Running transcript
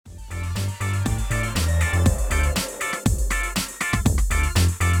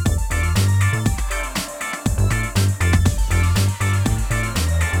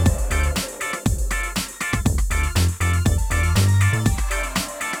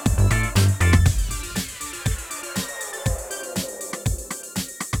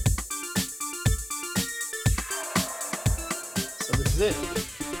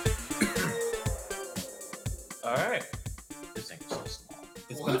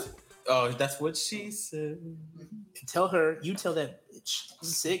Oh, that's what she said. Tell her, you tell that bitch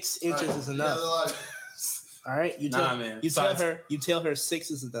 6 inches is enough. All right, you tell you tell her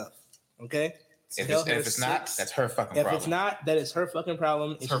 6 is enough. Okay. If it's not, that's her fucking problem. If it's not, that is her fucking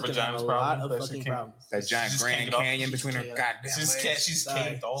problem. It's her vagina's problem. Of fucking problems. That giant Grand Canyon between her goddamn legs. She's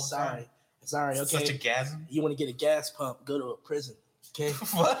caved all the time. Sorry. Okay. Such a gasm. You want to get a gas pump? Go to a prison. Okay.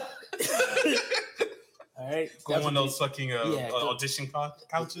 What? All right. Go on one of those fucking audition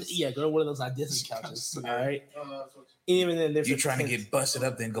couches. Yeah, go to one of those audition couches. All right. Even then, there's you trying to get busted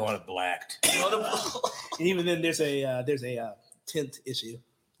up, then go on a blacked. And even then, there's a tent issue.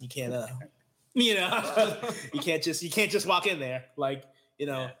 You can't you can't just walk in there like you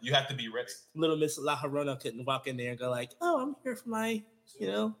have to be ready. Little Miss La Llorona couldn't walk in there and go like, oh, I'm here for my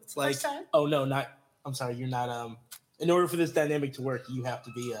it's like, oh no, not I'm sorry, you're not in order for this dynamic to work, you have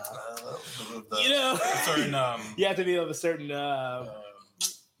to be certain you have to be of a certain you have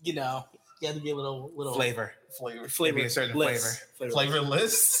to be a little flavor. Maybe a certain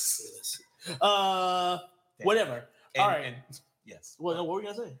flavorless. Whatever. All right. And, yes. Well, no, what were you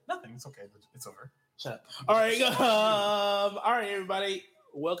gonna say? Nothing. It's okay. It's over. Shut up. All right. All right, everybody.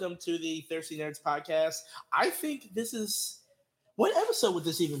 Welcome to the Thirsty Nerds podcast. I think this is. What episode would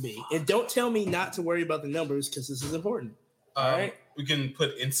this even be? And don't tell me not to worry about the numbers because this is important. All right. We can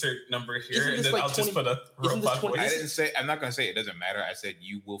put insert number here, and then I'll just put a robot voice. I didn't say. I'm not going to say it doesn't matter. I said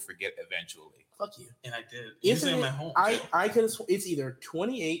you will forget eventually. Fuck you. And I did. Usually I'm at home. I could. It's either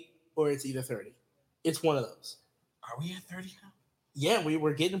 28 or it's either 30. It's one of those. Are we at 30 now? Yeah, we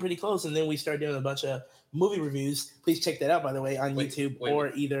were getting pretty close, and then we started doing a bunch of movie reviews. Please check that out, by the way, on YouTube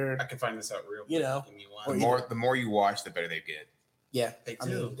or either. I can find this out real quick. Give me one. The more you watch, the better they get. Yeah, they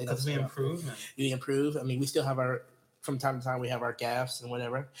do. Because we improve. We improve. I mean, we still have from time to time, we have our gaffes and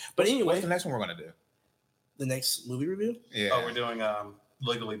whatever. But anyway. What's the next one we're going to do? The next movie review? Yeah. Oh, we're doing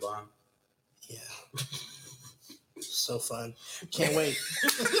Legally Blonde. Yeah. So fun. Can't wait.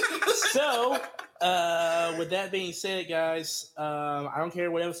 So, with that being said, guys, I don't care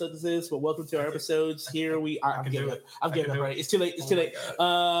what episode this is, but welcome to our episodes. Here I'm giving up, right? It's too late. It's too late.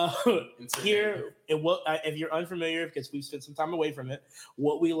 Here, if you're unfamiliar, because we've spent some time away from it,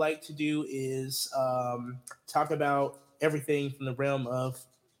 what we like to do is talk about everything from the realm of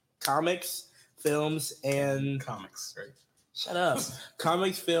comics, films, and... Comics, right? Shut up.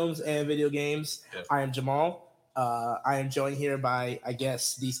 Comics, films, and video games. Yep. I am Jamal. I am joined here by, I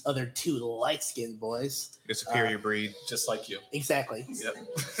guess, these other two light-skinned boys. The superior breed. Just like you. Exactly. Yep.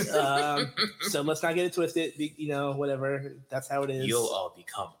 So let's not get it twisted. Whatever. That's how it is. You'll all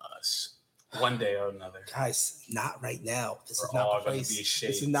become us. One day or another. Guys, not right now. This is not the place.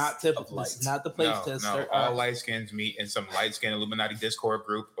 This is not the place to start. All light-skins meet in some light-skinned Illuminati Discord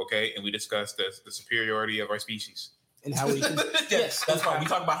group, okay? And we discuss the superiority of our species. And how we can yes, that's right. We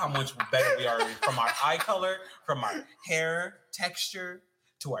talk about how much better we are from our eye color, from our hair texture,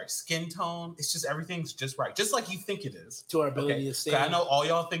 to our skin tone. It's just everything's just right. Just like you think it is. To our ability to sing. I know all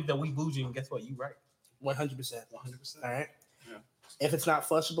y'all think that we bougie, and guess what? You right. 100%. 100%. All right. Yeah. If it's not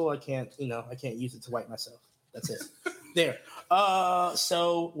flushable, I can't use it to wipe myself. That's it. There.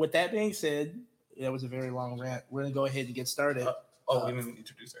 So with that being said, that was a very long rant. We're gonna go ahead and get started. We didn't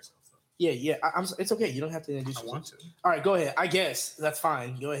introduce ourselves. Yeah. It's okay. You don't have to introduce yourself. I want to. All right, go ahead. I guess that's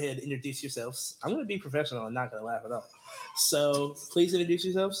fine. Go ahead, introduce yourselves. I'm going to be professional and not going to laugh at all. So please introduce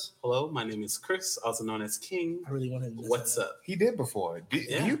yourselves. Hello, my name is Chris, also known as King. I really want him. What's up? He did before. Do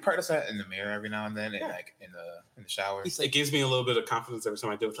you practice that in the mirror every now and then, like in the shower? It gives me a little bit of confidence every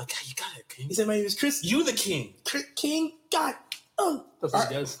time I do it. It's like, you got it, King. He said, my name is Chris. You the king. King. God. Oh, that's what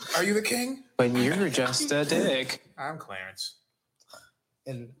he does. Are you the king? When you're just a dick. I'm Clarence.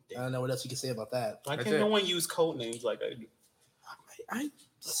 And I don't know what else you can say about that. Why can't no one use code names like I do? I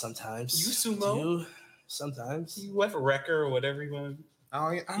sometimes. You Sumo? Sometimes. You have a Wrecker or whatever you want.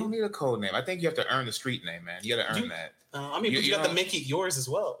 I don't need a code name. I think you have to earn the street name, man. You got to earn that. You got to make it yours as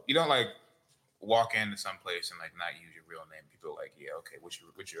well. You don't like walk into some place and like not use your real name. People are like, yeah, okay,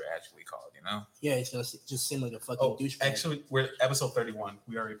 what you're actually called, you know? Yeah, it's gonna just seem like a fucking douchebag. Actually, we're episode 31.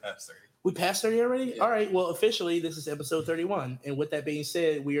 We already passed 30. We passed 30 already? Yeah. All right. Well, officially, this is episode 31. And with that being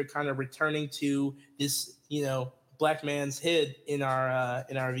said, we are kind of returning to this, black man's head in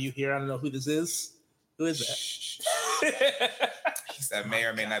our view here. I don't know who this is. Who is that? That may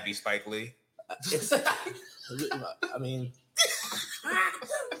or may not be Spike Lee. I mean,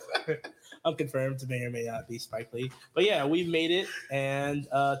 I'm confirmed to may or may not be Spike Lee. But yeah, we've made it and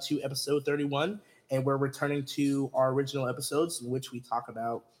to episode 31. And we're returning to our original episodes in which we talk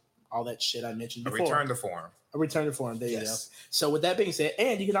about all that shit I mentioned before. A return to form. There you go. So with that being said,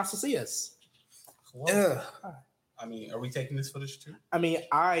 and you can also see us. I mean, are we taking this footage too? I mean,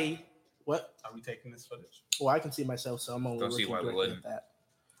 I What? Are we taking this footage? Well, I can see myself, so I'm only Don't see looking why we directly wouldn't. at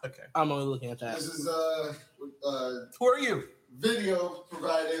that. Okay. I'm only looking at that. This is Who are you? video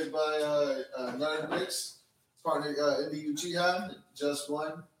provided by Nerd Mix, part of Indie Uchiha. Just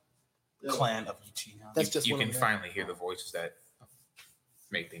one. Yeah. Clan of Uchiha. That's just you one can of them. finally hear the voices that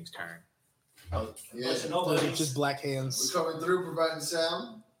make things turn. Oh, yeah. Those are just black We're hands, coming through, providing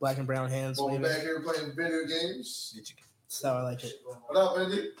sound. black and brown hands. While we're Maybe. back here playing video games. That's how I like it. What up,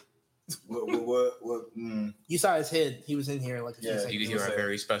 Indy? What? You saw his head. He was in here like a few Yeah, seconds You ago. hear our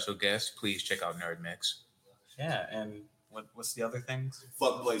very special guest. Please check out Nerd Mix. Yeah, and what's the other things?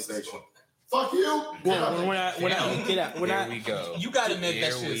 Fuck PlayStation. Fuck you. Well, we're not. Get out. We're Here not. we go. You gotta admit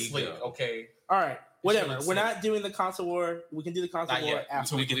that Here shit we is slick, go. okay? All right. Whatever. Shit, We're it's not doing the console war. We can do the console Not war yet.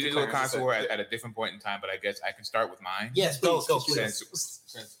 after. We get can the do a clearance. console war at a different point in time, but I guess I can start with mine. Yes, Go, please. go, Please. please.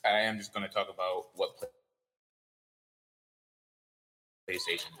 Since I am just going to talk about what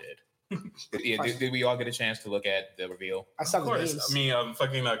PlayStation did. Yeah, did we all get a chance to look at the reveal? I saw Of the course. names. I mean,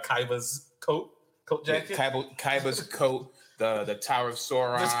 fucking Kaiba's coat jacket. Kaiba's coat, the Tower of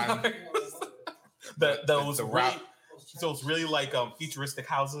Sauron. Those really like futuristic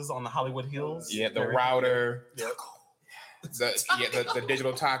houses on the Hollywood Hills. Yeah, the Very- router. Yep. The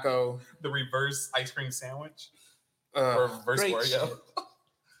digital taco. The reverse ice cream sandwich. Uh, Or reverse Great Wario. shit.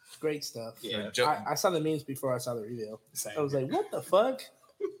 Great stuff. Yeah. I saw the memes before I saw the reveal. Same. I was like, what the fuck?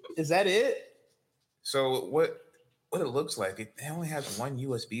 Is that it? So what it looks like? It only has one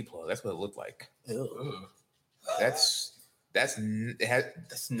USB plug. That's what it looked like. Ew. Ugh. That's That's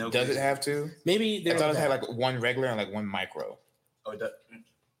no does good. it have to? Maybe I they're thought it had like one regular and like one micro. Oh, that,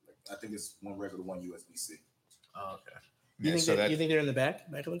 I think it's one regular, one USB-C. oh, okay. you, Yeah, think so you think they're in the back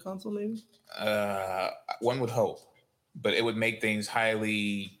of the console, maybe? one would hope, but it would make things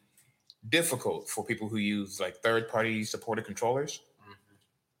highly difficult for people who use like third-party supported controllers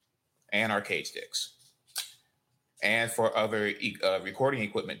and arcade sticks, and for other recording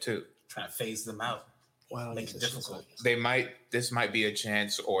equipment too. Trying to phase them out. Wow, Make these it are so difficult. funny. This might be a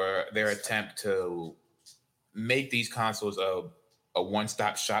chance or their attempt to make these consoles a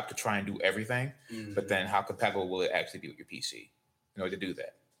one-stop shop to try and do everything. But then how compatible will it actually be with your PC in order to do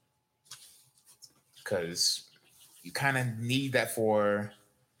that? Because you kind of need that for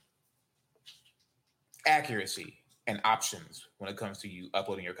accuracy and options when it comes to you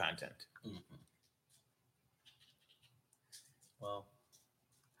uploading your content. Well,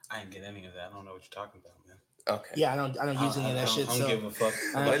 I didn't get any of that. I don't know what you're talking about, man. Okay. Yeah, I don't use any of that shit. I don't So give a fuck.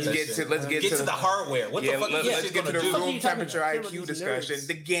 I Let's don't get use to that let's shit. get, Get to the hardware. What the fuck is let's this get to gonna the do? room you talking temperature about? IQ These discussion. nerds.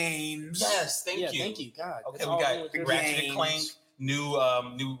 The games. Yes, Yeah, thank you. God. Okay, That's we all got I was Ratchet games. and Clank,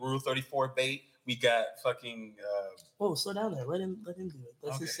 new Rule 34 bait. We got fucking. Whoa, slow down there. Let him do it.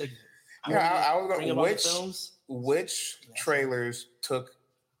 That's his Okay. segment. Yeah, I was Bring going. up all the Which films. trailers took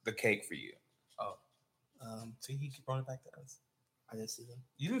the cake for you? See, he brought it back to us. I didn't see them.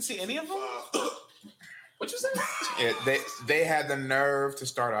 You didn't see any of them? What you say? Yeah, they had the nerve to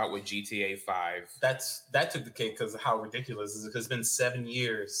start out with GTA 5. That took the cake because of how ridiculous it is. It's been 7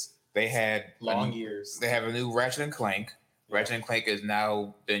 years, They had long years. They have a new Ratchet and Clank. Ratchet and Clank is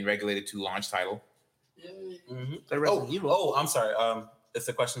now been regulated to launch title. Mm-hmm. They're Resident Evil. Oh, I'm sorry. Is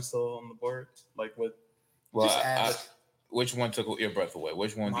the question still on the board? Like what? Well, Just add- which one took your breath away?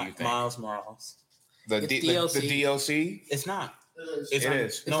 Which one do you think? Miles Morales. The It's the DLC. It's not. It It's It not- is. No,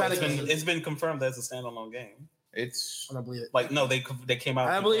 It's it's not a been game. it's been confirmed as a standalone game. It's I don't believe it. Like no, they came out.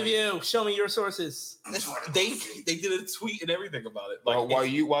 I don't believe you. Show me your sources. They did a tweet and everything about it. Like well, while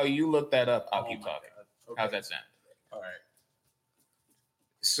it's- you look that up, I'll Oh keep my talking. God. How's Okay. that sound? All right.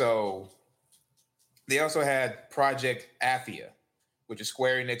 So they also had Project Athia, which is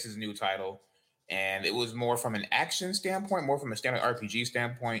Square Enix's new title, and it was more from an action standpoint, more from a standard RPG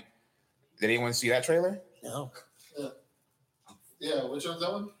standpoint. Did anyone see that trailer? No. Yeah, which one's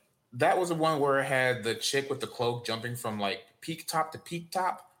that one? That was the one where it had the chick with the cloak jumping from like peak top to peak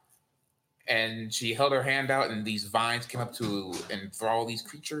top, and she held her hand out, and these vines came up to enthrall these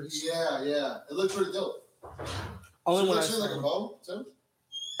creatures. Yeah. It looked pretty dope. Only one I She like a saw. bow, too?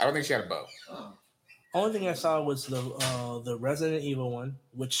 I don't think she had a bow. Oh. Only thing I saw was the Resident Evil one,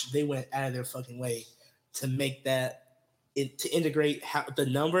 which they went out of their fucking way to make that to integrate the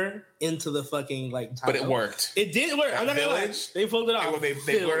number into the fucking like. But it title. worked. It did work. I'm not gonna lie. Village? They pulled it off. They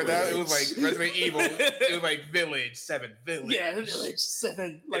blurred it out. It was Village. like Resident Evil. It was like Village 7 Village. Yeah, Village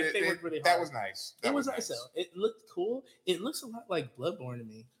 7. Like It- they it- worked really hard. That was nice. It was nice though. It looked cool. It looks a lot like Bloodborne to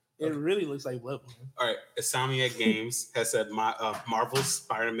me. It Okay. really looks like Bloodborne. All right. Insomniac Games has said Marvel's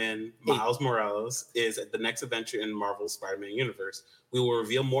Spider-Man Miles Morales is the next adventure in Marvel's Spider-Man universe. We will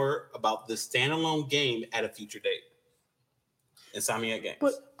reveal more about the standalone game at a future date. Insomniac Games.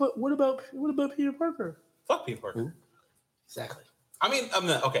 But what about Peter Parker? Fuck Peter Parker. Who? Exactly. I mean,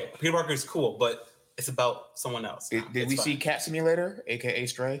 okay, Peter Parker is cool, but it's about someone else. Did It's we fine. see Cat Simulator, aka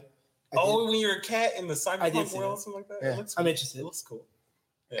Stray? Oh, when you're a cat in the I did cyberpunk see world, that. something like that. Yeah. It looks I'm cool. interested. It looks cool.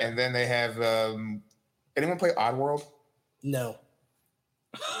 Yeah. And then they have anyone play Oddworld? No.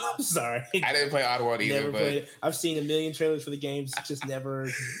 I'm sorry. I didn't play Oddworld either, Never but played it. I've seen a million trailers for the games, just never.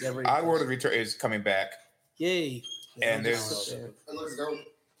 Oddworld is coming back. Yay! And Yeah, there's- there. It looks dope.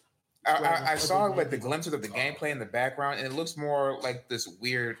 I saw like the glimpses of the gameplay in the background, and it looks more like this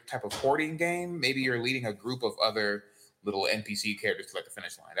weird type of hoarding game. Maybe you're leading a group of other little NPC characters to like the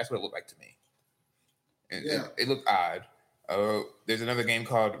finish line. That's what it looked like to me. And Yeah. it looked odd. There's another game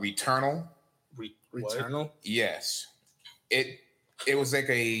called Returnal. What? Returnal. Yes, it was like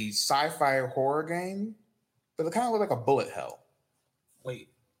a sci-fi horror game, but it kind of looked like a bullet hell. Wait,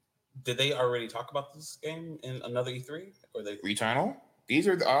 did they already talk about this game in another E3? Or they? Returnal. These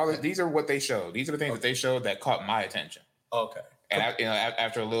are these are what they showed. These are the things that they showed that caught my attention. Okay. And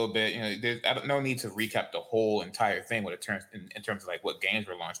after a little bit, there's no need to recap the whole entire thing when it turns in terms of like what games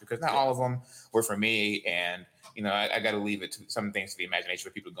were launched, because not all of them were for me, and I got to leave it to some things to the imagination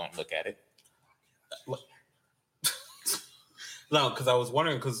for people to go and look at it. No, because I was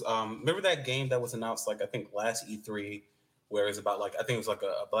wondering, because remember that game that was announced like I think last E3, where it's about like I think it was like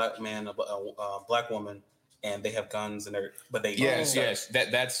a black man, a black woman, and they have guns and but they Yes.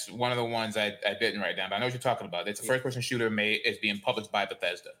 That's one of the ones I didn't write down, but I know what you're talking about. It's a first person shooter it's being published by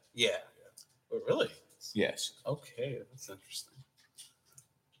Bethesda. Yeah. Oh, really? Yes. Okay, that's interesting.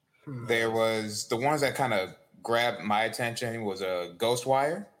 There was the ones that kind of grabbed my attention was a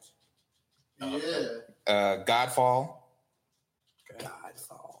Ghostwire, Yeah. Godfall,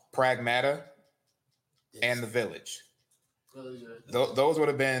 Godfall. Pragmata, Yes. and The Village. Really good. Those would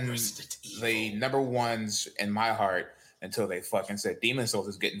have been Resident Evil. the number ones in my heart until they fucking said Demon Souls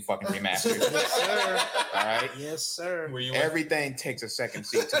is getting fucking remastered. Yes, sir. All right, Yes, sir. Were you everything takes a second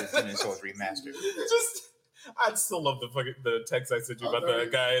seat to the Demon Souls remastered. just? I'd still love the text I sent you about the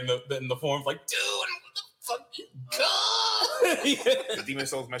guy in the forums, like, dude, what the fuck you got? The Demon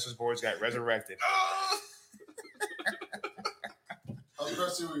Souls message boards got resurrected. How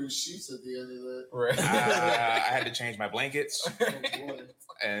impressed with your sheets at the end of that? Right. I had to change my blankets, Oh, boy.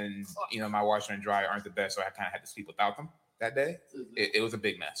 and my washer and dryer aren't the best, so I kind of had to sleep without them that day. It was a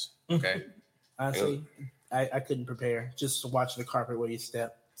big mess. Okay, Honestly, I couldn't prepare. Just to watch the carpet where you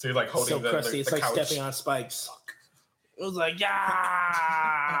step. So you're like holding So crusty. It's like couch. stepping on spikes. It was like, So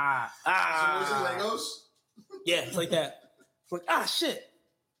there's the Legos? Yeah, it's like that. It's like, shit.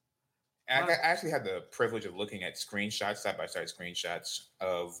 and I actually had the privilege of looking at screenshots, side by side screenshots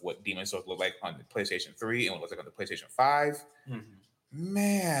of what Demon Souls looked like on the PlayStation 3 and what it looks like on the PlayStation 5. Mhm.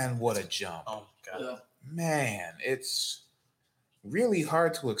 Man, what a jump! Oh my god. Yeah. Man, it's really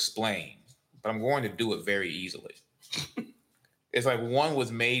hard to explain, but I'm going to do it very easily. It's like one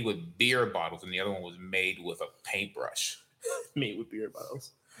was made with beer bottles and the other one was made with a paintbrush. Made with beer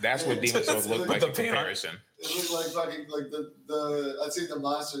bottles. That's what Demon Souls looked like in comparison. It looked like fucking like the I'd say the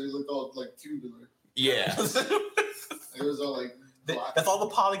monster. It looked all like tubular. Yeah, It was all like black. That's all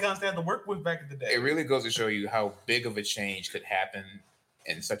the polygons they had to work with back in the day. it really goes to show you how big of a change could happen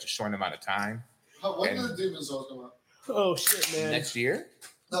in such a short amount of time. When and- did the Demon Souls come out? Oh shit, man. Next year,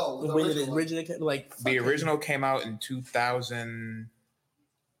 No, the When did it original. originate? Like the original came out in 2000.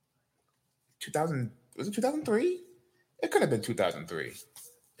 Was it 2003? It could have been 2003.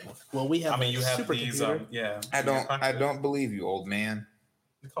 Well, we have. I mean, you have supercomputer. these. Yeah. I don't believe you, old man.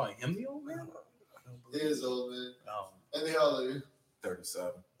 You calling him the old man? He is old man. No. And the other.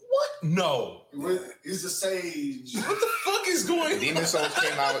 37. What? No. He's a sage. What the fuck is going on? Demon Souls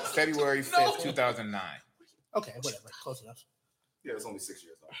came out February 5th, No. 2009. Okay, whatever. Close enough. Yeah, it's only 6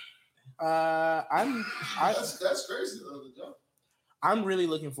 years old. That's crazy though. The jump. I'm really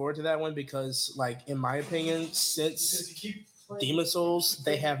looking forward to that one because, like, in my opinion, since Demon Souls,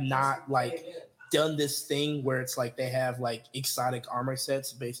 they have not like done this thing where it's like they have like exotic armor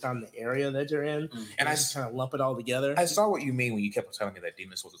sets based on the area that you're in, And I just kind of lump it all together. I saw what you mean when you kept telling me that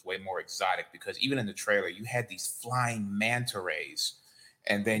Demon Souls was way more exotic, because even in the trailer, you had these flying manta rays,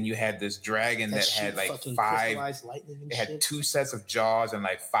 and then you had this dragon that shit had like fucking 5. crystallized lightning and It had shit. 2 sets of jaws and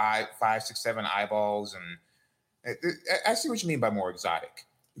like 5, 6, 7 eyeballs, and I see what you mean by more exotic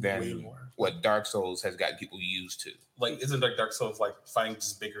Way than more. what Dark Souls has gotten people used to. Like, isn't like Dark Souls like fighting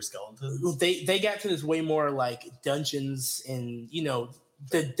just bigger skeletons? They got to this way more like dungeons and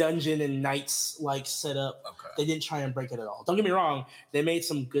the dungeon and knights like setup. Okay. They didn't try and break it at all. Don't get me wrong; they made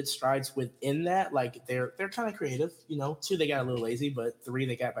some good strides within that. Like they're kind of creative. 2, they got a little lazy, but 3,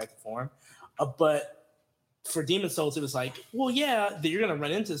 they got back to form. But for Demon's Souls, it was like, well, yeah, you're gonna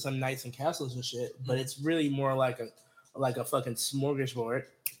run into some knights and castles and shit, but it's really more like a fucking smorgasbord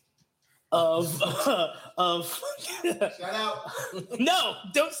of Shout out. No,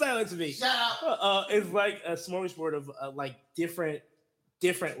 don't silence me. Shout out. It's like a smorgasbord of like different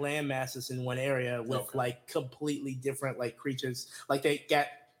land masses in one area with like completely different like creatures, like they got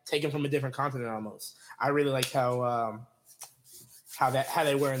taken from a different continent almost. I really like how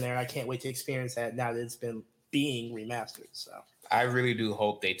they were in there. I can't wait to experience that now that it's been being remastered. So I really do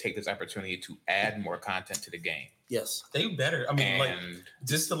hope they take this opportunity to add more content to the game. yes, They better. I mean, like And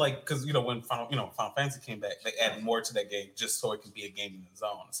just to like because when Final Fantasy came back, they added more to that game just so it can be a game in its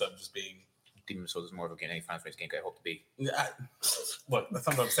own instead of just being. Demon's Souls is more of a game any Final Fantasy game I hope to be. Look, that's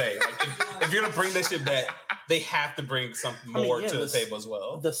what I'm saying. Like, if you're gonna bring this shit back, they have to bring something more to the table as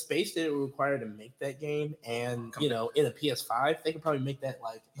well. the space that it would require to make that game, and in a PS5, they could probably make that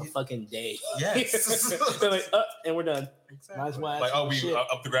like a fucking day. Yes. They're like, and we're done. Exactly. Might as well add like, some we shit.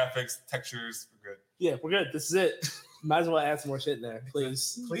 up the graphics, textures, we're good. Yeah, we're good. This is it. Might as well add some more shit in there,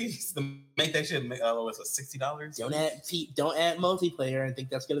 please. Please make that shit. What's it, $60? Don't add multiplayer and think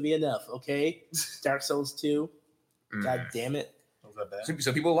that's gonna be enough. Okay, Dark Souls 2. God damn it. Was that bad?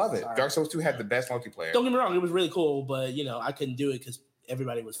 So people love it. Sorry. Dark Souls 2 had the best multiplayer. Don't get me wrong, it was really cool, but I couldn't do it because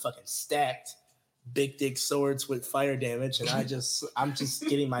everybody was fucking stacked. Big dick swords with fire damage, and I'm just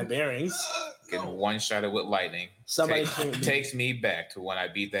getting my bearings. Getting one shot with lightning. Somebody came to me. Takes me back to when I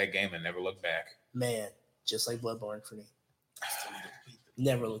beat that game and never looked back. Man, just like Bloodborne for me.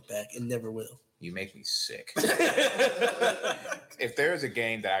 Never look back and never will. You make me sick. If there is a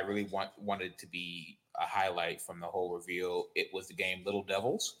game that I really wanted to be a highlight from the whole reveal, it was the game Little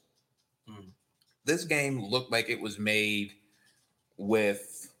Devils. This game looked like it was made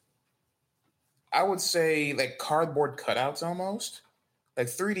with, I would say, like cardboard cutouts almost. Like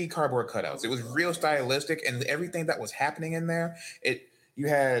 3D cardboard cutouts. It was real stylistic, and everything that was happening in there, you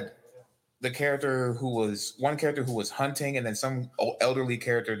had one character who was hunting, and then some elderly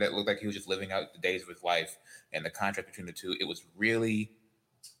character that looked like he was just living out the days of his life, and the contrast between the two. It was really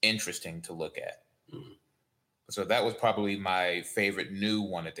interesting to look at. So that was probably my favorite new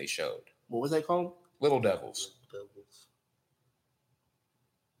one that they showed. What was that called? Little Devils.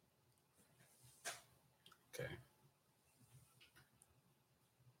 Okay.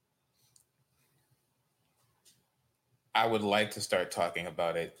 I would like to start talking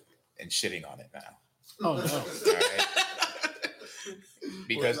about it and shitting on it now. Oh no. All right?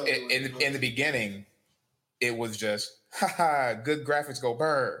 Because in the beginning, it was just, haha, good graphics go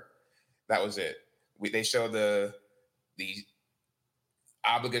burr. That was it. They showed the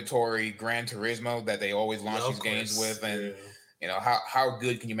obligatory Gran Turismo that they always launch these games with, and how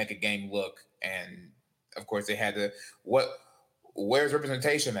good can you make a game look? And of course, they had where's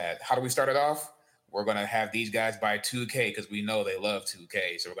representation at? How do we start it off? We're gonna have these guys buy 2K because we know they love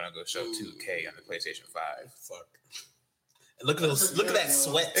 2K, so we're gonna go show 2K on the PlayStation 5. Fuck. Look at that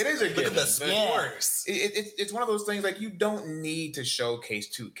sweat. It is a look at the spores. It's one of those things like you don't need to showcase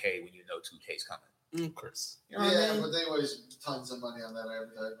 2K when you know 2K's coming. Of course. You know what I mean? But they waste tons of money on that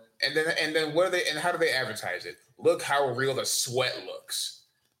advertisement. And then how do they advertise it? Look how real the sweat looks.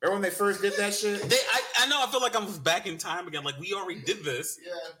 Remember when they first did that shit? I know. I feel like I'm back in time again. Like we already did this,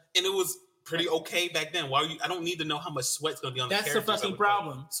 and it was pretty okay back then. I don't need to know how much sweat's gonna be on. That's the the fucking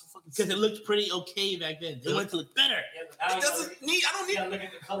problem. Because it looked pretty okay back then. They want it to look better. I don't need. Yeah, look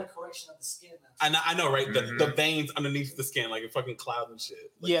at the color correction of the skin now. I know, right? The veins underneath the skin, like a fucking cloud and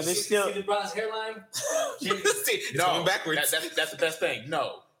shit. Like, Yeah, they still. See the bronze hairline? it's No, going backwards. That's the best thing.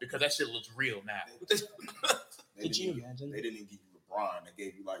 No, because that shit looks real now. Could you imagine? They didn't even give you LeBron. They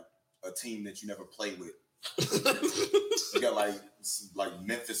gave you like a team that you never played with. You got like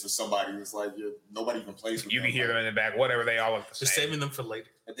Memphis or somebody. It's like nobody even plays with You them. can hear them in the back, whatever they all look the Just same. saving them for later.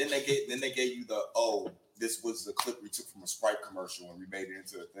 And then they gave you this was the clip we took from a Sprite commercial and we made it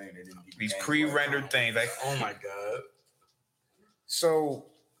into a thing. They didn't give you These gameplay. pre-rendered things. Like, Oh my god. so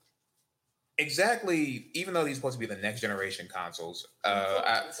exactly, even though these are supposed to be the next generation consoles,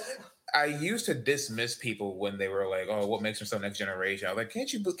 I used to dismiss people when they were like, "Oh, what makes them so next generation?" I was like,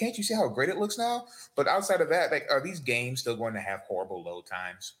 "Can't you see how great it looks now?" But outside of that, like, are these games still going to have horrible load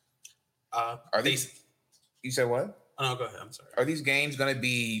times? Are these? You said what? Oh, no, go ahead. I'm sorry. Are these games going to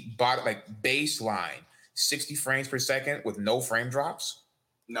be baseline 60 frames per second with no frame drops?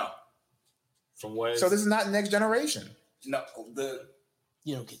 No, From what? So this is not next generation. no.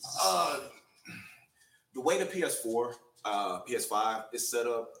 You don't get. The way the PS4, PS5 is set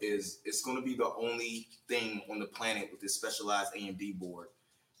up is it's going to be the only thing on the planet with this specialized AMD board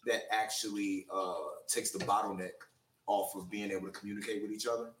that actually takes the bottleneck off of being able to communicate with each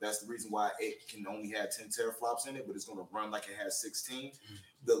other. That's the reason why it can only have 10 teraflops in it, but it's going to run like it has 16.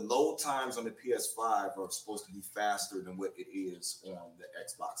 The load times on the PS5 are supposed to be faster than what it is on the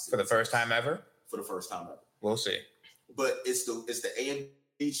Xbox. For the first time ever? For the first time ever. We'll see. But it's the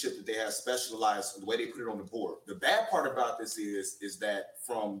AMD chip that they have specialized, the way they put it on the board. The bad part about this is that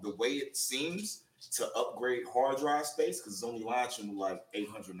from the way it seems to upgrade hard drive space, because it's only launching like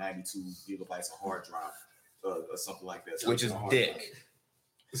 892 gigabytes of hard drive. Or something like that, which is dick.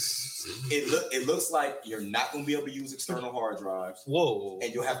 It looks like you're not going to be able to use external hard drives. Whoa!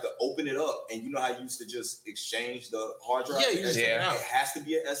 And you'll have to open it up, and you know how you used to just exchange the hard drive. Yeah. It has to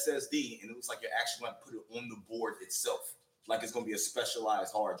be an SSD, and it looks like you're actually going to put it on the board itself, like it's going to be a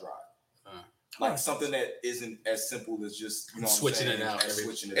specialized hard drive. Like something that isn't as simple as just switching it out.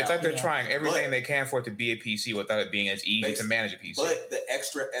 It's like they're trying everything they can for it to be a PC without it being as easy to manage a PC. But the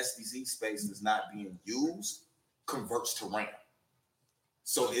extra SSD space that's not being used converts to RAM.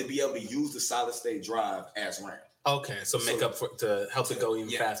 So it'd be able to use the solid state drive as RAM. Okay, so make up for to help it go even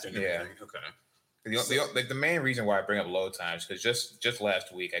faster. And everything. Okay. The main reason why I bring up load times because just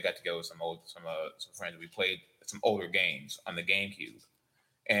last week I got to go with some friends. We played some older games on the GameCube.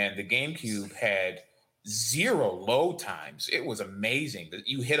 And the GameCube had 0 load times. It was amazing.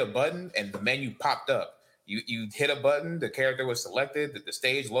 You hit a button and the menu popped up. You hit a button, the character was selected, the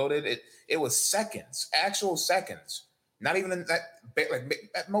stage loaded. It was seconds, actual seconds. Not even in that, like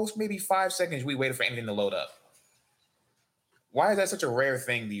at most maybe 5 seconds we waited for anything to load up. Why is that such a rare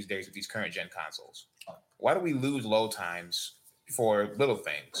thing these days with these current gen consoles? Why do we lose load times for little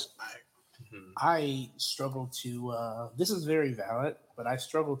things? I struggle to. This is very valid, but I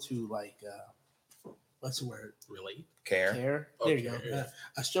struggle to what's the word? Relate. Care. There you go. Yeah.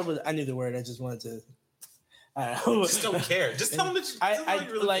 I struggle. I knew the word. I just wanted to. Just don't care. Just tell them that I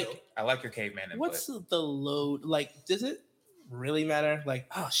really like. feel. I like your caveman input. What's the load? Like, does it really matter? Like,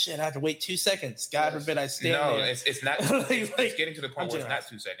 oh shit, I have to wait 2 seconds. God forbid I stand No, there. it's not. It's getting to the point where it's not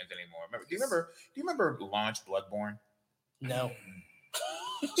 2 seconds anymore. Do you remember launch Bloodborne? No.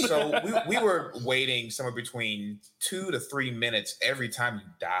 So we were waiting somewhere between 2 to 3 minutes every time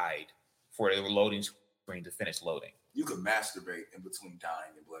you died for the loading screen to finish loading. You could masturbate in between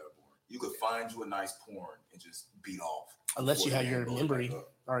dying and Bloodborne. You could find you a nice porn and just beat off. Unless you have your memory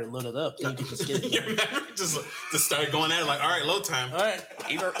already loaded up. Then you can just get it. just start going at it like, all right, load time. All right.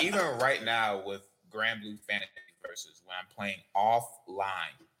 Even right now with Grand Blue Fantasy Versus, when I'm playing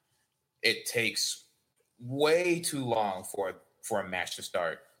offline, it takes way too long for a match to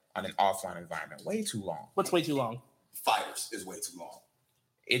start on an offline environment. Way too long. What's way too long? Fighters is way too long.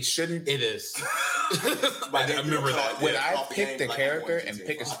 It shouldn't. It is. I remember that. When I pick the character and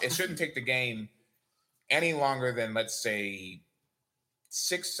it shouldn't take the game any longer than, let's say,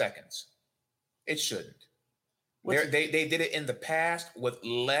 6 seconds. It shouldn't. They did it in the past with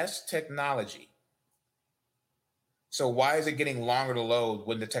less technology. So why is it getting longer to load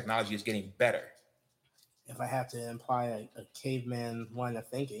when the technology is getting better? If I have to imply a caveman line of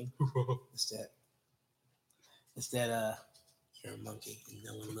thinking, it's that you're a monkey and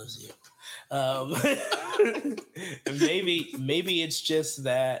no one loves you. Maybe it's just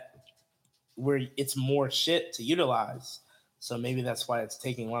that it's more shit to utilize. So maybe that's why it's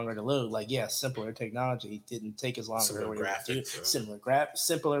taking longer to load. Like, yeah, simpler technology didn't take as long. Simpler graphics, simpler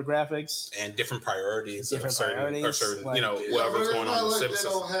graphics, and different priorities. Different priorities, or certain, like, whatever's going on. Like They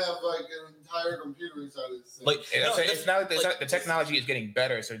don't have like an entire computer inside of this thing. Like, it's not the technology is getting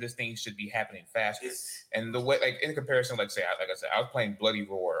better, so this thing should be happening faster. And the way, like in comparison, like I said, I was playing Bloody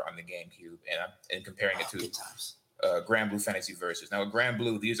Roar on the GameCube, and comparing it to Grand Blue Fantasy Versus. Now, with Grand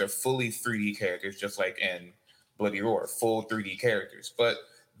Blue, these are fully 3D characters, just like in Bloody Roar, full 3D characters, but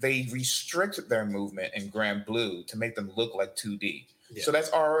they restrict their movement in Grand Blue to make them look like 2D. Yeah. So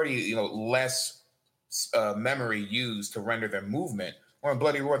that's already less memory used to render their movement. Or in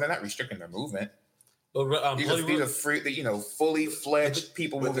Bloody Roar, they're not restricting their movement. These are free, fully fledged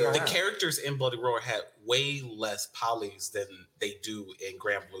people moving around. The characters in Bloody Roar had way less polys than they do in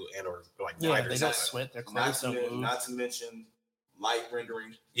Grand Blue and or like they don't sweat their clothes. Not to mention light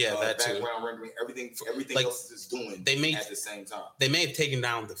rendering, that background rendering, everything like, else is doing at the same time. They may have taken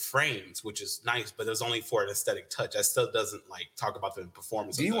down the frames, which is nice, but it's only for an aesthetic touch. That still doesn't talk about the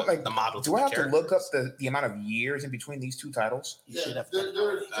performance of the models. Do I have to look up the amount of years in between these two titles? Yeah,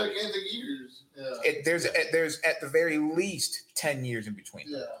 they're gigantic years. Yeah. There's at the very least 10 years in between.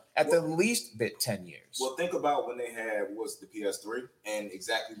 Yeah. At the least 10 years. Well, think about when they had the PS3 and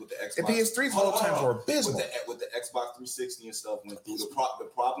exactly what the Xbox. The PS3's whole times were abysmal. With the Xbox 360 and stuff went through. The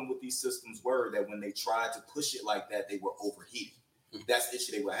problem with these systems were that when they tried to push it like that, they were overheating. That's the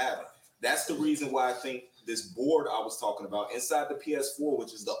issue they were having. That's the reason why I think this board I was talking about inside the PS4,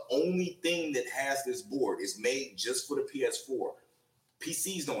 which is the only thing that has this board, is made just for the PS4.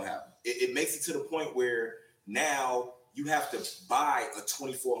 PCs don't have it. It makes it to the point where now you have to buy a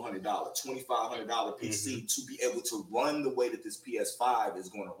 $2,400, $2,500 PC to be able to run the way that this PS5 is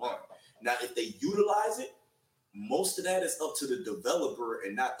going to run. Now, if they utilize it, most of that is up to the developer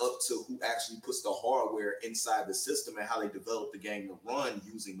and not up to who actually puts the hardware inside the system and how they develop the game to run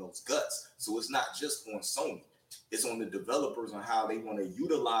using those guts. So it's not just on Sony. It's on the developers on how they want to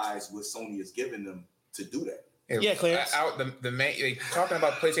utilize what Sony is giving them to do that. Yeah, Clarence. Talking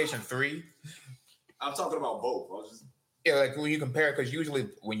about PlayStation 3. I'm talking about both. Yeah, like when you compare, because usually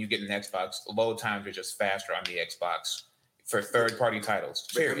when you get an Xbox, load times are just faster on the Xbox for third-party titles.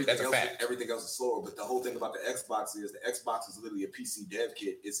 Seriously, that's a fact. Everything else is slower, but the whole thing about the Xbox is literally a PC dev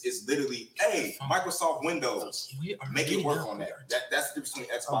kit. It's literally, hey, Microsoft Windows, make it work on that. That's the difference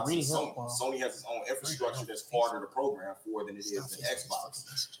between Xbox and Sony. Sony has its own infrastructure that's harder to program for than it is in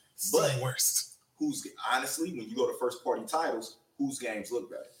Xbox. But honestly, when you go to first-party titles, whose games look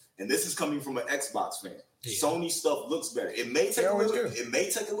better? And this is coming from an Xbox fan. Yeah. Sony stuff looks better. It may take a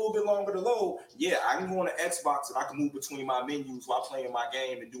little bit longer to load. Yeah, I can go on an Xbox and I can move between my menus while playing my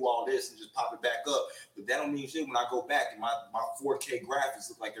game and do all this and just pop it back up. But that don't mean shit when I go back and my 4K graphics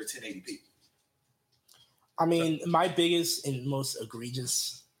look like they're 1080p. I mean, my biggest and most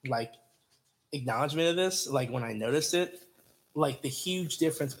egregious acknowledgement of this, when I noticed it, the huge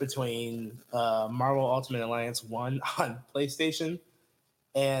difference between Marvel Ultimate Alliance 1 on PlayStation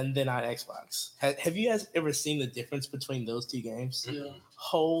and then on Xbox. Have you guys ever seen the difference between those two games? Yeah.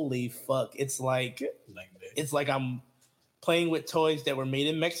 Holy fuck. It's like I'm playing with toys that were made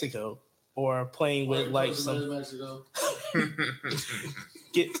in Mexico or playing with some Mexico.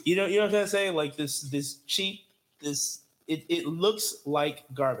 you know what I'm trying to say? This cheap, it looks like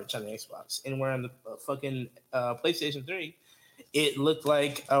garbage on the Xbox. And where on the fucking PlayStation 3, it looked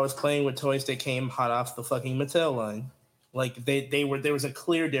like I was playing with toys that came hot off the fucking Mattel line. There was a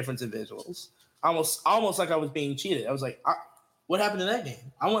clear difference in visuals. Almost like I was being cheated. I was like, what happened to that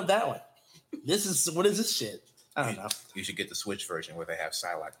game? I want that one. What is this shit? I don't know. You should get the Switch version where they have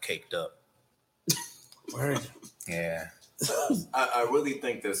Psylocke caked up. Word. Yeah. I really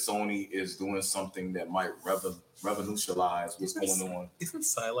think that Sony is doing something that might revolutionize what's going on. Isn't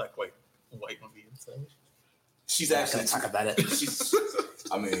Psylocke white on the inside? She's actually talk about it.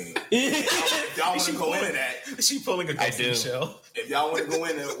 I mean, if y'all want to go into that, is she pulling a ghost shell? If y'all want to go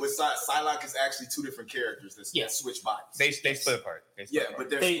into it, with Psylocke is actually two different characters that switch bodies. They split apart. But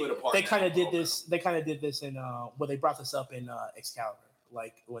they're split apart. They kind of did this. They kind of did this in they brought this up in Excalibur,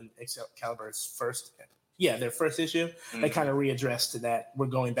 when Excalibur's their first issue. They kind of readdressed to that. We're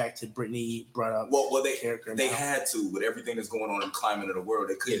going back to Brittany brought up. They had to with everything that's going on in the climate of the world.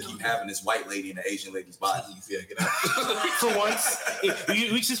 They couldn't keep having this white lady and an Asian lady's body. Yeah, get out. For once,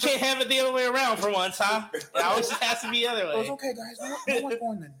 we just can't have it the other way around. For once, huh? It always just has to be the other way. It's okay, guys. No one's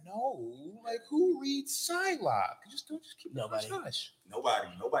going to know. Who reads Psylocke? Just keep nobody.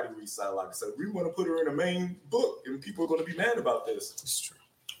 Nobody reads Psylocke. So we want to put her in the main book, and people are going to be mad about this. It's true.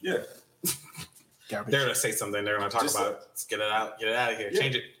 Yeah. They're going to say something. They're going to talk about it. Let's get it out. Get it out of here.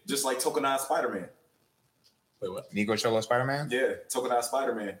 Change it. Just like tokenized Spider-Man. Wait, what? Nico Cholo Spider-Man? Yeah, tokenized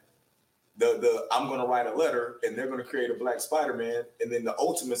Spider-Man. The I'm going to write a letter, and they're going to create a black Spider-Man, and then the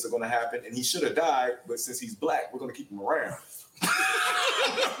Ultimates are going to happen, and he should have died, but since he's black, we're going to keep him around.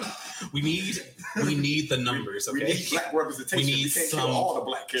 We need the numbers, okay? We need black representation. We can't kill all the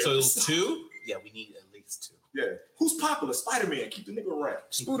black characters. So 2? Yeah, we need at least 2. Yeah. Who's popular? Spider-Man. Keep the nigga around.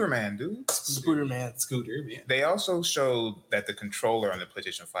 Spooderman, dude. Scooterman. They also showed that the controller on the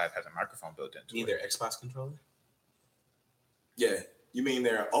PlayStation 5 has a microphone built into it. Their Xbox controller? Yeah. You mean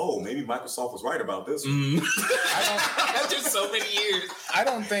maybe Microsoft was right about this. After so many years. I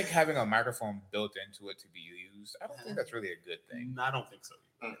don't think having a microphone built into it to be used, I don't think that's really a good thing. I don't think so.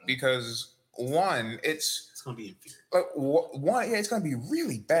 Because one, it's going to be inferior. It's going to be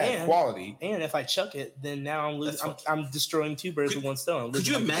really bad quality. And if I chuck it, then now I'm destroying two birds with one stone. Could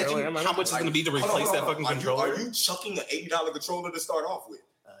you imagine how much it's going to be to replace that fucking controller? Are you chucking an $80 controller to start off with?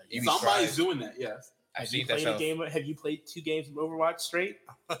 Somebody's doing that, yes. Have you played 2 games of Overwatch straight?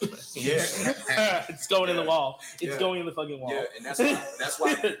 Yeah. It's going in the wall. It's going in the fucking wall. Yeah, and that's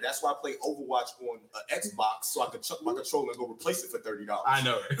why I play Overwatch on an Xbox so I can chuck my controller and go replace it for $30. I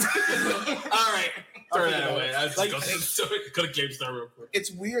know. All right. Throw that away. I just go to GameStar real quick.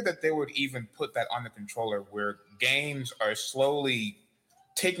 It's weird that they would even put that on the controller where games are slowly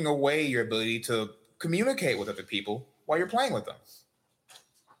taking away your ability to communicate with other people while you're playing with them.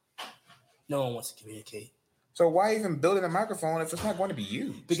 No one wants to communicate. So why even building a microphone if it's not going to be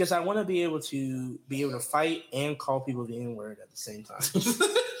used? Because I want to be able to fight and call people the N-word at the same time.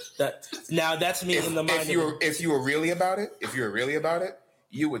 That's me in the mind. If you were really about it,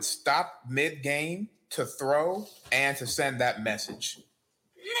 you would stop mid-game to throw and to send that message.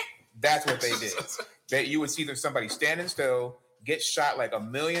 That's what they did. That you would see somebody standing still, get shot like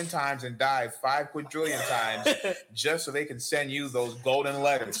 1,000,000 times and die 5 quadrillion times just so they can send you those golden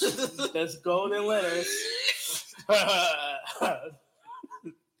letters. That's golden letters.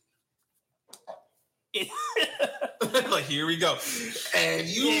 Like, here we go. And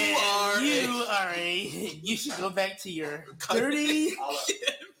you should go back to your dirty.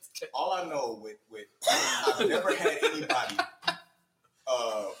 All I know with I've never had anybody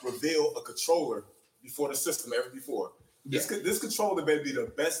reveal a controller before the system ever before. This controller better be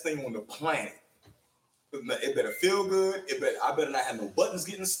the best thing on the planet. It better feel good. I better not have no buttons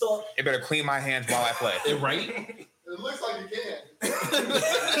getting stuck. It better clean my hands while I play. Right? It looks like you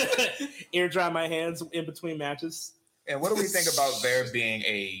can. Air dry my hands in between matches. And what do we think about there being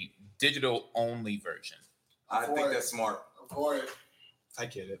a digital only version? I think that's smart. I'm for it. I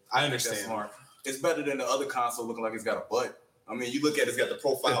get it. I understand. That's smart. It's better than the other console looking like it's got a butt. I mean, you look at it's got the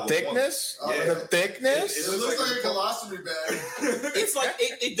profile. The thickness? Yeah. The thickness? It looks like a colostomy bag. It's like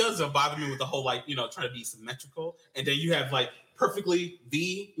it doesn't bother me with the whole trying to be symmetrical, and then you have perfectly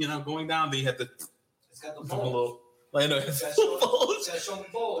V, going down. Then you have It's got the little. bulge. I know. Got to show the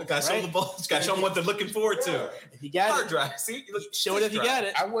bulge. Got to show the bulge. Got to show them what they're looking forward to. If you got Hard it, drive. See, show it if you got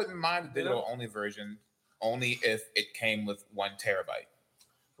it. I wouldn't mind the digital only version only if it came with 1 terabyte.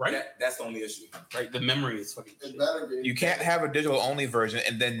 Right. That's the only issue. Right. The memory is fucking. It better be. You can't have a digital only version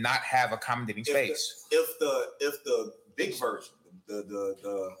and then not have accommodating space. If the big version,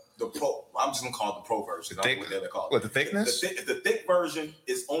 the pro, I'm just gonna call it the pro version. I don't know what they call it. With the thickness? If the thick version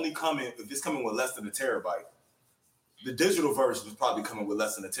is only coming, if it's coming with less than a terabyte, the digital version is probably coming with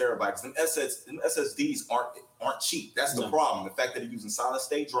less than a terabyte because them SSDs aren't cheap. That's the problem. The fact that they're using solid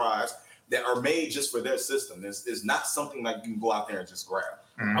state drives that are made just for their system is not something like you can go out there and just grab.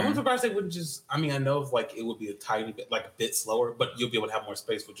 Mm-hmm. I wouldn't surprised they wouldn't just. I mean, I know it would be a tiny bit, a bit slower, but you'll be able to have more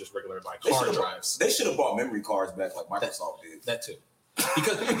space with just regular hard drives. They should have bought memory cards back like Microsoft did. That too.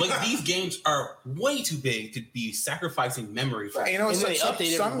 Because these games are way too big to be sacrificing memory for.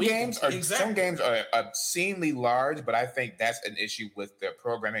 Some games are obscenely large, but I think that's an issue with their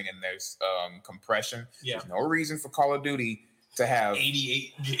programming and there's compression. Yeah. There's no reason for Call of Duty to have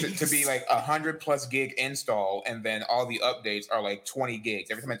 88 gigs. to be 100+ gig install, and then all the updates are 20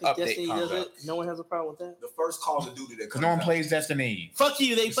 gigs every time an update comes up. No one has a problem with that. The first Call of Duty that Because no one plays Destiny. Fuck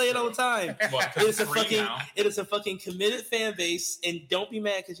you! They play it all the time. It is a fucking committed fan base, and don't be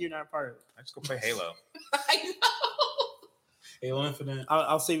mad because you're not part of it. I just go play Halo. I know. Halo Infinite.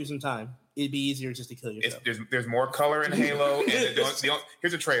 I'll save you some time. It'd be easier just to kill yourself. There's more color in Halo, and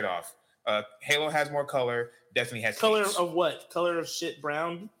here's a trade-off. Halo has more color. Destiny has color peaks. of what? Color of shit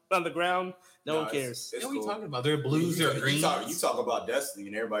brown on the ground? No one cares. What are you talking about? They're blues, they're greens. You talk about Destiny,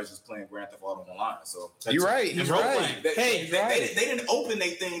 and everybody's just playing Grand Theft Auto Online. So you're right. He's right. They didn't open their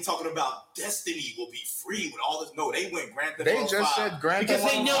thing talking about Destiny will be free with all this. No, they went Grand Theft Auto. They just said Grand Theft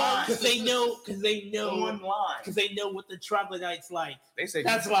Auto because they know online because they know what the troglodytes like. They say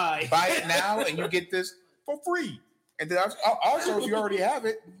that's why buy it now and you get this for free. And then also, if you already have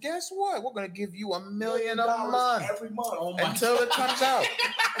it, guess what? We're going to give you $1 million a month every month until it comes out.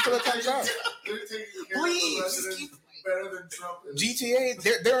 Please, better than Trump. GTA,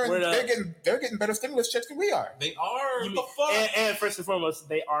 they're getting better stimulus checks than we are. They are. What the fuck? And first and foremost,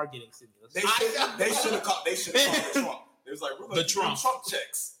 they are getting stimulus. They should have called it Trump. It was we're going to Trump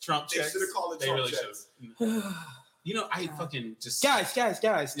checks. Trump checks. They should have called it Trump checks. I fucking just guys. Yeah,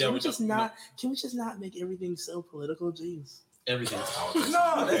 can we just not make everything so political? Jeez. Everything's politics.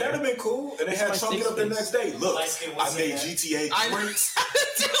 No, that'd have been cool. And they had Trump get up the next day. Look, I made GTA great.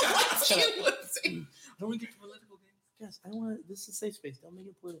 Don't we get political games? Yes, I want. This is a safe space. Don't make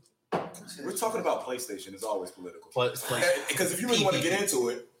it political. We're talking about PlayStation. It's always political. PlayStation. Because if you really want to get into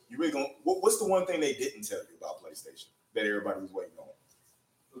it, you really going. What's the one thing they didn't tell you about PlayStation that everybody was waiting on?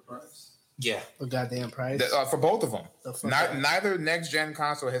 The price. Yeah, the goddamn price for both of them. Neither next gen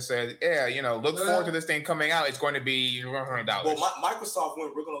console has said, look forward to this thing coming out. It's going to be $100. Well, Microsoft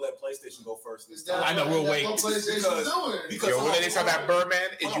went. We're going to let PlayStation go first this time. I know. We'll wait because when they saw that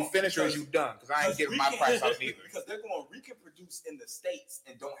Birdman, is you finished or is you done? Because I ain't giving my price out neither. Because they're going to reproduce in the States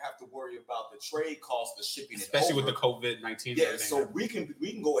and don't have to worry about the trade cost of shipping, especially with the COVID-19. Yeah, so we can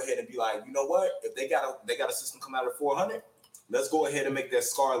go ahead and be like, you know what? If they got a system come out at $400. Let's go ahead and make that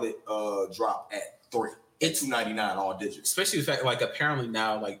Scarlet drop at $3. It's $299 all digits. Especially the fact, apparently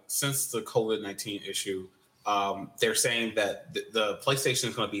now, since the COVID-19 issue, they're saying that the PlayStation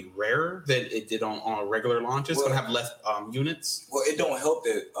is going to be rarer than it did on a regular launch. It's going to have less units. Well, it don't help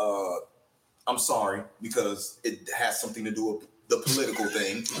that. I'm sorry, because it has something to do with the political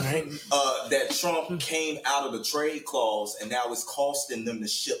thing. Right. That Trump came out of the trade clause, and now it's costing them to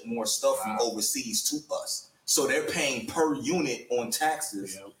ship more stuff from overseas to us. So they're paying per unit on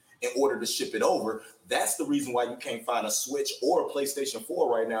taxes in order to ship it over. That's the reason why you can't find a Switch or a PlayStation 4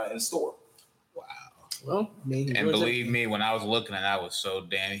 right now in store. Wow. Well, maybe. And believe me, when I was looking and I was so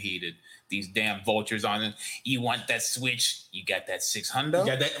damn heated, these damn vultures on it. You want that Switch? You got that $600? You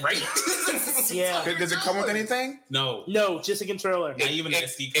got that right? Yeah. Does it come with anything? No. No, just a controller. Not even an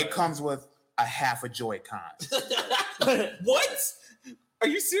SD card. It comes with a half a Joy-Con. What? Are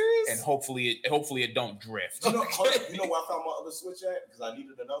you serious? And hopefully it don't drift. You know where I found my other Switch at? Because I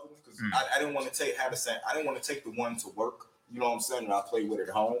needed another one. Because I didn't want to take I didn't want to take the one to work. You know what I'm saying? And I played with it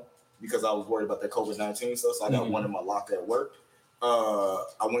at home because I was worried about that COVID-19 stuff. So I got one in my locker at work.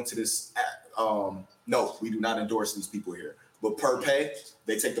 I went to this app. No, we do not endorse these people here. But per pay,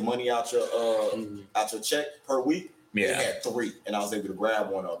 they take the money out your check per week. Yeah. They had 3, and I was able to grab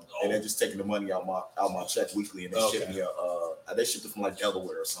one of them. And they're just taking the money out my check weekly, and they shipped me they shipped it from like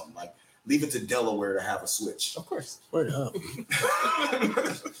Delaware or something. Like, leave it to Delaware to have a Switch. Of course. Word up.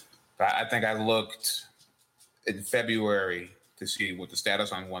 I think I looked in February to see what the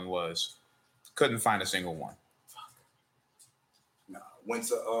status on one was. Couldn't find a single one. No, went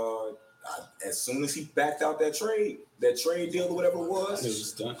to as soon as he backed out that trade deal or whatever it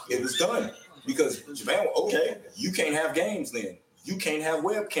was done. It was done. Because Japan, okay, you can't have games then. You can't have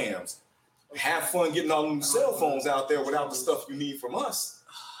webcams. Have fun getting all them cell phones out there without the stuff you need from us.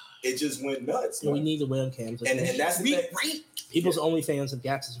 It just went nuts. We need the webcams. And that's the thing. Right. People's OnlyFans have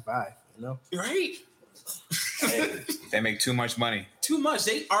got to survive, you know? Right. They make too much money. Too much.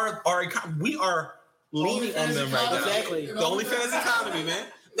 They are we are leaning on them right now. Exactly. The OnlyFans economy, man.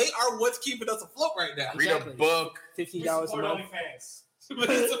 They are what's keeping us afloat right now. Read a book. $15 a month.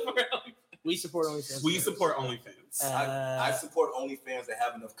 We support OnlyFans. We support OnlyFans. I support OnlyFans that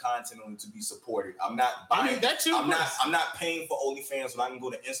have enough content on it to be supported. I'm not buying. I mean, that too. I'm not paying for OnlyFans when I can go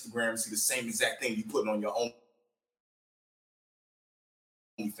to Instagram and see the same exact thing you putting on your own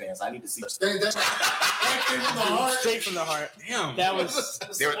OnlyFans. I need to see. Straight from the heart. Damn. That was.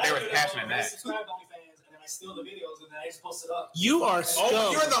 They were passionate in that. I steal the videos and then I just post it up. You are scum.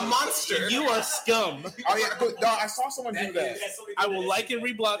 Oh, you're the monster. You are scum. Oh yeah, but no, I saw someone do that. I will like and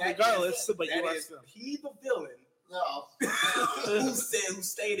reblock regardless, but you are scum. He the villain. No. who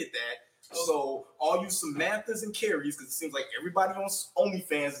stated that. So all you Samanthas and Carries, because it seems like everybody on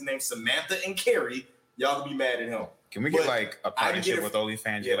OnlyFans is named Samantha and Carrie, y'all can be mad at him. Can we get like a partnership with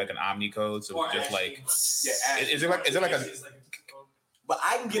OnlyFans? Get like an Omni code, so Or just Ashley. like is it like a But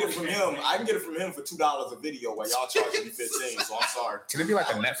I can get it from him. I can get it from him for $2 a video while y'all charging me 15. So I'm sorry. Can it be like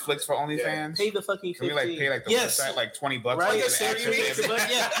a Netflix for OnlyFans? Pay the fucking 15. Can we like pay like the website like $20 right? to get Yes, access to everything?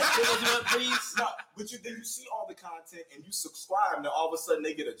 yeah. Please. No, but then you see all the content and you subscribe, and then all of a sudden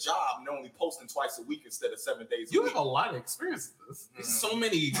they get a job and they're only posting twice a week instead of 7 days a You week. have a lot of experience with this. There's so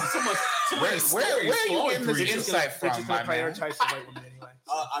much. Where are you getting this insight They're from, just my gonna man? prioritize the white women anyway.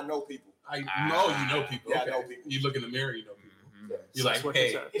 I know people. I know you know people. Yeah, Okay. I know people. You look in the mirror, you know people. Yeah. You're like,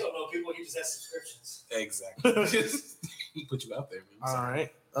 hey, He don't know people, he just has subscriptions. exactly. He put you out there, man. All right.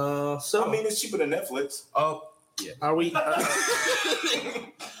 So I mean, it's cheaper than Netflix. Oh, yeah. are we?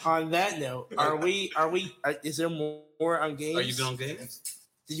 On that note, are we? Is there more on games? Are you good on games?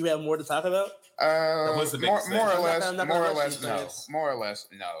 Did you have more to talk about? was the More biggest or thing. less, I'm not more gonna or let less, you no. guys. More or less,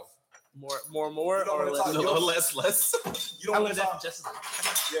 no. More, You don't or wanna less? talk- No, less. You I don't learned want that to from talk.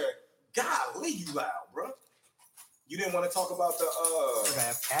 Justice. Yeah. Golly, you loud, bro. You didn't want to talk about I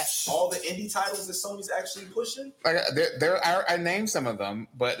have cats. all the indie titles that Sony's actually pushing? Like I named some of them,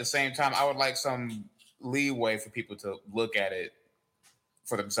 but at the same time, I would like some leeway for people to look at it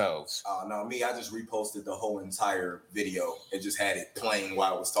for themselves. No, me, I just reposted the whole entire video and just had it playing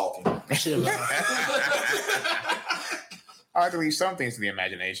while I was talking. I should have. I like to leave some things to the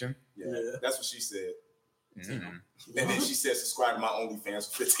imagination. Yeah, that's what she said. Mm. And then she said, subscribe to my OnlyFans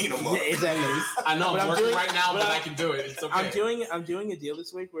for $15 a month. Yeah, exactly. I know But I'm I'm working doing- right now, but but I- I can do it. It's okay. I'm doing a deal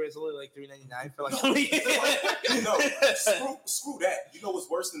this week where it's only like $3.99 for like. No, screw that. You know what's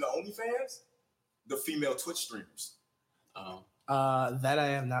worse than the OnlyFans? The female Twitch streamers. Oh. That I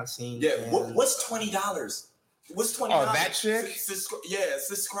have not seen. Yeah, and- what's $20? What's $20? Oh, that chick?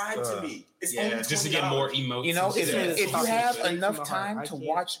 Subscribe to me. It's Yeah, only just to $20. get more emotes. You know, and if stuff. is you talking have straight from enough the heart. time I to can't-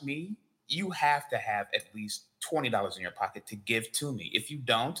 watch me, you have to have at least $20 in your pocket to give to me. If you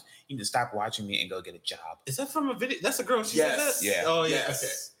don't, you need to stop watching me and go get a job. Is that from a video? That's a girl. She Yes. said that? Yeah. Oh, yeah.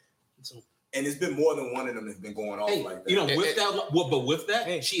 Yes. So And it's been more than one of them that's been going off Hey, like that. you know, with that,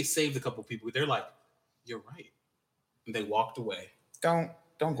 Hey. she has saved a couple people. They're like, "You're right," and they walked away.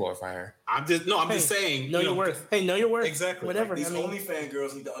 Don't glorify her. I'm just saying. Know your worth. Hey, know your worth. Exactly. Whatever. These I mean, OnlyFans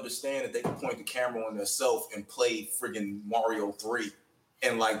girls need to understand that they can point the camera on themselves and play friggin' Mario 3,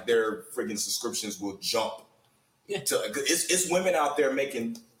 and like their friggin' subscriptions will jump. Yeah. It's women out there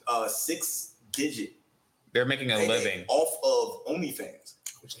making 6-digit They're making a living. off of OnlyFans.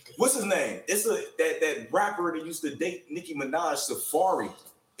 What's his name? It's that rapper that used to date Nicki Minaj, Safari,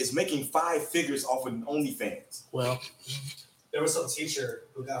 is making 5 figures off of OnlyFans. well, There was some teacher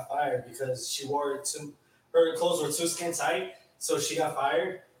who got fired because she wore her clothes were too skin tight, so she got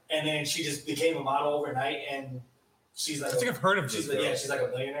fired, and then she just became a model overnight, and she's like, I think I've heard of this. she's like a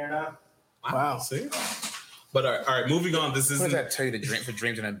millionaire now. Wow. See? But all right, moving on. This What does isn't. that tell you to dream for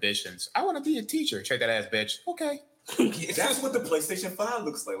dreams and ambitions? I want to be a teacher. Check that ass, bitch. Okay. That's what the PlayStation 5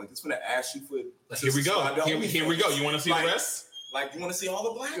 looks like. Like it's gonna ask you for. Here we go. Here we go. You want to see Like- the rest? Like you want to see all the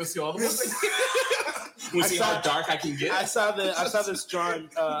black? You want to see all the ones? You want to see how dark I can get? I saw this drawing.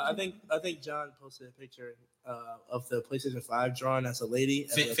 I think John posted a picture of the PlayStation 5 drawing as a lady,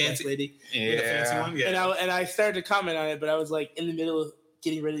 as a black Fancy- lady, The fancy Yeah. one? Yeah. and I started to comment on it, but I was like in the middle of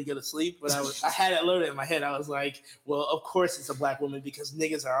getting ready to go to sleep. But I had it loaded in my head. I was like, well, of course it's a black woman because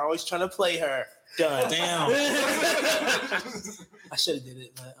niggas are always trying to play her. Done. Damn. I should have did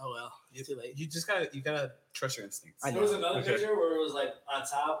it, but oh well. It's too late. You gotta trust your instincts. I There was know. another Okay. picture where it was like on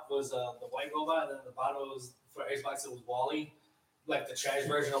top was the white robot, and then the bottom was for Xbox. It was Wally, like the trash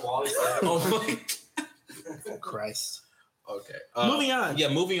version of Wally. Oh my. Oh, Christ. Okay. Moving on. Yeah,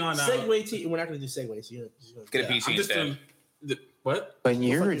 moving on. Segue to we're not going to do segues. Get a PC I'm just instead. doing. What? But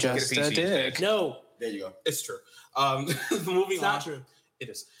you're Get just a a PC dick. No, There you go. It's true. Moving it's on. not true. It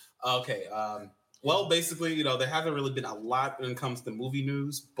is. Okay. Well, basically, there haven't really been a lot when it comes to movie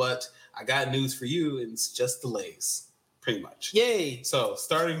news, but I got news for you, and it's just delays, pretty much. Yay! So,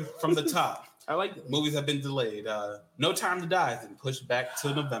 starting from the top, I like it. movies have been delayed. No Time to Die has been pushed back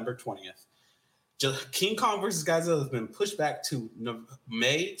to November 20th. King Kong vs. Godzilla has been pushed back to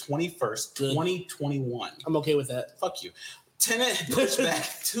May 21st, Good. 2021. I'm okay with that. Fuck you. Tenet pushed back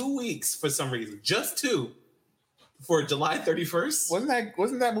 2 weeks for some reason, just 2, for July 31st.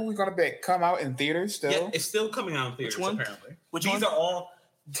 Wasn't that movie gonna come out in theaters still? Yeah, it's still coming out in theaters, Which one? apparently. Which These one? are all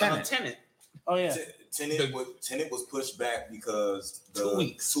Tenet. Tenet. Oh yeah. Tenet was pushed back because 2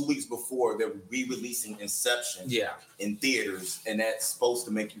 weeks. 2 weeks before they're re-releasing Inception Yeah. in theaters, and that's supposed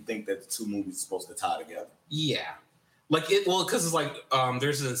to make you think that the two movies are supposed to tie together. Yeah. Because it's like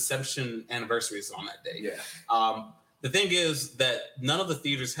there's an Inception anniversary is on that day. Yeah. The thing is that none of the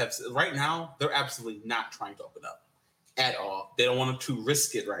theaters have right now. They're absolutely not trying to open up at all. They don't want to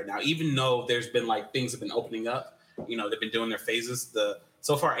risk it right now, even though there's been things have been opening up. They've been doing their phases.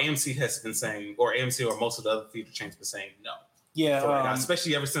 So far AMC has been saying, or AMC or most of the other theater chains been saying no. Yeah. For right now,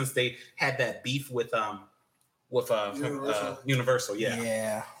 especially ever since they had that beef with Universal. Yeah.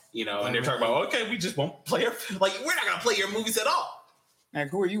 Yeah. And they're talking about, okay, we just won't play we're not gonna play your movies at all. Like,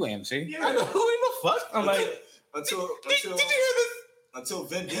 who are you, AMC? I know, who in the fuck? I'm like, Until did you hear this? until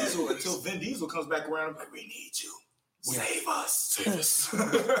Vin Diesel comes back around, like, we need you. Save us. Save us.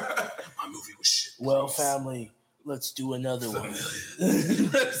 My movie was shit. well, family, let's do another one.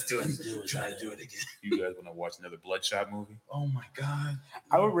 Let's do it. Try to do it again. You guys want to watch another Bloodshot movie? Oh my god.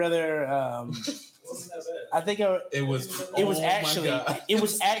 I would rather. Wasn't that bad? I think It was it was oh my actually God. it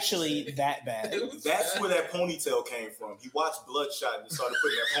was actually that bad. It was That's bad. where that ponytail came from. He watched Bloodshot and started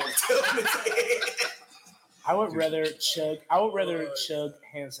putting that ponytail in his head. I would rather chug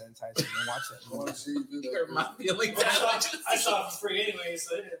hand sanitizer than watch that movie. Hurt my feelings. I saw it for free anyway,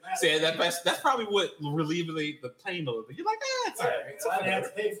 so it didn't matter. See, that's probably what relieved the pain a little bit. You're like, it's all right. It's I okay. didn't have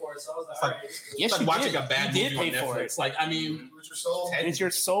to pay for it, so I was like, It's all like- right. Yes, It's like you watching did. a bad You movie did on pay for Netflix. it. Like, I mean, With your soul. It's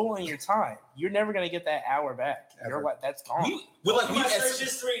your soul and your time. You're never gonna get that hour back. Ever. That's gone. we You might search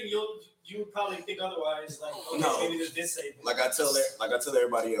history, and you would probably think otherwise. Like, okay, No. maybe this did save it. Like I tell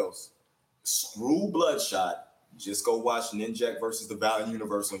everybody else, screw Bloodshot. Just go watch Ninjak versus the Valiant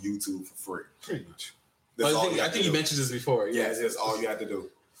Universe on YouTube for free. pretty much. That's all I have think to you do. mentioned this before. Yes, that's all you have to do.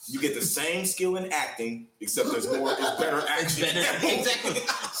 You get the same skill in acting, except it's better It's action. better. Exactly.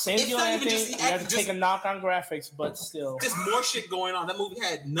 Same It's deal. not I even think just you the have act- to take a knock on graphics, but still. There's more shit going on. That movie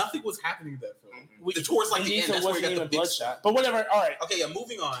had nothing was happening in that film. We- Towards like Vin the end, Diesel that's where you wasn't got the even big. Bloodshot. But whatever. All right. Okay, yeah.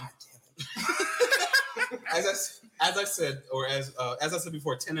 Moving on. As I said, or as I said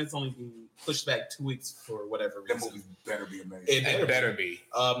before, Tenet's only being pushed back 2 weeks for whatever That reason. movie better be amazing. It better be. Better be.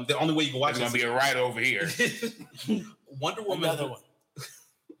 The only way you can watch There's it gonna be a right over here. Wonder Woman. Another one.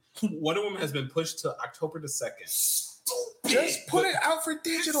 Wonder Woman has been pushed to October the 2nd. Just put it out for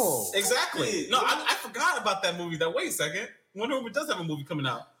digital. Exactly. No, I forgot about that movie. Wait a second. Wonder Woman does have a movie coming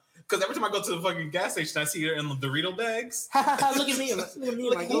out. Because every time I go to the fucking gas station, I see her in the Dorito bags. Look at me. Look at me.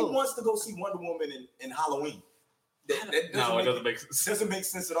 Like, who wants to go see Wonder Woman in Halloween? That Doesn't make sense. Doesn't make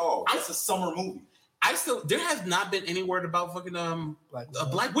sense at all. It's a summer movie. There has not been any word about fucking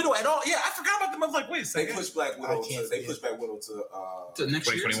Black Widow at all. Yeah, I forgot about them. I was like, wait a They second. pushed Black Widow. They pushed Black Widow To next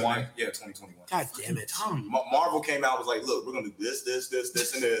year? 2021. Yeah, 2021. God damn it. Marvel came out and was like, look, we're gonna do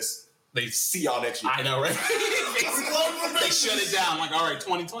this, and this. They See y'all next year. I know, right? They shut it down. Like, all right,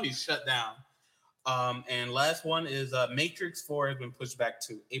 2020 shut down. And last one is Matrix 4 has been pushed back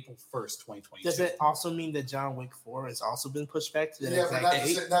to April 1st, 2022. Does it also mean that John Wick 4 has also been pushed back to the Yeah, but exact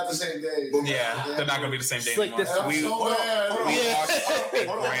date? not the same day. Yeah, they're not going to be the same day It's like anymore. this- I'm so mad.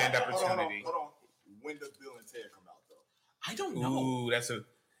 Hold on. Grand opportunity. Hold on. When does Bill and Ted come out, though? I don't know. Ooh,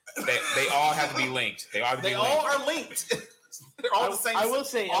 they all have to be linked. They all have to be They linked. all are linked. They're all the same. I will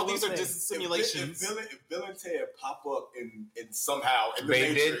say, all these are just simulations. If Bill and Ted pop up in somehow, in the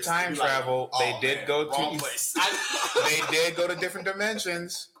They Matrix, did time you'd be like, travel. oh, They did man, go wrong to- place. They did go to different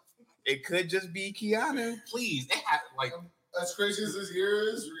dimensions. It could just be Keanu. Please, they had like As crazy as this year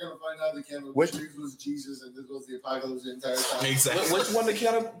is, we're gonna find out that Keanu Which- Reeves was Jesus and this was the apocalypse the entire time. exactly. Which one did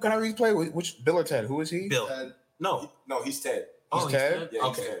Keanu Reeves play? Which Bill or Ted? Who is he? Bill? And No. No, he's Ted. He's Ted? Yeah,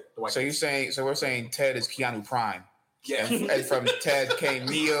 he's Okay. Ted. The white So you're saying? So we're saying Ted is Keanu Prime, Yeah. and from Ted came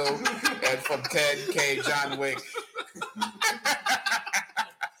Neo, and from Ted came John Wick.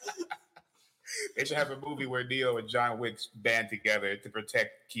 They should have a movie where Neo and John Wick band together to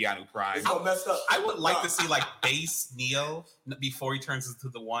protect Keanu Prime. It's so messed up. I would like to see like base Neo before he turns into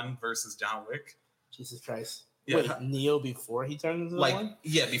the one versus John Wick. Jesus Christ. Yeah. Wait, Neo before he turns into the Like one?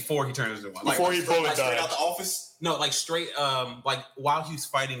 before he turns into one. Like, Before he bullet Like straight dodged. out the office. no, like straight like while he was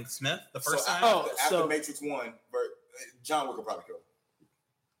fighting Smith the first So time. after Matrix 1, John Wick will probably kill him.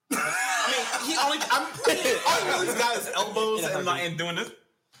 I mean, he only all he's got his elbows and doing this.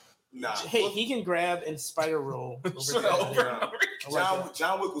 Nah. Hey, he can grab and spider roll over Straight there. over and over.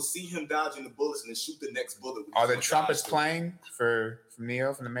 John Wick will see him dodging the bullets and then shoot the next bullet. with Are the his trumpets eyes. from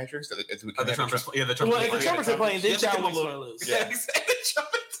Neo from the Matrix? The trumpets, yeah, the trumpets. Well, if the trumpets are playing, then Yes, John give him a Wick's little- going to lose. Yeah, exactly. The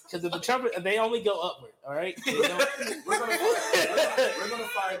trumpets. Because if the trumpet, they only go upward, all right? They don't- We're gonna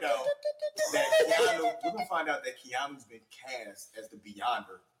find out that Keanu's been cast as the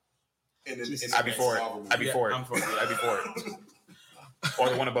Beyonder. I'd be for it. I'd be Yeah, for it. I'm for it. I'd be for it. Or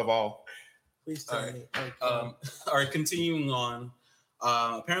the one above all. Please tell All me. All right, continuing on.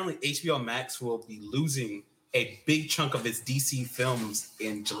 Apparently, HBO Max will be losing a big chunk of its DC films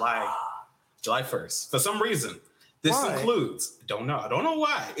in July 1st. For some reason, this Why? includes. I don't know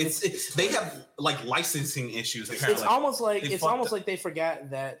why. They have like licensing issues. It's Apparently, almost like They fucked up. like they forgot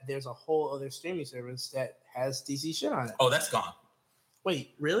that there's a whole other streaming service that has DC shit on it. oh, that's gone.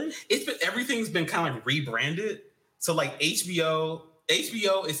 Wait, really? Everything's been kind of like rebranded. So like HBO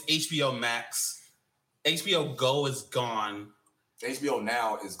is HBO Max. HBO Go is gone. HBO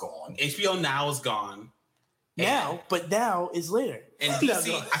Now is gone. HBO Now is gone. Now is later. And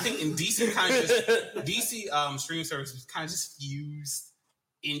DC, I think in DC kind of just DC streaming services kind of just fused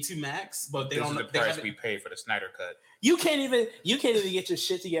into Max, but they This don't is know. the They price haven't- we pay for the Snyder Cut. You can't even get your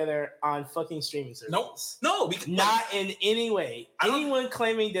shit together on fucking streaming services. Nope. No, because Not in any way. I don't- Anyone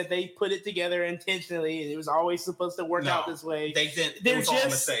claiming that they put it together intentionally, and it was always supposed to work No. out this way. they didn't. They're It was all a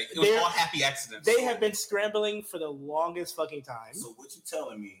just- mistake. It was they're- all happy accidents. They have been scrambling for the longest fucking time. So what you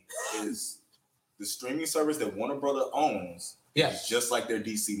telling me is the streaming service that Warner Brother owns Yeah. is just like their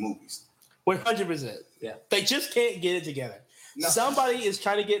DC movies. 100%. Yeah. They just can't get it together. No. Somebody is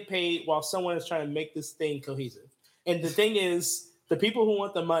trying to get paid while someone is trying to make this thing cohesive. And the thing is, the people who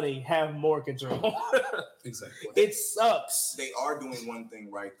want the money have more control. exactly. It sucks. They are doing one thing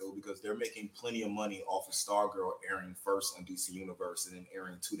right though, because they're making plenty of money off of Stargirl airing first on DC Universe and then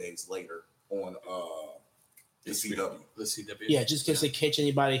airing 2 days later on the CW. The CW. Yeah, just in case they catch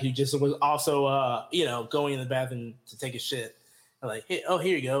anybody who just was also, going in the bathroom to take a shit. They're like, hey, oh,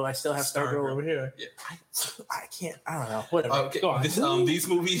 here you go. I still have Stargirl Stargirl. over here. Yeah. I can't. I don't know. Whatever. Okay. Go on. These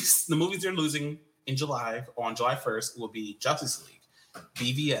movies, the movies they're losing in July on July 1st will be Justice League,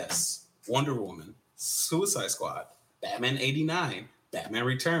 BVS, Wonder Woman, Suicide Squad, Batman 89, Batman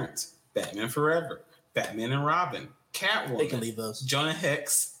Returns, Batman Forever, Batman and Robin, Catwoman, They can leave those. Jonah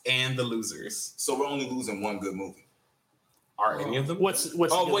Hex, and The Losers. So we're only losing one good movie. Are any of them? What's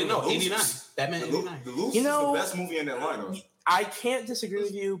Oh wait, no, The 89. Losers. Batman The 89. Losers You know- is the best movie in that lineup. I can't disagree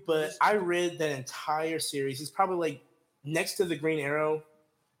with you, but I read that entire series. It's probably like next to the Green Arrow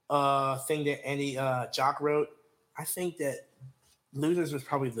thing that Andy Jock wrote. I think that Losers was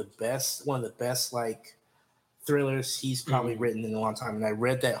probably one of the best like thrillers he's probably written in a long time. And I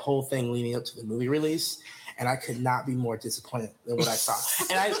read that whole thing leading up to the movie release, and I could not be more disappointed than what I saw.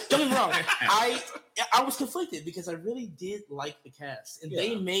 And I don't get me wrong, I was conflicted because I really did like the cast, and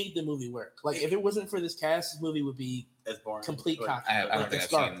they made the movie work. Like if it wasn't for this cast, this movie would be As boring. complete cock. I don't think I've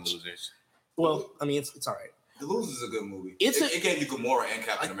seen Losers. Well, I mean, it's all right. The Losers is a good movie. It gave you Gamora and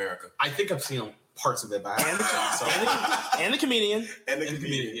Captain America. I think I've seen parts of it, but And the comedian. And the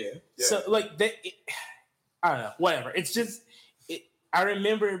comedian, yeah. So like I don't know, whatever. It's just I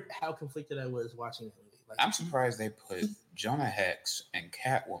remember how conflicted I was watching the movie. Like, I'm surprised they put Jonah Hex and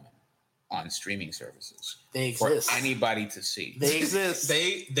Catwoman on streaming services. They exist. For anybody to see. They exist.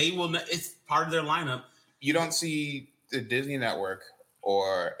 they will not, it's part of their lineup. You don't see the Disney Network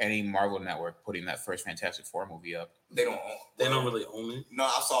or any Marvel network putting that first Fantastic Four movie up. They don't really own it. No,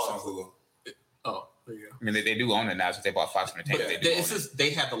 I saw it on Hulu. Oh, there you go. I mean, they do own it now since they bought Fox Entertainment. But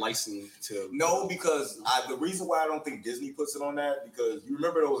they have the license to. No, because the reason why I don't think Disney puts it on that, because you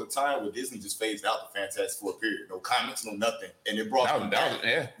remember there was a time where Disney just phased out the Fantastic Four period. No comics, no nothing. And it brought them back.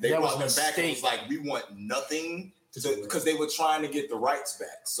 They That brought was them a back and mistake. was like, we want nothing. Because they were trying to get the rights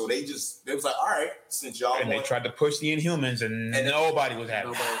back. So they was like, all right, since y'all And they tried to push the Inhumans and nobody was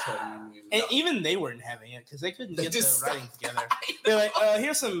having it. And even they weren't having it because they couldn't get the writing together. They're like,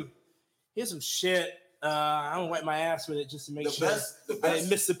 here's some shit. I'm gonna wipe my ass with it just to make sure I didn't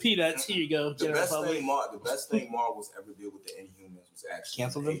miss the peanuts. Here you go. The best thing Marvel's ever did with the Inhumans was actually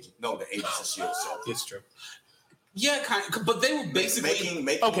cancel them. The Agents of Shield. So it's true. Yeah, kind of, but they were basically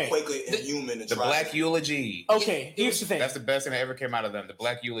making Quaker Inhuman and the Black Eulogy. Okay, here's the thing. That's the best thing that ever came out of them. The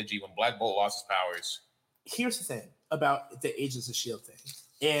Black Eulogy when Black Bolt lost his powers. Here's the thing about the Agents of S.H.I.E.L.D. thing,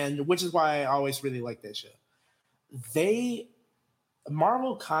 and which is why I always really like that show.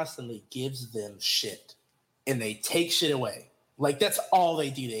 Marvel constantly gives them shit, and they take shit away. Like that's all they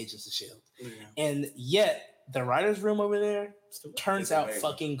do to Agents of S.H.I.E.L.D. Yeah. And yet the writers' room over there turns out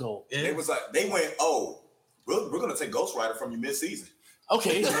fucking gold. Yeah. It was like they went, we're gonna take Ghost Rider from you mid-season.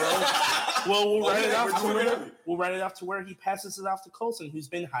 Okay, well, we'll write it off to where he passes it off to Coulson, who's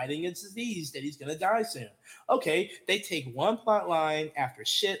been hiding a disease that he's gonna die soon. Okay, they take one plot line after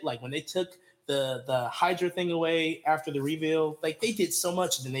shit, like when they took the Hydra thing away after the reveal. Like they did so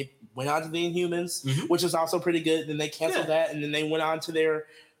much, and then they went on to the Inhumans, which was also pretty good. Then they canceled that, and then they went on to their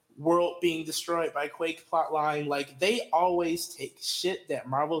world being destroyed by Quake plot line. Like they always take shit that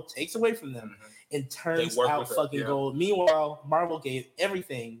Marvel takes away from them. And turns out fucking gold. Meanwhile, Marvel gave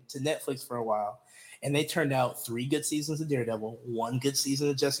everything to Netflix for a while, and they turned out 3 good seasons of Daredevil, 1 good season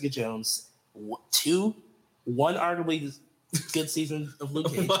of Jessica Jones, 1 arguably good season of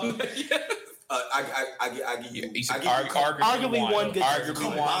Luke Cage. I give you. Arguably one good season.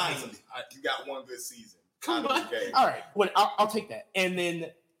 Combined, you got 1 good season. All right, I'll take that. And then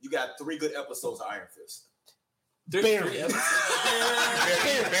you got 3 good episodes of Iron Fist. Barely got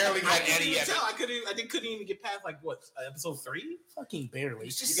any. I couldn't even get past episode 3. Fucking barely.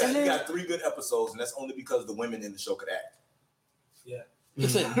 You got 3 good episodes, and that's only because the women in the show could act. Yeah.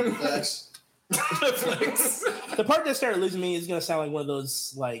 Listen, the part that started losing me is gonna sound like one of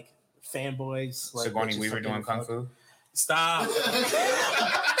those like fanboys. Like Sigourney Weaver doing kung fu. Stop.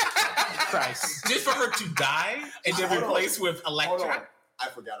 Christ. Just for her to die and then replaced with Elektra. I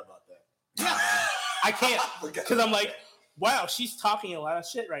forgot about that. I can't because I'm like, wow, she's talking a lot of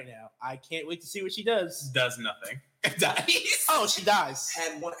shit right now. I can't wait to see what she does. Does nothing. Dies. Oh, she dies.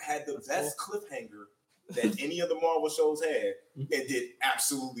 Had the best cliffhanger that any of the Marvel shows had, and did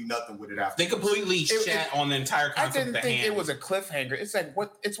absolutely nothing with it after. They completely shat on the entire concept. I didn't think it was a cliffhanger. It's like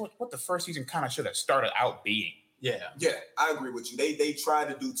what the first season kind of should have started out being. Yeah, I agree with you. They tried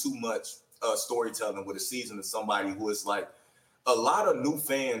to do too much storytelling with a season of somebody who is like. A lot of new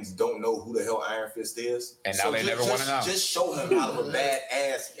fans don't know who the hell Iron Fist is. And now they never want to know. Just show him how of a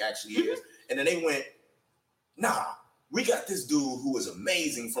badass he actually is. And then they went, nah, we got this dude who is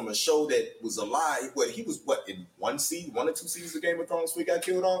amazing from a show that was alive. He was in 1 or 2 seasons of Game of Thrones before he got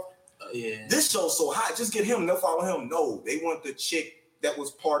killed off? Yeah. This show's so hot. Just get him. They'll follow him. No, they want the chick that was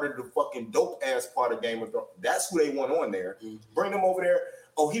part of the fucking dope ass part of Game of Thrones. That's who they want on there. Bring them over there.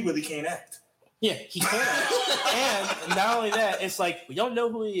 Oh, he really can't act. Yeah, he can. And not only that, it's like we don't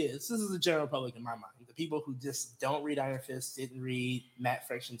know who he is. This is the general public in my mind. The people who just don't read Iron Fist, didn't read Matt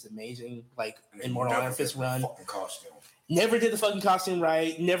Fraction's amazing Immortal Iron Fist run. Never did the fucking costume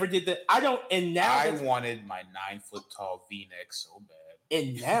right. Never did the. I wanted my 9-foot tall V-neck so bad.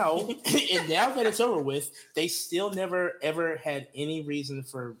 And now that it's over with, they still never ever had any reason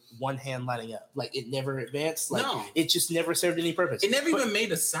for one hand lining up. Like it never advanced. Like it just never served any purpose. It never even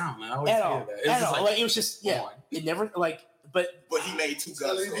made a sound. I always at hear all. that. At all. Like it was just it never like. But he made 2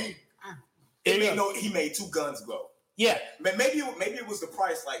 guns. There you go. He made 2 guns glow. Yeah. Maybe it was the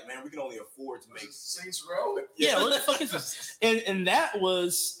price. Like, man, we can only afford to make Saints Row. Yeah, what the fuck is this? And that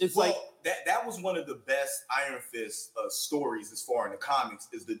was that was one of the best Iron Fist stories as far in the comics.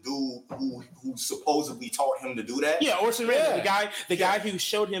 Is the dude who supposedly taught him to do that? Yeah, Orson Rand, the guy who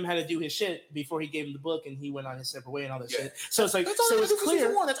showed him how to do his shit before he gave him the book and he went on his separate way and all that shit. So it's like, it's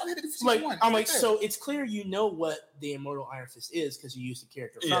clear. So it's clear you know what the Immortal Iron Fist is because you used the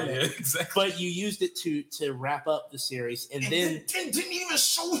character from it. Exactly. But you used it to wrap up the series and then didn't even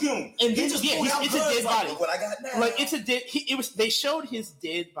show him. And then it's a dead body. What I got now. Like it's a dead. They showed his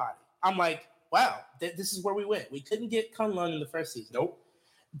dead body. I'm like, wow, this is where we went. We couldn't get Kunlun in the first season. Nope.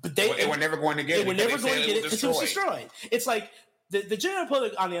 But they were never going to get it. They were never going to get it because it was destroyed. It's like the general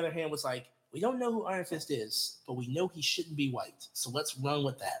public, on the other hand, was like, we don't know who Iron Fist is, but we know he shouldn't be white. So let's run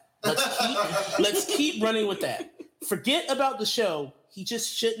with that. Let's keep running with that. Forget about the show. He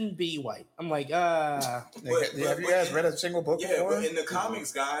just shouldn't be white. I'm like, have you guys read a single book before? But in the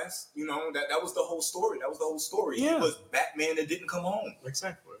comics, guys, you know, that was the whole story. Yeah. It was Batman that didn't come home.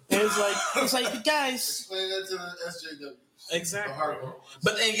 Exactly. It's like guys. Explain that to the SJW. Exactly.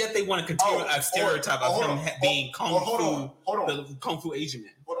 But and yet they want to continue a stereotype of him being the Kung Fu Asian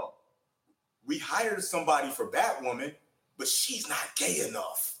man. Hold on. We hired somebody for Batwoman, but she's not gay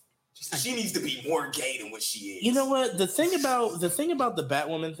enough. She needs to be more gay than what she is. You know what? The thing about the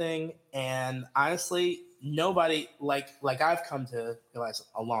Batwoman thing, and honestly, nobody like I've come to realize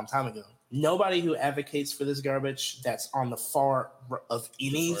a long time ago. Nobody who advocates for this garbage that's on the far of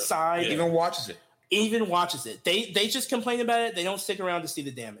any side even watches it. They just complain about it. They don't stick around to see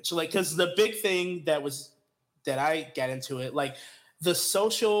the damage. Like, because the big thing that I got into it, like the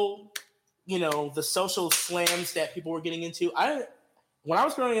social slams that people were getting into. When I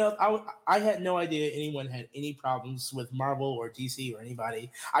was growing up, I had no idea anyone had any problems with Marvel or DC or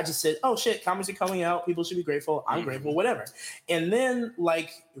anybody. I just said, oh shit, comics are coming out. People should be grateful. I'm grateful, whatever. And then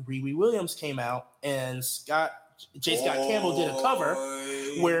like Riri Williams came out and J. Scott Campbell did a cover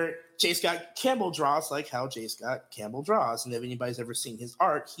where J. Scott Campbell draws like how J. Scott Campbell draws. And if anybody's ever seen his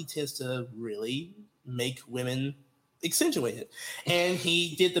art, he tends to really make women accentuate it. And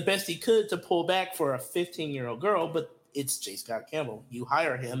he did the best he could to pull back for a 15-year-old girl, but it's J. Scott Campbell. You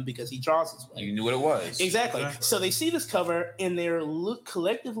hire him because he draws his way. You knew what it was. Exactly. So they see this cover and they're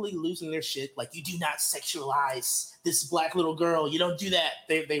collectively losing their shit. Like, you do not sexualize this black little girl. You don't do that.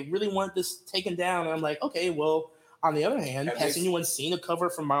 They really want this taken down. And I'm like, okay, well, on the other hand, has anyone seen a cover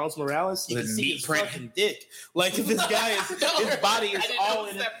from Miles Morales? You can see his fucking dick. Like, this guy his body is all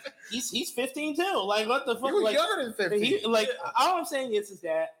in it. He's 15 too. Like, what the fuck? He was younger than 15. All I'm saying is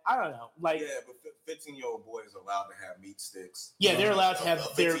that I don't know. Like, yeah, but 15-year-old boys are allowed to have meat sticks. Yeah, they're allowed to have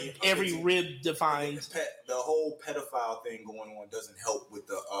their every rib defined. The whole pedophile thing going on doesn't help with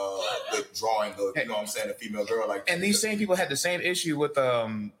the with drawing the you know what I'm saying, a female girl like that. And these same people had the same issue with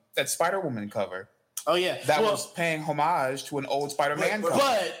that Spider-Woman cover. Oh yeah, that was paying homage to an old Spider-Man cover.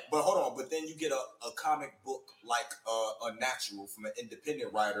 But hold on, but then you get a comic book like Unnatural from an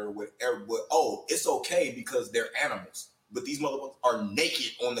independent writer with it's okay because they're animals. But these motherfuckers are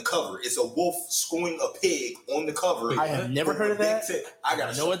naked on the cover. It's a wolf screwing a pig on the cover. I have never heard of that. I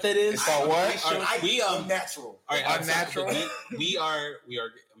gotta know what that is. It's called what? We Unnatural. All right, Unnatural. We are.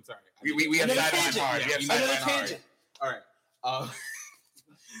 I'm sorry. We have sideline hard. We have sideline hard. All right.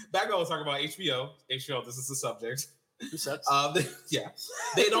 Back when I was talking about HBO. HBO. This is the subject. Who sucks?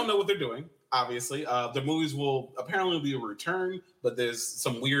 They don't know what they're doing. Obviously, the movies will apparently be a return, but there's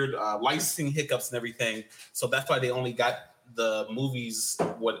some weird licensing hiccups and everything. So that's why they only got the movies,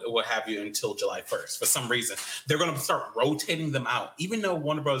 what have you, until July 1st. For some reason, they're going to start rotating them out, even though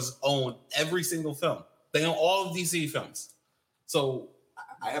Warner Bros. Own every single film. They own all of DC films. So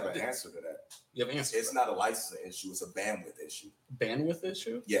I have an answer to that. You have an answer? It's not a licensing issue. It's a bandwidth issue. Bandwidth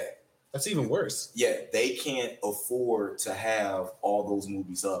issue? Yeah. That's even worse. Yeah, they can't afford to have all those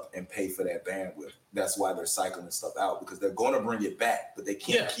movies up and pay for that bandwidth. That's why they're cycling stuff out, because they're going to bring it back, but they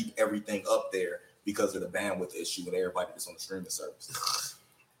can't keep everything up there because of the bandwidth issue with everybody that's on the streaming service.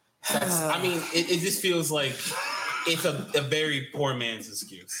 I mean, it just feels like it's a very poor man's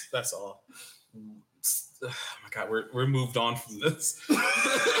excuse. That's all. Oh my God, we're moved on from this.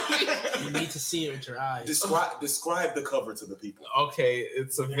 You need to see it with your eyes. Describe the cover to the people. Okay,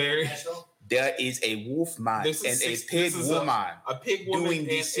 it's a very. There is a wolf man and a pig woman. A pig woman doing and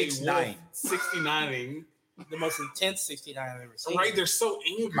the a 69. 69ing. The most intense 69 I've ever seen. Right, they're so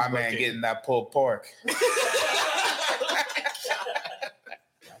angry. My man getting that pulled pork.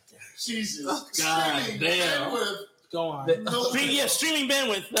 Jesus. God damn. Go on. Streaming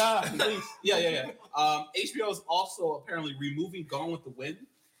bandwidth. Please. Yeah. HBO is also apparently removing Gone with the Wind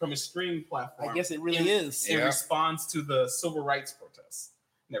from a streaming platform. I guess it really is. In Yeah. response to the civil rights protests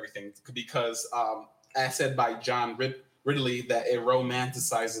and everything, because as said by John Ridley, that it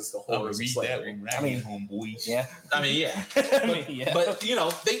romanticizes the horrors of slavery. homeboys. Yeah. I mean, yeah. I mean, yeah. But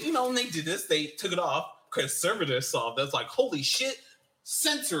when they did this, they took it off. Conservatives saw that's like, holy shit,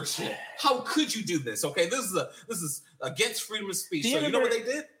 censorship. How could you do this? Okay, this is against freedom of speech. So you know what they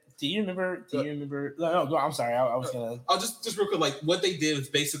did? Do you remember? No, I'm sorry. I was gonna. I'll just real quick. Like what they did was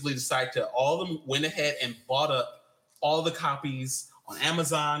basically decide to all of them went ahead and bought up all the copies on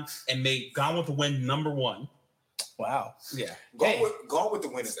Amazon and made Gone with the Wind #1. Wow. Yeah. Gone with the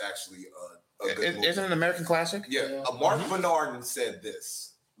Wind is actually a good movie. Isn't it an American classic? Yeah. Mark Bernard said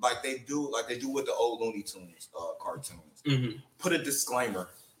this, like they do with the old Looney Tunes cartoons. Mm-hmm. Put a disclaimer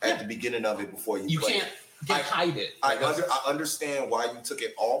at the beginning of it before you play. Can't hide it. I understand why you took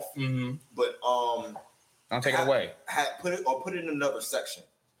it off, but Don't take it away. put it in another section.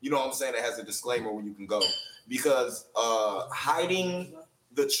 You know what I'm saying? It has a disclaimer where you can go, because hiding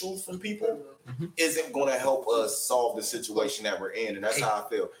the truth from people isn't going to help us solve the situation that we're in, and that's how I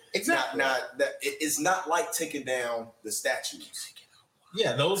feel. Exactly. It's not like taking down the statues.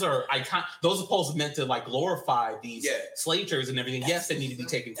 Yeah, those are icon. Those are supposed to meant to like glorify these slave traders and everything. Yes, they need to be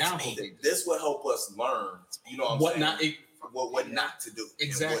taken down. This will help us learn. You know what I'm saying? What not to do.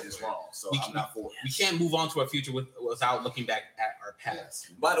 Exactly. And what is wrong. So I'm not for it. We can't move on to our future without looking back at our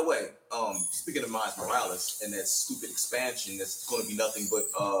past. By the way, speaking of Miles Morales and that stupid expansion that's going to be nothing but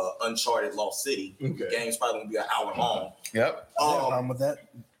Uncharted Lost City. The game's probably going to be an hour long. Yep. Problem with that.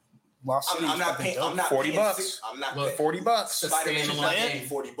 Lost City. I'm not paying. I'm not $40. I'm not Look, paying. $40. Spider-Man is not paying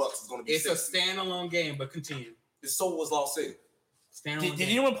 $40. It's going to be. It's a standalone game, but continue. So was Lost City. Did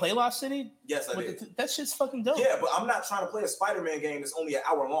anyone play Lost City? Yes, I did. That shit's fucking dope. Yeah, but I'm not trying to play a Spider-Man game that's only an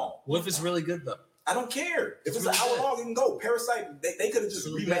hour long. What if it's really good though? I don't care. If it's really an hour good. long, it can go. Parasite, they could have just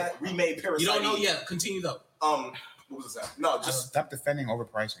remade Parasite. You don't know yet. Continue though. What was that? No, Stop defending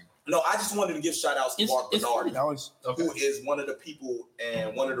overpricing. No, I just wanted to give shout outs to Mark Bernard, $40. who is one of the people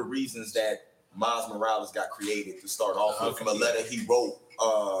and one of the reasons that Miles Morales got created to start off with, from a letter he wrote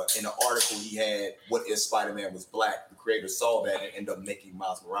in an article he had, What If Spider-Man Was Black? The creator saw that and ended up making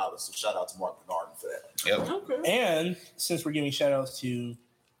Miles Morales. So shout out to Mark Bernard for that. Yep. Okay. And since we're giving shout outs to,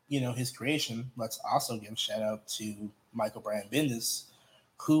 his creation, let's also give a shout out to Michael Brian Bendis,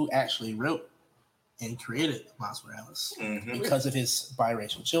 who actually wrote and created Miles Morales because of his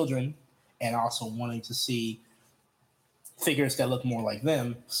biracial children and also wanting to see figures that look more like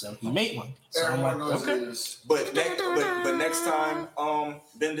them. So he made one. So I'm like, okay. But next time,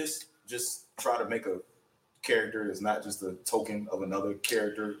 Bendis, just try to make a character is not just a token of another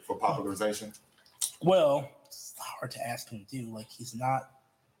character for popularization. Well, it's hard to ask him to do. Like, he's not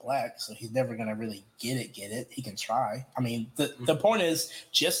Black, so he's never gonna really get it. He can try. I mean, the point is,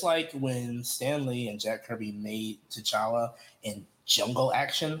 just like when Stan Lee and Jack Kirby made T'Challa in Jungle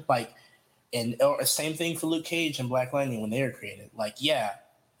Action, or same thing for Luke Cage and Black Lightning when they were created. Like, yeah,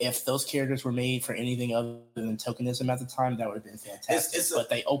 if those characters were made for anything other than tokenism at the time, that would have been fantastic. But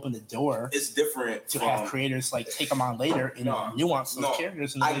they opened the door. It's different to have creators take them on later and nuance those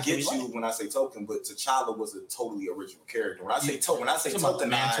characters. I get you when I say token, but T'Challa was a totally original character. When I say tokenized,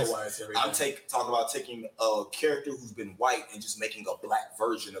 I'm talking about taking a character who's been white and just making a black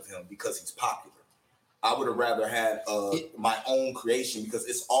version of him because he's popular. I would have rather had my own creation because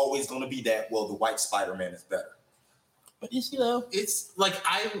it's always going to be that. Well, the white Spider-Man is better. But it's like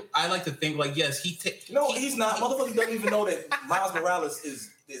I like to think like yes he's not. Motherfucker doesn't even know that Miles Morales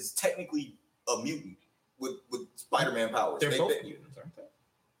is technically a mutant with Spider-Man powers. They're both mutants, aren't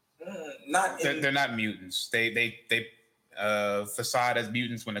they? They're not mutants. They facade as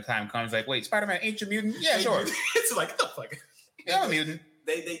mutants when the time comes. Like, wait, Spider-Man ain't you mutant? Yeah, sure. It's like the fuck. Yeah, I'm a mutant.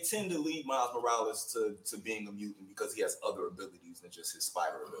 They tend to lead Miles Morales to being a mutant because he has other abilities than just his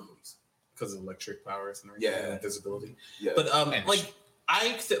spider abilities. Because of electric powers and everything, and visibility. Yeah. But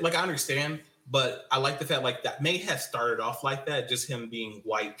I understand, but I like the fact that may have started off like that, just him being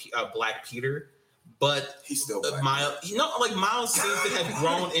white, Black Peter. But he's still Miles. Miles seems to have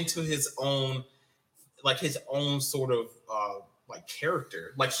grown into his own sort of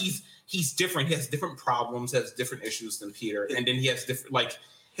character. Like he's different. He has different problems, has different issues than Peter, and then he has different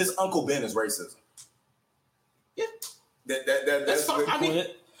his Uncle Ben is racism. Yeah, that's fine.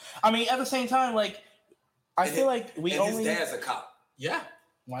 I mean, at the same time, I feel like his dad's a cop. Yeah.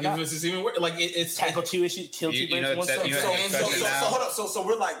 Why not? It's even worse. It's tackle two issues, kill two birds with one stone. So hold up. So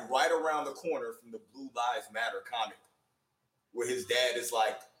we're right around the corner from the Blue Lives Matter comic, where his dad is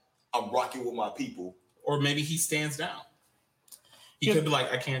like, "I'm rocking with my people," or maybe he stands down. He could be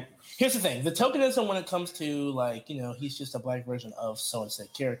like, I can't. Here's the thing: the tokenism when it comes to like he's just a black version of so and said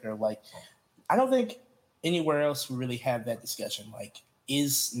character. Like, I don't think anywhere else we really have that discussion. Like,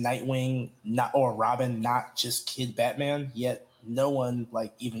 is Nightwing not or Robin not just Kid Batman? Yet no one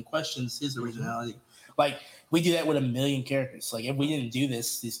like even questions his originality. Like, we do that with a million characters. Like, if we didn't do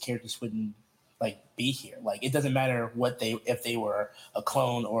this, these characters wouldn't like be here. Like, it doesn't matter if they were a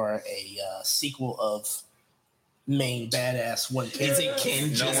clone or a sequel of main badass one character. Is it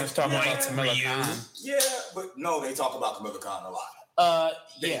Ken? No one's talking about Kamala Khan. Yeah, but no, they talk about Kamala Khan a lot.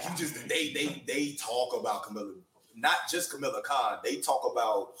 They talk about Kamala, not just Kamala Khan. They talk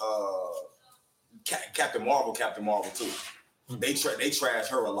about Captain Marvel too. They trash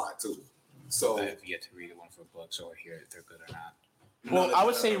her a lot too. So I have yet to read one for books or hear if they're good or not. Well, I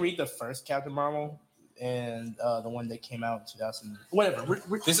would say read the first Captain Marvel and the one that came out in 2000. Whatever.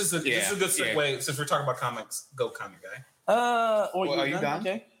 This is a good segue. Since we're talking about comics, go comic guy. Are you done?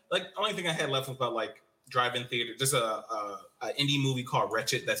 Okay. Like, the only thing I had left was about like drive-in theater. There's a indie movie called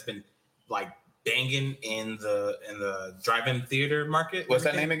Wretched that's been like banging in the drive-in theater market. What's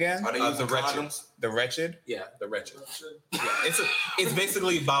that name again? Are they The using Wretched. condoms? The Wretched? Yeah, The Wretched. Yeah, it's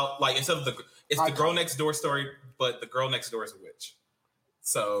basically about like instead of the girl next door story, but the girl next door is a witch.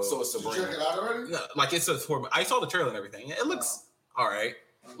 So it's You check Sabrina. it out already? no, like it's a horror. I saw the trailer and everything. It looks all right.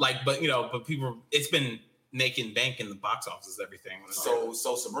 Like, but people, it's been making bank in the box office and everything. So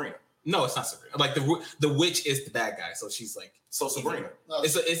Sabrina. No, it's not Sabrina. Like the witch is the bad guy, so she's like Sabrina. No.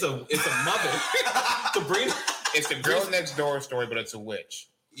 it's a mother. Sabrina. It's the girl next door story, but it's a witch.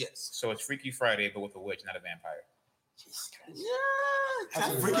 Yes. So it's Freaky Friday, but with a witch, not a vampire. Yeah.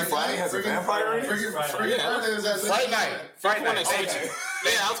 Freaky Friday has a vampire in it? Freaky Yeah. Friday is that Fright Night. Fright Night. Thank Thank you.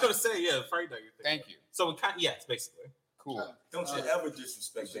 you. Yeah, I was gonna say Friday Night. Thank you. So we kind yes, basically. Cool. Don't you ever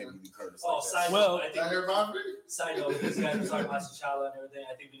disrespect Jamie Lee Curtis Oh, like that. side Well- note, I Is that think your mom? side note, these guys are talking about T'Challa and everything.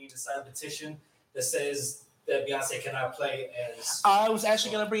 I think we need to sign a petition that says that Beyonce cannot play as. I was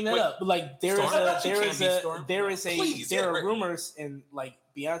actually gonna bring that Wait, up. But like there Storm? are Please, yeah, right. rumors and like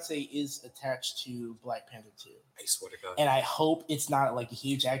Beyonce is attached to Black Panther 2. I swear to God. And I hope it's not like a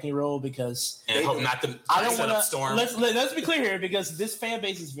huge acting role because And I hope not to I don't set want up to. Storm. Let's be clear here because this fan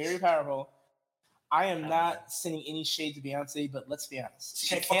base is very powerful. I am not sending any shade to Beyonce, but let's be honest. She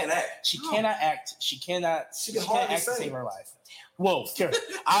can't fucking act. She cannot act. She cannot. She She can can't hardly act to sing. save her life. Whoa, Karen.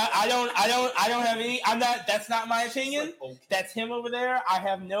 I don't have any. I'm not. That's not my opinion. That's him over there. I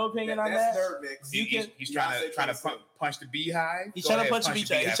have no opinion on That's that. nerd mix. You can- He's trying Beyonce to can't sing. punch the beehive. He's Go trying to ahead, punch the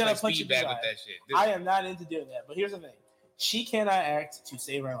beehive. He's trying to Play punch the speed bag beehive. with that shit. I am not into doing that. But here's the thing: she cannot act to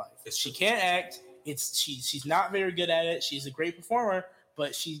save her life. She can't act. She's not very good at it. She's a great performer,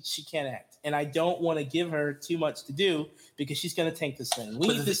 but she can't act. And I don't want to give her too much to do because she's going to tank this thing. We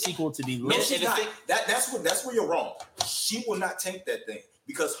need the sequel to be No, lit. she's not. That's where you're wrong. She will not tank that thing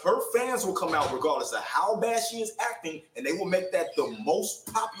because her fans will come out regardless of how bad she is acting, and they will make that the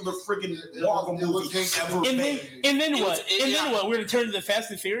most popular friggin' Marvel movie ever And then, made. and then It what? was- it- And then yeah. what? We're going to turn to the Fast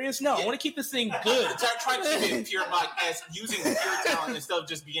and Furious? No, I Yeah. want to keep this thing good. Trying to keep it pure, like as using pure talent instead of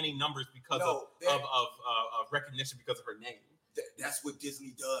just beginning numbers because No, of recognition because of her name. That's what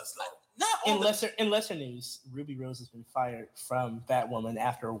Disney does, though. Not all In lesser news, Ruby Rose has been fired from Batwoman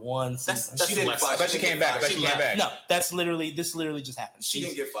after one season. That's She didn't less- fire. But she came back. But she came back. No, this literally just happened. She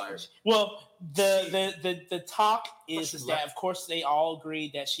didn't get fired. Well, the talk is she that left. of course they all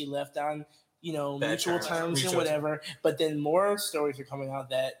agreed that she left on Bad mutual terms. terms Mutual and whatever. But then more stories are coming out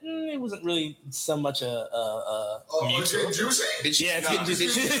that it wasn't really so much a Oh, it's getting juicy? Did she? yeah, it's no, getting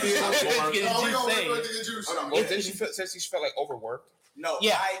juicy. It's getting Oh, we don't juicy. want to get juicy. Hold on, Oh, did she feel? Says she felt like overworked. No,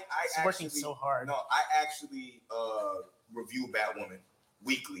 Yeah, I She's working actually, so hard. No, I actually review Batwoman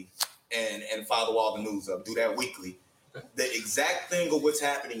weekly and follow all the news up. Do that weekly. The exact thing of what's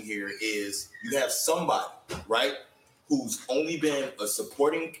happening here is you have somebody, right, who's only been a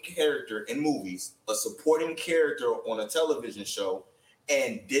supporting character in movies, a supporting character on a television show,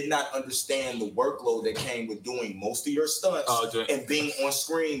 and did not understand the workload that came with doing most of your stunts and being on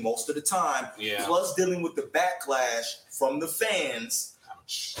screen most of the time, Yeah. plus dealing with the backlash from the fans.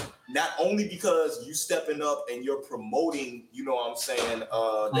 Not only because you stepping up and you're promoting, you know what I'm saying, the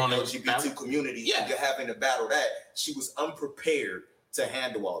LGBT community, Yeah. and you're having to battle that, she was unprepared to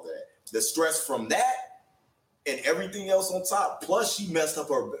handle all that. The stress from that and everything else on top. Plus, she messed up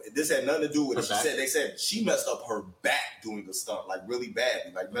her. This had nothing to do with it. They said she messed up her back doing the stunt, like really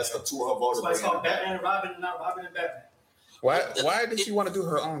badly, like messed up two of her That's why vertebrae. it's in the called back. Batman and Robin, not Robin and Batman. Why did she want to do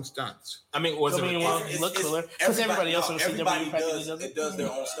her own stunts? I mean, was I mean, it? well, look cooler because everybody else on the everybody CW practically does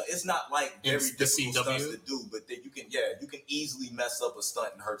their own stuff. It's not like very It's the difficult CW? stunts to do, but then you can easily mess up a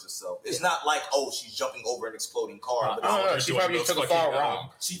stunt and hurt yourself. It's not like she's jumping over an exploding car. But No, she probably took a fall wrong.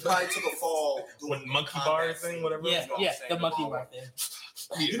 she probably took a fall doing With monkey combat bar scene. thing, whatever. Yeah, You know what yeah, I'm saying? the monkey wrong right way. there.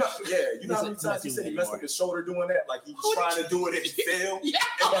 You know how many Let's times he not said do he it messed up anymore. his shoulder doing that? Like he was trying to do it and he failed.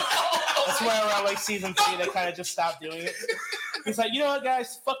 That's why around like season 3 they kind of just stopped doing it. It's like, you know what,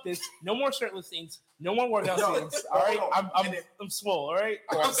 guys, fuck this. No more shirtless scenes. No more workout No, scenes. All right, no. I'm swole. All right.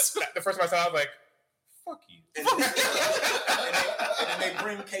 The first time I saw it, I was like, fuck you. And then they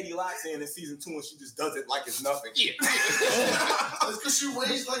bring Katie Lotz in season 2 and she just does it like it's nothing. Yeah. It's because she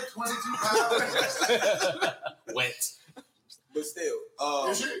weighs like 22 pounds. Wet. But still,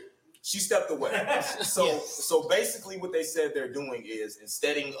 Is she? she stepped away. So Yes. so basically what they said they're doing is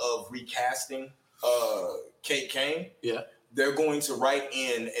instead of recasting Kate Kane, Yeah. they're going to write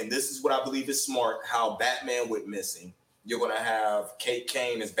in, and this is what I believe is smart, how Batman went missing. You're going to have Kate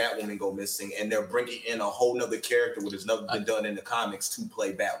Kane as Batwoman go missing, and they're bringing in a whole nother character which has never been done in the comics to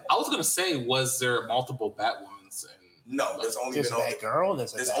play Batwoman. I was gonna say, was there multiple Batwomans? No, there's only There's a been Batgirl.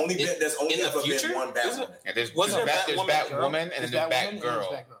 There's there's only in ever been future? one Is Batwoman. it? And there's Was there Batwoman Batwoman, and then there's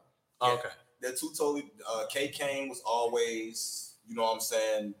Batgirl. Oh, okay. They're two totally. Kate Kane was always, you know what I'm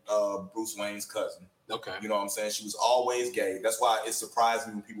saying, Bruce Wayne's cousin. Okay. You know what I'm saying? She was always gay. That's why it surprised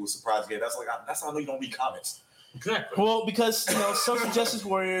me when people were surprised gay. That's how I know you don't read comics. Exactly. Well, because social justice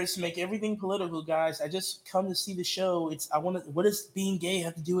warriors make everything political, guys. I just come to see the show. What does being gay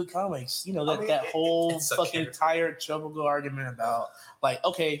have to do with comics? You know that I mean, that whole it's a fucking character. tired, tropical argument about like,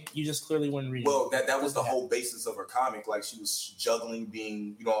 okay, you just clearly wouldn't read. Well, it. that was the whole basis of her comic. Like she was juggling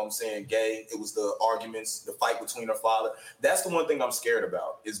being, you know what I'm saying, gay. It was the arguments, the fight between her father. That's the one thing I'm scared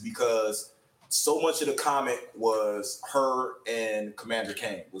about is because so much of the comic was her and Commander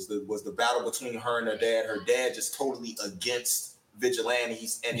Kane was the battle between her and her dad. Her dad just totally against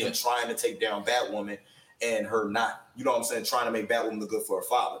vigilantes and him trying to take down Batwoman and her not, you know what I'm saying, trying to make Batwoman look good for her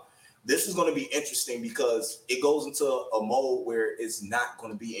father. This is going to be interesting because it goes into a mode where it's not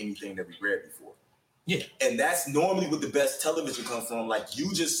going to be anything that we read before. Yeah. And that's normally what the best television comes from. Like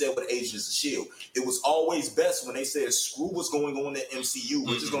you just said with Agents of S.H.I.E.L.D. It was always best when they said, screw what's going on in the MCU.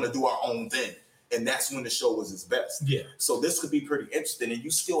 We're just going to do our own thing. And that's when the show was its best. Yeah. So this could be pretty interesting. And you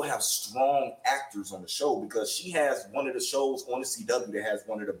still have strong actors on the show because she has one of the shows on the CW that has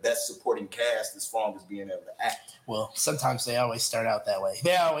one of the best supporting cast as far as being able to act. Well, sometimes they always start out that way.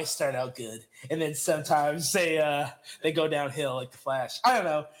 They always start out good, and then sometimes they go downhill like the Flash. I don't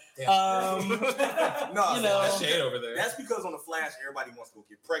know. No, You know, That's shade over there. that's because on the Flash, everybody wants to go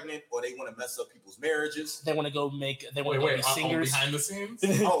get pregnant or they want to mess up people's marriages. they want to go make. They want to Wait, go be singers. behind the scenes?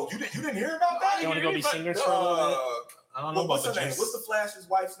 Oh, you didn't hear about that? They want to go be singers for a little bit. I don't know What's about her the name? juice. What's the Flash's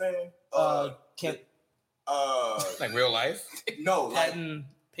wife's name? Can't Like real life. No, like Patton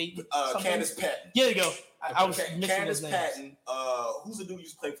Peyton. Candace Patton. Yeah, there you go. I was missing Candace his name. Patton. Who's the dude who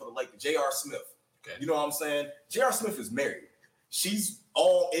used to play for the Lakers? J.R. Smith. Okay. You know what I'm saying? J.R. Smith is married. She's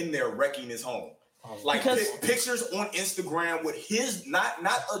all in there wrecking his home. Like Because- pictures on Instagram with his not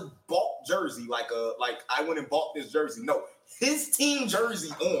a bought jersey like I went and bought this jersey. No, his team jersey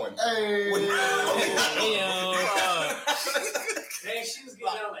on. Hey. Dang, she was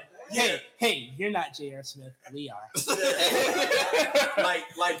getting out like that. Yeah. Hey, you're not J.R. Smith. We are.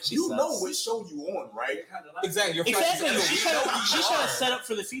 like She you sucks. know what show you on, right? Exactly. You're Exactly. Flash. She's trying to set up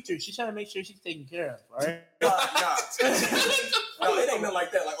for the future. She's trying to make sure she's taken care of. All right. No, it ain't nothing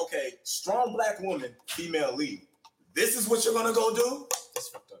like that. Like, okay, strong black woman, female lead. This is what you're gonna go do? That's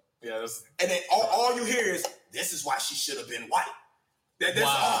fucked up. Yeah. That's, And then all you hear is, this is why she should have been white. That's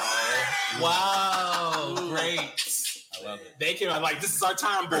all. wow. Great. I love it. They came out like, this is our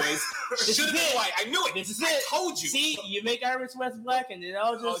time, boys. Should have been white. I knew it. This is it. Told you. See, you make Iris West black, and it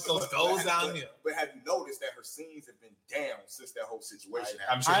all just. It goes downhill. But have you noticed that her scenes have been down since that whole situation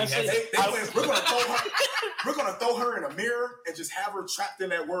I'm happened? sure he Honestly, has. We're gonna throw her in a mirror and just have her trapped in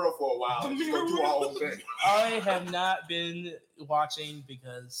that world for a while and just go do our own thing. I have not been watching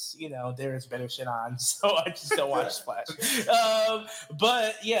because there is better shit on, so I just don't watch Splash.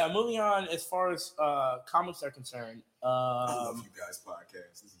 But yeah, moving on as far as comics are concerned, I love you guys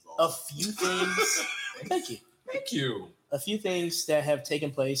podcast. This is a awesome. few things. Thank you. Thank you. A few things that have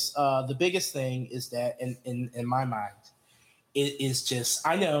taken place. The biggest thing is that, in my mind, it is just,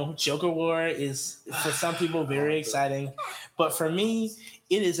 I know Joker War is for some people very exciting, but for me,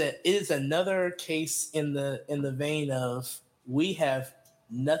 it is another case in the vein of we have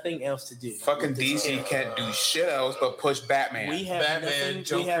nothing else to do. Fucking with this DC character. can't do shit else but push Batman. We have Batman,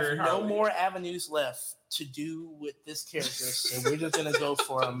 nothing. We have Joker, no Harley. more avenues left to do with this character, so we're just gonna go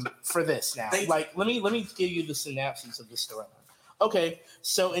for this now. Like, let me give you the synopsis of this storyline. Okay,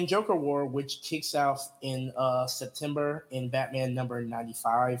 so in Joker War, which kicks off in September in Batman number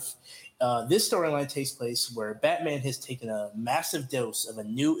 95, this storyline takes place where Batman has taken a massive dose of a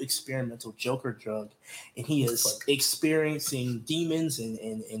new experimental Joker drug, and he is experiencing demons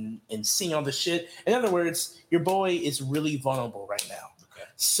and seeing all the shit. In other words, your boy is really vulnerable right now. Okay.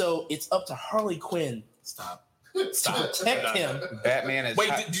 So it's up to Harley Quinn Stop. to protect him. Batman is Wait,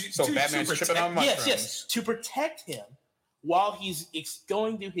 so to Batman's tripping protect- on mushrooms. Yes, to protect him while he's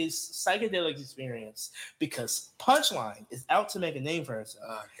going through his psychedelic experience, because Punchline is out to make a name for herself.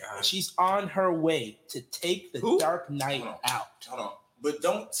 Oh, God. She's on her way to take the Who? Dark Knight Hold on. out. Hold on. But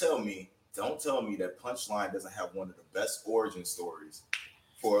don't tell me that Punchline doesn't have one of the best origin stories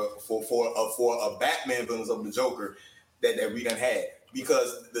for a Batman villain of the Joker that we done had.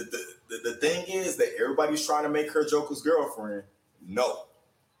 Because the thing is that everybody's trying to make her Joker's girlfriend. No,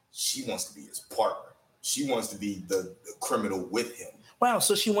 she wants to be his partner. She wants to be the criminal with him. Wow,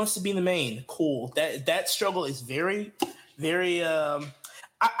 so she wants to be the main. Cool. That struggle is very, very.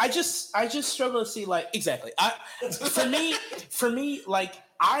 I just struggle to see, like, exactly. For me, like,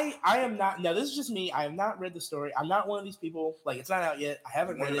 I am not. Now, this is just me. I have not read the story. I'm not one of these people. Like, it's not out yet. I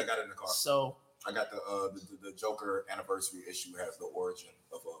haven't read I it. got it in the car. So, I got the Joker anniversary issue has the origin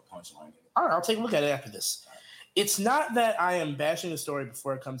of a Punchline in it. all right, I'll take a look at it after this. It's not that I am bashing the story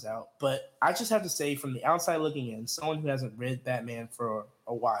before it comes out, but I just have to say, from the outside looking in, someone who hasn't read Batman for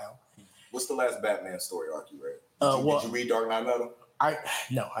a while. What's the last Batman story arc you read? Did you read Dark Knight Metal? I've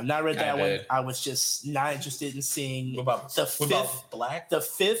not read that I one. did. I was just not interested in seeing What about the what about fifth Black? the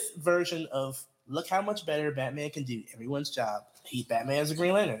fifth version of look how much better Batman can do everyone's job. Batman as a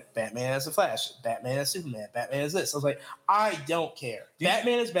Green Lantern, Batman as a Flash, Batman as Superman, Batman as this. I was like, I don't care.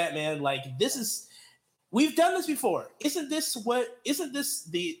 Batman is Batman. Like, this is, we've done this before. Isn't this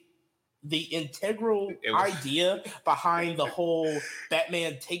the integral idea behind the whole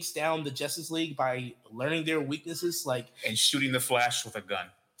Batman takes down the Justice League by learning their weaknesses? Like, And shooting the Flash with a gun.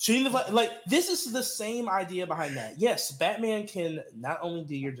 shooting the like, this is the same idea behind that. Yes, Batman can not only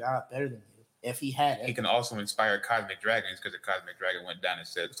do your job better than you if he had He it. can also inspire cosmic dragons because the cosmic dragon went down and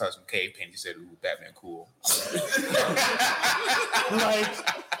saw some cave paintings. He said, "Ooh, Batman, cool."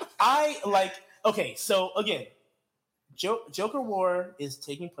 Okay, so again, Joker War is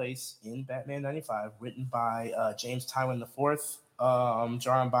taking place in Batman 95, written by James Tywin IV,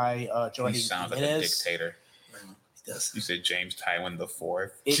 drawn by Jorge He sounds like a Jimenez. dictator. It does. You said James Tywin the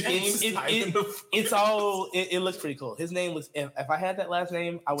Fourth. It's all. It looks pretty cool. His name was. If I had that last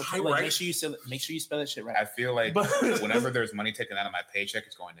name, I would like, Right. make sure you spell that shit right. I feel like But- whenever there's money taken out of my paycheck,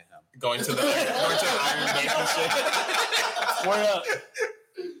 it's going to him. Going to the Iron Man and shit. Word up.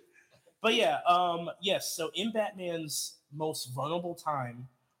 But yeah, yes. So in Batman's most vulnerable time,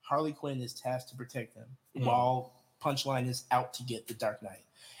 Harley Quinn is tasked to protect him while Punchline is out to get the Dark Knight.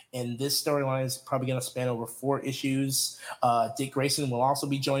 And this storyline is probably going to span over 4 issues. Dick Grayson will also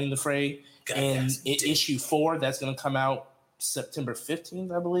be joining the fray in issue 4. That's going to come out September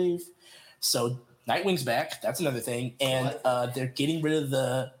 15th, I believe. So Nightwing's back. That's another thing. And they're getting rid of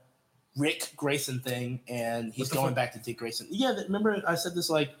the Rick Grayson thing, and he's going back to Dick Grayson. Yeah, remember I said this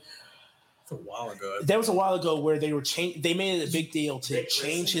like A while ago. that was a while ago where they were they made it a big deal to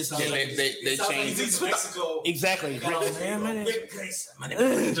change his name. They changed. He's Mexico. Exactly. Oh, Man, my name- Rick Grayson. My name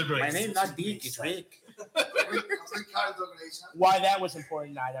is My name's not Dick, it's Rick. Why that was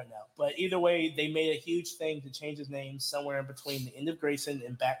important, I don't know. But either way, they made a huge thing to change his name somewhere in between the end of Grayson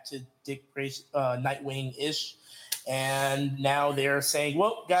and back to Dick Grayson, Nightwing-ish. And now they're saying,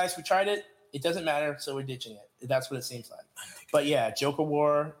 well, guys, we tried it. It doesn't matter, so we're ditching it. That's what it seems like. But yeah, Joker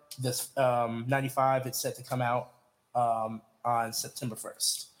War, this 95, it's set to come out on September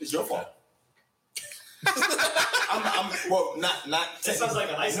 1st. It's your fault. Well, not. That sounds like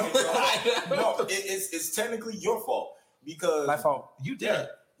a nice name, bro. No, it's technically your fault because My fault. You did. Yeah,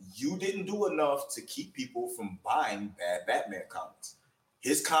 you didn't do enough to keep people from buying bad Batman comics.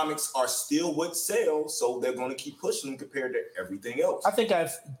 His comics are still what sell, so they're going to keep pushing them compared to everything else. I think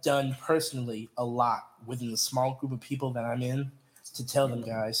I've done personally a lot within the small group of people that I'm in to tell them,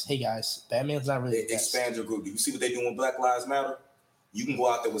 guys, hey guys, Batman's not really They the best. expand your group. Do you see what they do when Black Lives Matter? You can go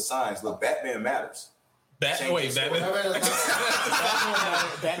out there with signs. Look, Batman matters. Batman.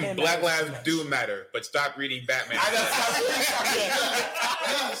 Batman Black matters. lives do matter, but stop reading Batman.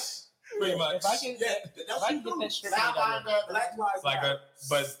 Yes. Pretty much. If I can, Yeah, if that's I can what get you that do. shit Stop made buying up, Batman. Black Lives Like Matter.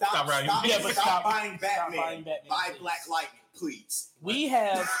 but stop around. Stop, Yeah, but stop stop- buying stop Batman. buying Batman, Buy please. Black Lightning. please. We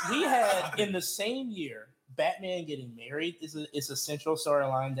had in the same year, Batman getting married is a central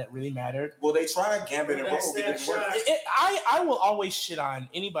storyline that really mattered. Well, they tried Gambit and Rogue. It didn't work. I will always shit on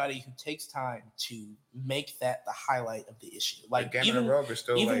anybody who takes time to make that the highlight of the issue. Like Gambit and Rogue are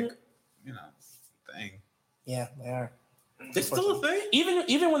still thing. Yeah, they are. It's still a thing.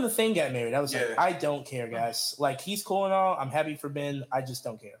 Even when the Thing got married, I was like, Yeah. I don't care, guys. Like, he's cool and all. I'm happy for Ben. I just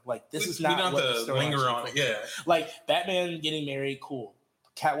don't care. Like, this is not we don't what have the to storyline linger should on be. it. Yeah. Like, Batman getting married, cool.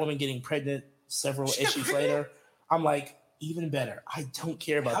 Catwoman getting pregnant several issues later. I'm like, even better. I don't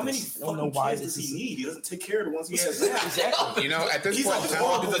care about How many this. I don't know fucking why kids this does is. he need? He doesn't take care of the ones he has now. Exactly. You know, at this He's point, like in a time,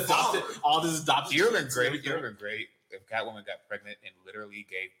 horrible All this adopted. you would have been great. You would have been great if Catwoman got pregnant and literally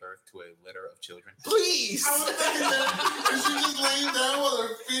gave birth to a litter of children. Please. I was thinking that. Is she just laying down while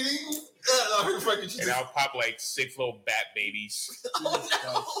they're feeding? And I'll pop like 6 little bat babies.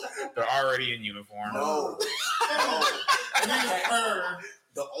 Oh, They're already in uniform. no. Her.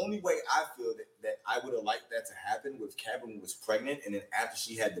 The only way I feel that I would have liked that to happen was Catwoman was pregnant, and then after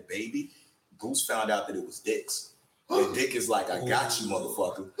she had the baby, Bruce found out that it was Dick's. And Dick is like, I got you,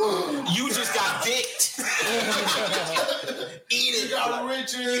 motherfucker. You just got dicked. Eat it. You got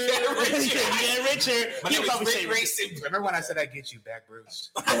Richard. Yeah, Richard. My He'll name is probably Rick say Grayson. Remember when I said I get you back,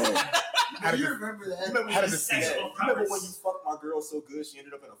 Bruce? Do you remember that? Remember, How when did you, it feel? remember when you fucked my girl so good she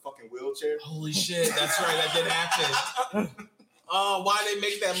ended up in a fucking wheelchair? Holy shit! That's right. That did happen. Oh, why did they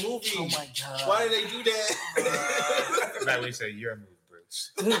make that movie? Oh my god. Why did they do that? Like we say, you're a move,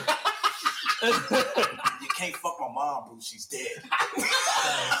 Bruce. You can't fuck my mom, Bruce. She's dead.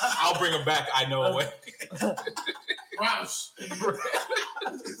 I'll bring her back. I know a way. Rouse.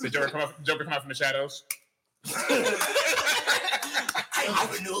 The Joker come out from the shadows. I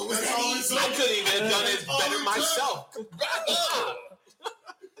even knew it was that easy. I couldn't even have done it better myself.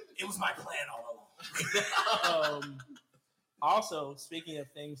 It was my plan all along. Also, speaking of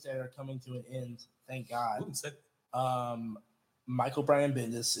things that are coming to an end, thank God. Who said- Michael Brian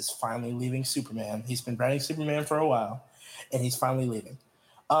Bendis is finally leaving Superman. He's been writing Superman for a while, and he's finally leaving.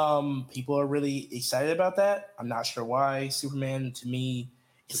 People are really excited about that. I'm not sure why. Superman, to me,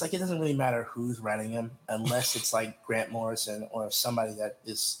 it's like it doesn't really matter who's writing him, unless it's like Grant Morrison or somebody that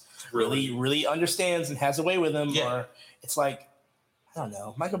is really understands and has a way with him. Yeah. Or it's like, I don't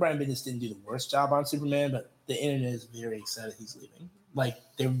know. Michael Brian Bendis didn't do the worst job on Superman, but the internet is very excited he's leaving. Like,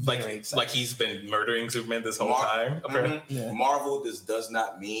 they're very excited. Like he's been murdering Superman this whole Mark- time. Mhm. Yeah. Marvel, this does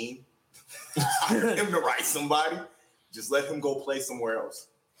not mean hire him to write somebody. Just let him go play somewhere else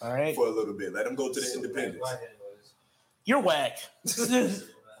All right. for a little bit. Let him go to the independents. You're whack.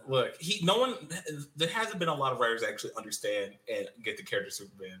 Look, there hasn't been a lot of writers that actually understand and get the character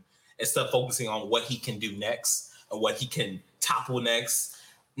Superman instead of focusing on what he can do next and what he can topple next.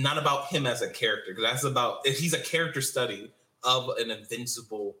 Not about him as a character, because that's about if he's a character study of an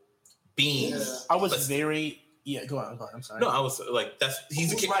invincible being. Yeah. I was But- very go on. I'm sorry. No, I was like,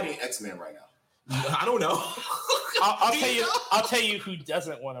 he's Who's a writing X-Men right now? I don't know. I'll Do tell you. know? I'll tell you who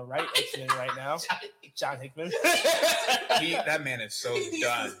doesn't want to write X-Men right now. John Hickman. That man is so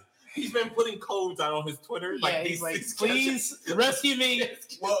done. He's been putting codes out on his Twitter. Yeah, he's like, please rescue me.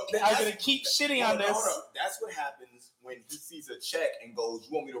 Well, I'm gonna keep shitting on this. Hold up. That's what happens when he sees a check and goes,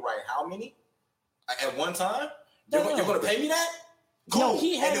 "You want me to write how many at one time? You're No. going to pay me that?" Cool. No,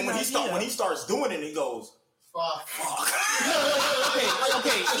 he had and then an idea. when he starts doing it, he goes, Fuck. "Fuck."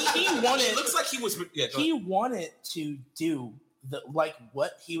 Okay. He It wanted. looks like he was. Yeah, go He ahead. wanted to do what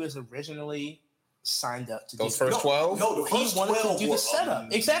he was originally signed up to Those do. first 12? No, the He first wanted 12 to do the were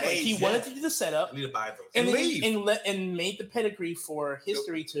setup. Exactly. He amazing. wanted to do the setup. I need to buy those. And then leave. and made the pedigree for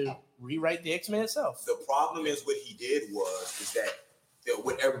history to rewrite the X-Men itself. The problem is what he did is that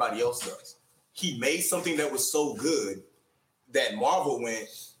what everybody else does. He made something that was so good that Marvel went,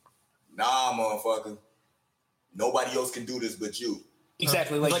 "Nah, motherfucker. Nobody else can do this but you."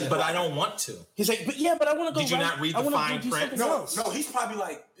 Exactly. Like, But I don't want to. he's like, but yeah, but I want to go. Did you not read the fine print? No, he's probably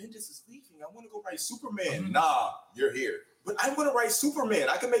like, Bendis is leaving. I want to go write Superman. Mhm. Nah, you're here. But I want to write Superman.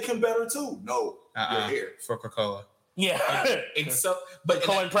 I can make him better too. No, you're here. For Coca-Cola. Yeah. And so, but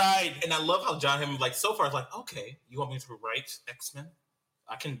Cohen Pride. and I love how John Hammond, like, so far is like, okay, you want me to write X-Men?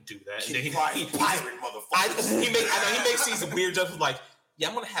 I can do that. And then Keep writing pirate motherfucker. he makes these weird judgments like, yeah,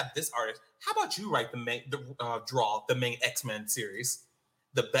 I'm gonna have this artist. How about you write draw the main X-Men series,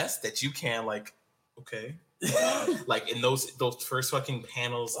 the best that you can, like, okay. Like in those first fucking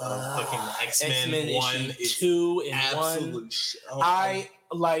panels of fucking X-Men 1, issue it's 2 and 1. absolute shit. Oh, I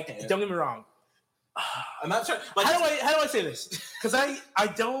like. Yeah. Don't get me wrong. I'm not trying. How do I say this? Because I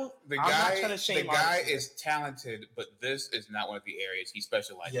don't. The I'm not guy, trying to shame the guy artists. is talented, but this is not one of the areas he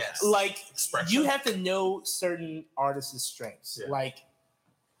specializes. Yes. in. Like Expression. you have to know certain artists' strengths. Yeah. Like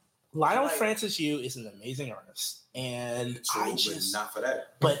Lionel Like- Francis Yu is an amazing artist, and True, I but just not for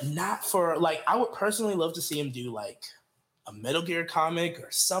that. but not for like I would personally love to see him do like a Metal Gear comic or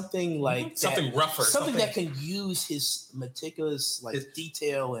something like something that, rougher, something that can use his meticulous like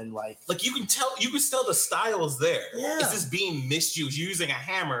detail and like you can tell the style is there. Yeah. It's just being misused. You're using a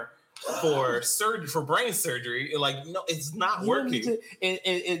hammer for surgery, for brain surgery. Like, no, it's not you don't need working. to-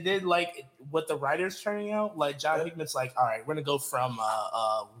 it did like what the writers turning out. Like John Hickman's like, all right, we're gonna go from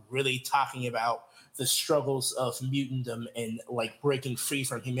really talking about the struggles of mutantdom and like breaking free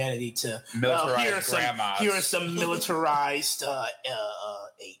from humanity to Militarized grandmas. here are some militarized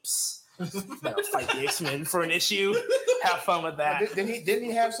apes that'll fight the X-Men for an issue. Have fun with that. Didn't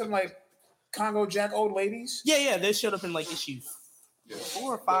he have some like Congo Jack old ladies? Yeah, they showed up in like issue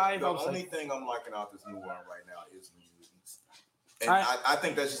 4 or 5. The I was only like, thing I'm liking out this new run right now is New Mutants. And I- I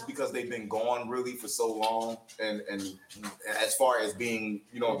think that's just because they've been gone really for so long, and as far as being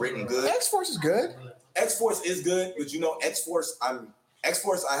written good, X Force is good. X Force is good, but X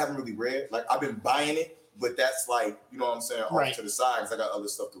Force I haven't really read. Like I've been buying it, but that's like what I'm saying, off Right. to the side because I got other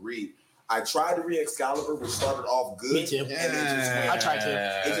stuff to read. I tried to read Excalibur, which started off good. Me too. And it just went, I tried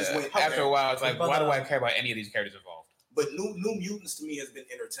to. It just went After a while, it's like, But, why do I care about any of these characters involved? But New Mutants to me has been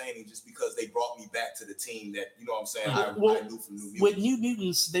entertaining just because they brought me back to the team that I'm saying I knew from New Mutants. With New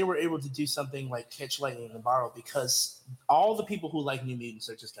Mutants, they were able to do something like catch lightning and borrow because all the people who like New Mutants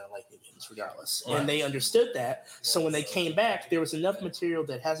are just gonna like New Mutants regardless, Right. and they understood that. So when they came back, there was enough material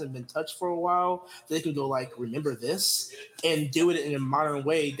that hasn't been touched for a while that they can go like, remember this, and do it in a modern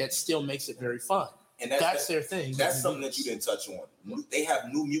way that still makes it very fun. And That's their thing. That's something that you didn't touch on. They have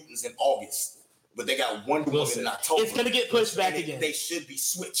New Mutants in August, but they got Wonder Woman in October. It's gonna get pushed back And again. They should be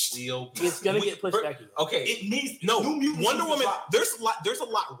switched. It's gonna get pushed back again. Okay. It needs No, New Mutants Wonder need to Woman. drop. There's a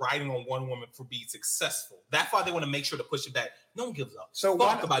lot riding on Wonder Woman for being successful. That's why they want to make sure to push it back. No one gives up. So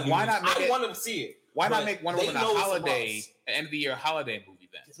Fuck about why New not Mutants. make I it? want them to see it. Why not But make Wonder they Woman a know it's a holiday, loss. an end of the year holiday movie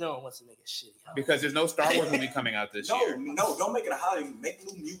then? Because no one wants to make it shitty. Because there's no Star Wars movie coming out this year. No, don't make it a holiday. Make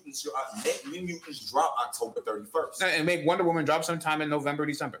New Mutants. Make New Mutants drop October 31st. And make Wonder Woman drop sometime in November,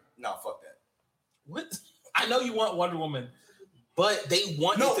 December. No, fuck that. What? I know you want Wonder Woman, but they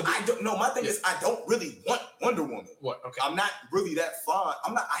want No, it to be. I don't. No, my thing is I don't really want Wonder Woman. What? Okay. I'm not really that fond.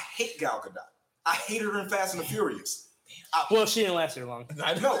 I hate Gal Gadot. I hated her in Fast and the Furious. Well, she didn't last very long.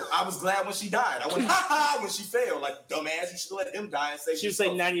 I know. I was glad when she died. I went ha ha when she failed. Like dumbass, you should let him die and save She was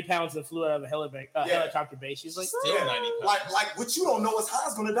yourself. like 90 pounds and flew out of a helicopter base. She was like, Still 90 pounds. like what you don't know is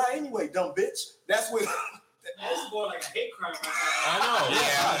Han's gonna die anyway, dumb bitch. That's what. That's going like a hate crime right now. I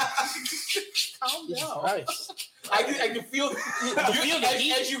know. "Calm down." Christ. I can feel, feel the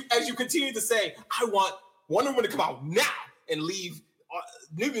heat. as you continue to say, I want Wonder Woman to come out now and leave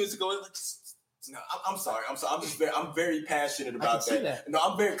New Mutants to go like. No, I'm sorry. I'm very passionate can about see that. that. No,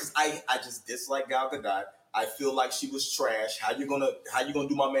 I'm very because I just dislike Gal Gadot. I feel like she was trash. How you gonna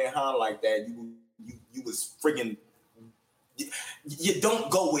do my man Han like that? You was friggin'. You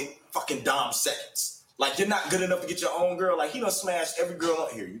don't go with fucking Dom seconds. Like you're not good enough to get your own girl. Like he done smashed every girl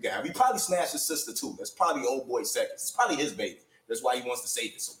on here. You got. He probably smashed his sister too. That's probably old boy seconds. It's probably his baby. That's why he wants to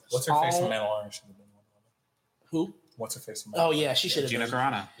save it so much. What's her face in Mandalorian? Should have been Who? What's her face in Oh, yeah, she should have Gina been.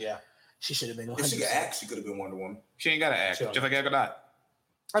 Carano. Yeah. She should have been. If she could 100%. act, she could have been Wonder Woman. She ain't got to act, Sure. just like Gal Gadot.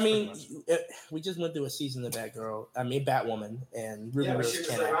 I mean, we just went through a season of Batwoman, and Ruby Yeah, but Rose she was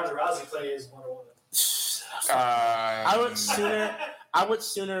can't like act. Ronda Rousey play as Wonder Woman. I would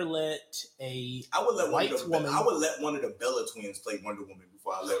sooner let a I would let white woman. I would let one of the Bella twins play Wonder Woman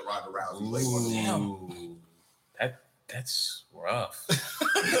before I let Ronda Rousey play Wonder Woman. Ooh, that's rough.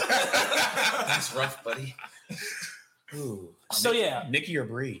 That's rough, buddy. Ooh. So yeah, Nikki or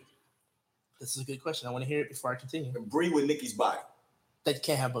Brie? this is a good question. I want to hear it before I continue. Bree with Nikki's body. They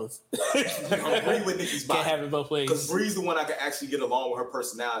can't have both. Bree with Nikki's body. Can't have it both Because ways. Bree's the one I can actually get along with her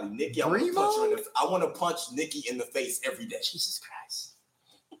personality. Nikki, I want to Bree punch her in mode? the. I want to punch Nikki in the face every day. Jesus Christ.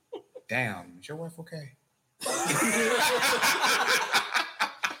 Damn, is your wife okay?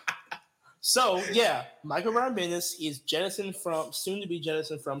 So yeah, Michael Ryan Bendis is jettisoned from, soon to be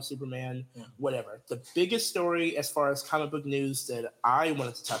jettisoned from Superman. Whatever. The biggest story as far as comic book news that I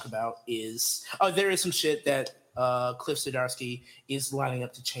wanted to talk about is there is some shit that Cliff Zdarsky is lining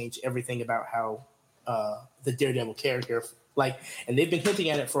up to change everything about how the Daredevil character, and they've been hinting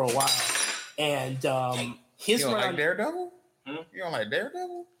at it for a while. And his You don't run like Daredevil? You don't like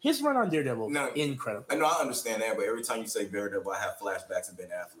Daredevil? His run on Daredevil, No. incredible. I know I understand that, but every time you say Daredevil, I have flashbacks of Ben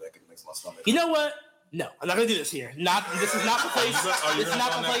Affleck. It makes my stomach. You know what? No, I'm not gonna do this here. This is not the place. Are you This is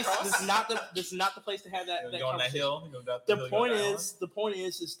not the gonna go on place. that cross? This is not the place to have that. You that go on that conversation. hill. You go down The hill, you point go down.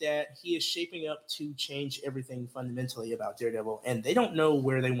 is that he is shaping up to change everything fundamentally about Daredevil, and they don't know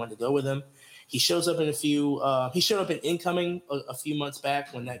where they want to go with him. He shows up in a few. He showed up in Incoming a few months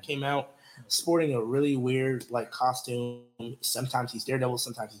back when that came out, sporting a really weird like costume. Sometimes he's Daredevil,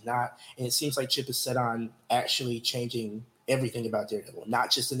 sometimes he's not, and it seems like Chip is set on actually changing everything about Daredevil,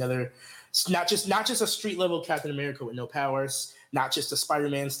 not just a street level Captain America with no powers, not just a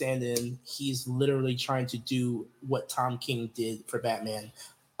Spider-Man stand-in. He's literally trying to do what Tom King did for Batman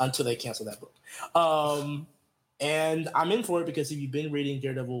until they cancel that book. And I'm in for it because if you've been reading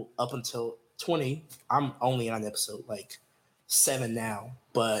Daredevil up until 20, I'm only on episode like 7 now,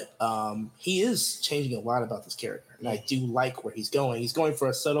 but he is changing a lot about this character, and I do like where he's going. He's going for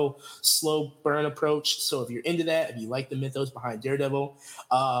a subtle, slow burn approach. So if you're into that, if you like the mythos behind Daredevil,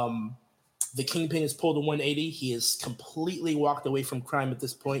 the Kingpin has pulled a 180. He has completely walked away from crime at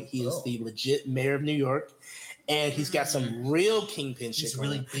this point. He is the legit mayor of New York, and he's got some real Kingpin shit.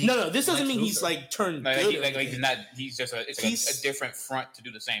 really big. No, this doesn't mean he's Luthor. like turned Like, good. he- or like, anything. he's not. He's just a. It's He's- a different front to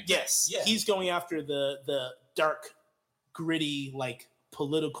do the same thing. Yes, Yeah. he's going after the dark, gritty, like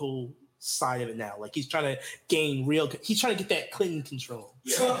political side of it now. Like he's trying to gain real. He's trying to get that Clinton control.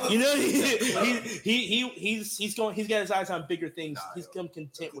 Yeah. You know, he's going. He's got his eyes on bigger things. He's become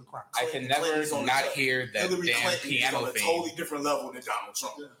content with crime. I can Clinton's never on not the- hear that Hillary damn Clinton is piano on a thing. totally different level than Donald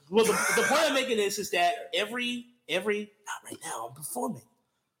Trump. Well, the point I'm making is that every not right now. I'm performing.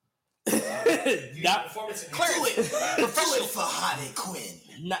 not Performance in Clearly, professional for Harley Quinn.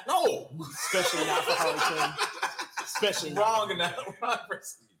 not no, especially not for Harley Quinn. Especially not. Wrong in that. Wrong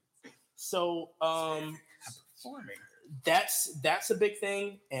person. So Performing. that's a big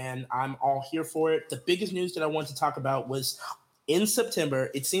thing, and I'm all here for it. The biggest news that I want to talk about was in September.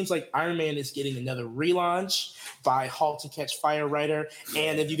 It seems like Iron Man is getting another relaunch by Halt and Catch Fire writer.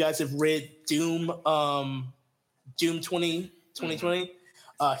 And if you guys have read Doom 2020,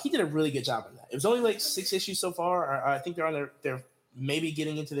 he did a really good job on that. It was only like 6 issues so far. I think they're on they're maybe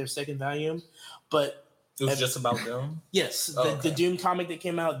getting into their second volume, but It was just about Doom. yes, the Doom comic that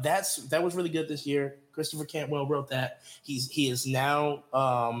came out, that was really good this year. Christopher Cantwell wrote that. He is now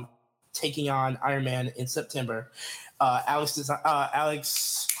taking on Iron Man in September. Alex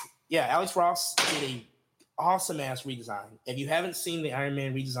Ross did a awesome ass redesign. If you haven't seen the Iron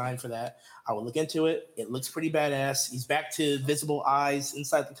Man redesign for that, I will look into it. It looks pretty badass. He's back to visible eyes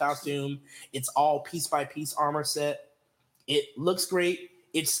inside the costume. It's all piece by piece armor set. It looks great.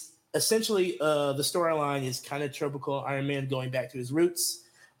 It's essentially the storyline is kind of tropical Iron Man going back to his roots,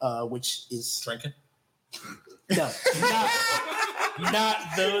 which is Drinking. no, not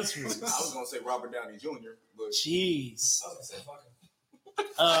those I was roots. gonna say Robert Downey Jr., but Jeez. I was gonna say fuck him.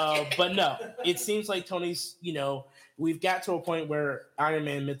 But no, it seems like Tony's, we've got to a point where Iron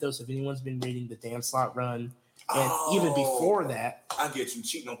Man mythos, if anyone's been reading the Dan Slott run, and even before that, I get you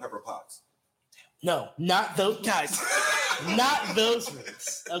cheating on Pepper Potts. no, not those guys, not those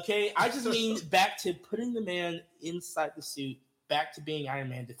roots. Okay, I just mean back to putting the man inside the suit, back to being Iron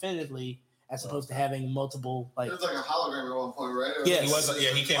Man definitively, as opposed to having multiple It was like a hologram at one point, right? Yes. He was. Yeah,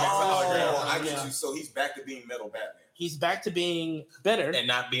 he came back as a hologram. I get Yeah. you. So he's back to being Metal Batman. He's back to being better. And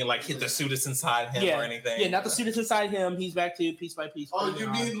not being like hit the suit is inside him Yeah. or anything. Yeah, not the suit that's inside him. He's back to piece by piece. Oh, putting you it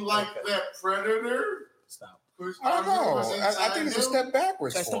on. mean like that Predator? Stop. Whose I don't armor know. was I inside think it's a him? step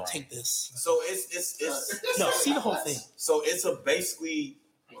backwards Guys, for don't him. take this. So it's No, see the whole thing. So it's basically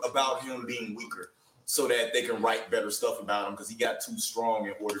about him being weaker, so that they can write better stuff about him because he got too strong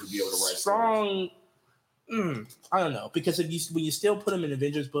in order to be able to write stories. Strong. I don't know, because when you still put him in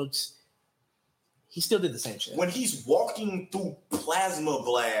Avengers books, he still did the same shit. When he's walking through plasma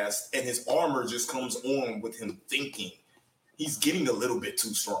blast and his armor just comes on with him thinking, he's getting a little bit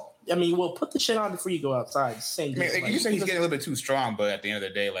too strong. I mean, well, put the shit on before you go outside. Same I mean, deal. you say he's getting a little bit too strong, but at the end of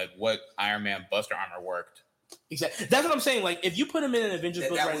the day, like what Iron Man Buster armor worked. Exactly. That's what I'm saying. Like, if you put him in an Avengers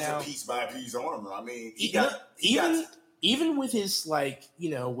book That right was now, a piece by piece armor. I mean, even with his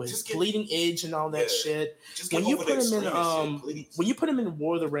with Just get- bleeding edge and all that Yeah. shit. just When get you over put the him in extreme shit, please. when you put him in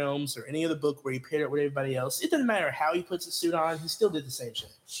War of the Realms or any other book where he paired up with everybody else, it doesn't matter how he puts the suit on. He still did the same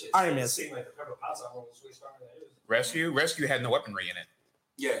shit. Shit, Iron Man. it seemed like the Pepper Potts armor was way stronger than it is. Rescue had no weaponry in it.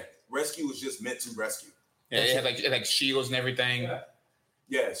 Yeah, rescue was just meant to rescue. Yeah, it had like shields and everything. Yeah.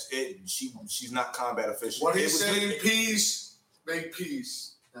 Yes, she's not combat efficient. What It he's was- saying, peace, make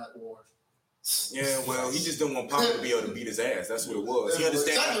peace, not war. Yeah, well, he just didn't want Papa to be able to beat his ass. That's what it was. He That's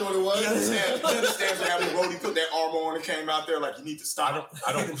understands. exactly what it was. He understands what happened to Rhodey. Put that armor on and came out there like you need to stop.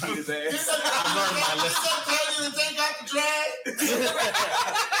 I don't beat his ass. I learned my lesson. Take out the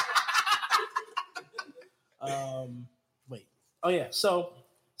drag. Wait. Oh yeah. So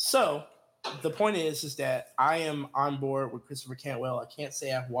the point is that I am on board with Christopher Cantwell. I can't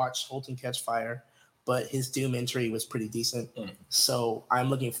say I've watched *Halt and Catch Fire*, but his Doom entry was pretty decent. So I'm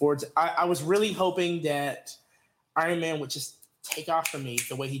looking forward to. I was really hoping that Iron Man would just take off for me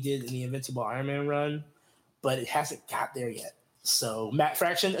the way he did in the Invincible Iron Man run, but it hasn't got there yet. So Matt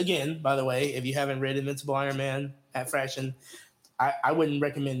Fraction, again, by the way, if you haven't read Invincible Iron Man, Matt Fraction, I wouldn't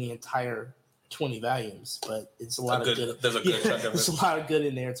recommend the entire 20 volumes, but it's a lot of good. There's a good chunk of it. There's a lot of good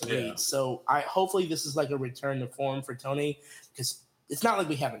in there to Yeah. read. So hopefully this is like a return to form for Tony, because it's not like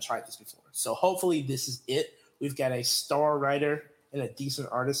we haven't tried this before. So hopefully this is it. We've got a star writer and a decent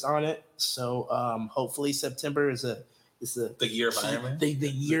artist on it. So hopefully September is the year of Iron Man. The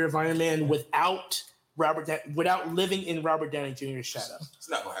year of Iron Man without without living in Robert Downey Jr.'s shadow. It's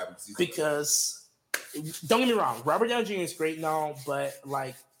not gonna happen Because don't get me wrong, Robert Downey Jr. is great and all, but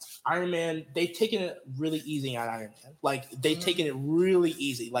like Iron Man, they've taken it really easy on Iron Man. Like they've taken it really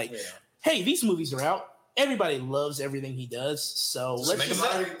easy. Like, hey, these movies are out. Everybody loves everything he does. So let's just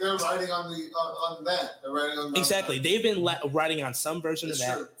They're writing on that. They're writing on exactly. They've been writing on some version of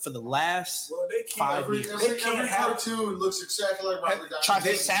that for the last 5 years. Every cartoon looks exactly like Robert Downey. Tries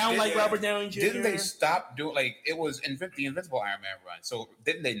to sound like Robert Downey Jr. Didn't they stop doing like it was the Invincible Iron Man run? So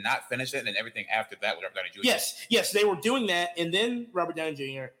didn't they not finish it and then everything after that with Robert Downey Jr.? Yes, they were doing that, and then Robert Downey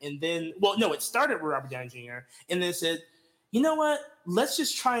Jr. and then it started with Robert Downey Jr. and then said, you know what? Let's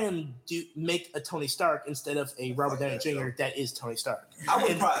just try and make a Tony Stark instead of a Robert Downey Jr. that is Tony Stark. I'd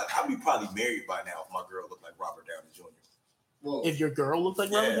be probably married by now if my girl looked like Robert Downey Jr. Well, if your girl looked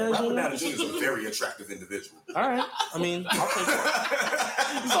like Robert Downey Jr.? Robert Downey Jr. is a very attractive individual. All right. I mean, I'll take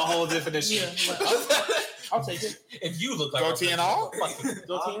it. It's a whole definition. Yeah, I'll take it. If you look like goatee and all,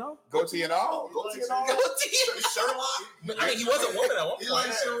 Goatee and all? goatee and all, Goatee and all. Sherlock. I mean, he was a woman at one point. he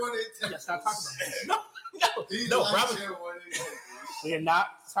likes it when it Yeah, stop talking about that. No, likes Robert. it when it We are not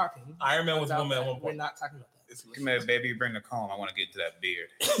talking. Iron Man was a about woman at that. one We're point. not talking about that. come here, baby, bring the comb. I want to get to that beard.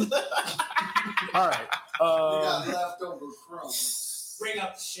 All We right. got leftover crumbs. Bring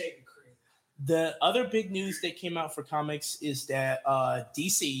out the shaving cream. The other big news that came out for comics is that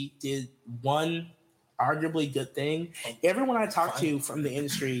DC did one arguably good thing. Everyone I talked to from the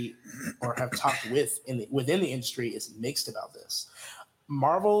industry or have talked with within the industry is mixed about this.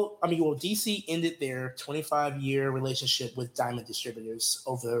 DC ended their 25-year relationship with Diamond Distributors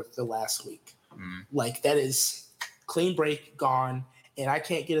over the last week. Like that is clean break, gone, and I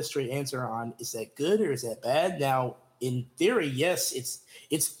can't get a straight answer on is that good or is that bad? Now, in theory, yes,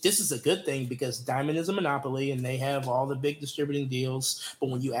 this is a good thing because Diamond is a monopoly and they have all the big distributing deals. But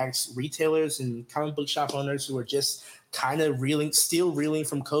when you ask retailers and comic book shop owners who are just kind of still reeling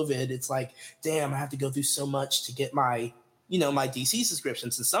from COVID, it's like, damn, I have to go through so much to get my DC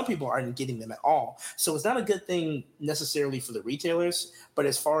subscriptions, and some people aren't getting them at all. So it's not a good thing necessarily for the retailers, but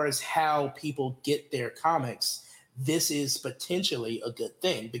as far as how people get their comics, this is potentially a good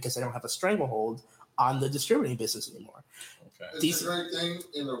thing because they don't have a stranglehold on the distributing business anymore. Okay. It's a great thing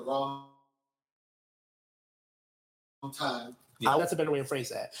in the wrong time. That's a better way to phrase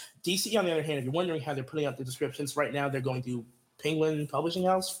that. DC, on the other hand, if you're wondering how they're putting out the descriptions, right now they're going to Penguin Publishing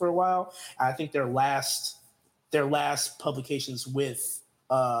House for a while. I think their last publications with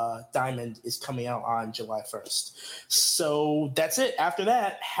Diamond is coming out on July 1st. So that's it. After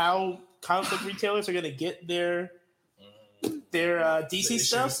that, how comic book retailers are going to get their DC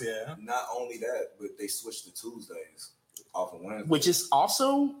stuff, Yeah. Not only that, but they switched to Tuesdays off of Wednesday. which is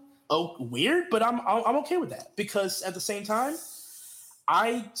also weird, but I'm okay with that because at the same time,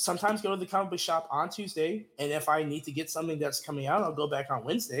 I sometimes go to the comic book shop on Tuesday, and if I need to get something that's coming out, I'll go back on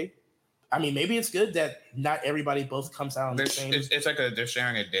Wednesday. I mean, maybe it's good that not everybody both comes out on the same. It's like they're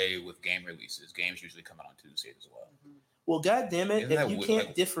sharing a day with game releases. Games usually come out on Tuesdays as well. Well, God damn it! Isn't If that you weird? can't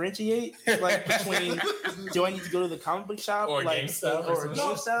Like- differentiate like between do I need to go to the comic book shop Or like GameStop or or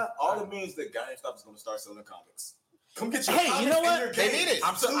GameStop? All it means that GameStop is going to start selling comics. Come get your Hey, you comics know and what? your They games. need it.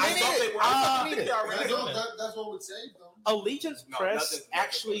 I thought they were. I think they already doing it. That's what would save them. Allegiance No, Press nothing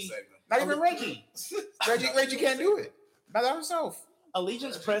actually. gonna save them. Not even Reggie. Reggie can't do it. Not by himself.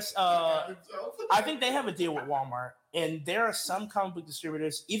 Allegiance Press, I think they have a deal with Walmart, and there are some comic book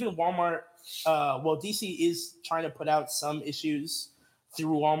distributors, even Walmart. DC is trying to put out some issues through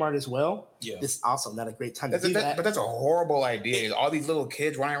Walmart as well. Yeah. this is also not a great time That's to do that. but that's a horrible idea. All these little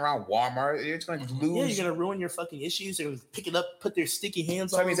kids running around Walmart, you're just going to lose. Yeah, you're gonna ruin your fucking issues. They're gonna pick it up, put their sticky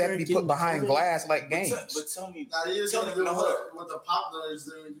hands So on that means they have to be put behind glass like games. But tell me, Now you just Tell gotta me- do no, what the pop nerds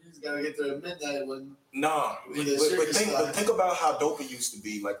do. You just gotta get there at midnight when. nah. With the sugar stuff. Think about how dope it used to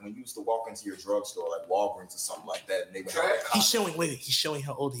be. Like when you used to walk into your drugstore, like Walgreens or something like that, and they would have that He's showing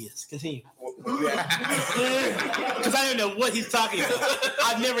how old he is. Continue. when you had- Because I don't know what he's talking about.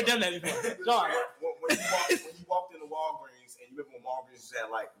 I've never done that before. Go on. when you walked into Walgreens and you remember when Walgreens had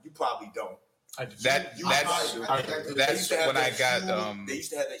like you probably don't. That's They that's used to have when I that got huge- They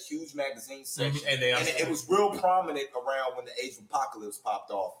used to have that huge magazine section, And they and it was real prominent around when the Age of Apocalypse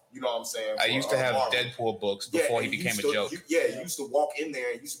popped off. You know what I'm saying? I For, used to have Marvel. Deadpool books before he and you became used a to- joke. you used to walk in there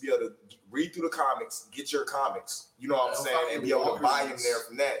and you used to be able to read through the comics, get your comics. You know what I'm saying, and be able to buy them there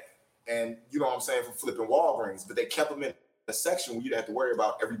from that. And you know what I'm saying, from flipping Walgreens, but they kept them in a section where you'd have to worry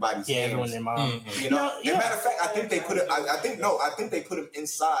about everybody's Yeah, everyone names. their mom. Mhm. You know, No, yeah. and matter of fact, I think they put it. I think they put them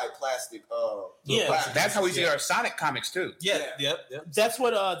inside plastic. Yeah. plastic. That's how we see our Sonic comics too. Yeah, yep. That's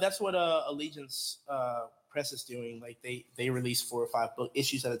what Allegiance Press is doing. Like they release 4 or 5 book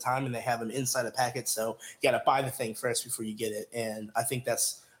issues at a time, and they have them inside a packet. So you got to buy the thing first before you get it. And I think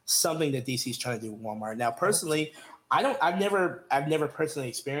that's something that DC is trying to do with Walmart. Now, personally, I've never personally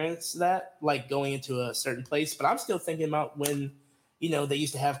experienced that, like going into a certain place. But I'm still thinking about when, they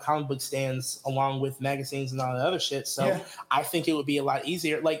used to have comic book stands along with magazines and all the other shit. So Yeah. I think it would be a lot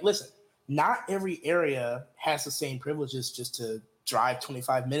easier. Like, listen, not every area has the same privileges just to drive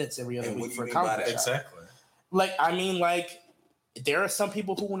 25 minutes every other And what week do for you a mean by comic book that? shop. Exactly. There are some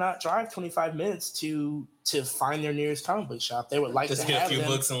people who will not drive 25 minutes to find their nearest comic book shop. They would like Just to get a have few them.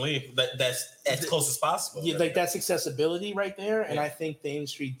 books and leave. That's as close as possible. Yeah, like that's accessibility right there, and Yeah. I think the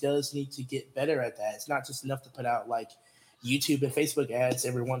industry does need to get better at that. It's not just enough to put out like YouTube and Facebook ads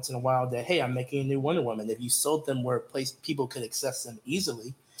every once in a while that, hey, I'm making a new Wonder Woman. If you sold them where people could access them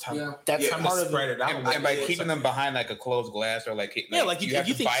easily, Yeah. that's Yeah, part of spread it out. And by keeping them behind like a closed glass or like Yeah, like you have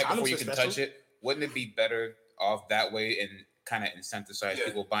you to think buy it before comics you are can special? touch it. Wouldn't it be better off that way and kind of incentivize Yeah.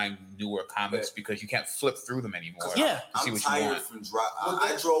 people buying newer comics Yeah. because you can't flip through them anymore? Yeah. to see I'm what you tired want. from drive.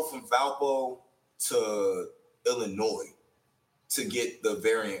 I drove from Valpo to Illinois to get the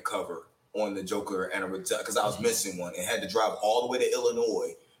variant cover on the Joker and because I was missing one and had to drive all the way to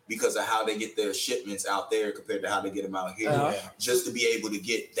Illinois because of how they get their shipments out there compared to how they get them out here, Uh-huh. just to be able to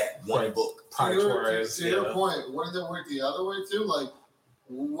get that one Right. book. To your point, wouldn't it work the other way too? Like,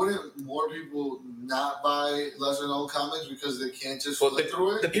 wouldn't more people not buy lesser known comics because they can't just Well, flip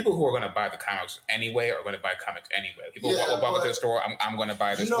through it? The people who are going to buy the comics anyway are going to buy comics anyway. People Yeah, who walk into but- the store, I'm going to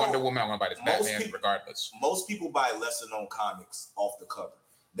buy this You know, Wonder Woman, I'm going to buy this most Batman, people- regardless. Most people buy lesser known comics off the cover.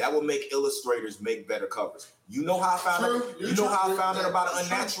 That will make illustrators make better covers. You know how I found True. out? You're You know how I true. found out about That's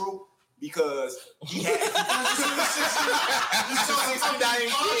true. Unnatural? Because he had. I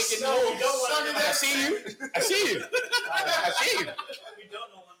see you. I see you. I see you. We don't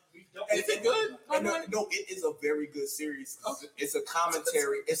know. We don't. Is it good? No, it is a very good series. It's a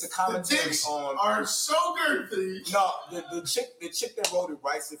commentary. It's a commentary Dicks on. are so good, please. No, the chick that wrote it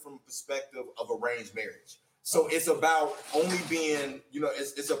writes it from a perspective of arranged marriage. So it's about only being,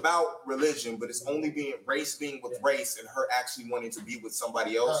 it's about religion, but it's only being race being with race and her actually wanting to be with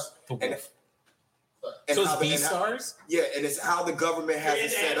somebody else. And So how it's the- B and how- stars? Yeah, and it's how the government has You're it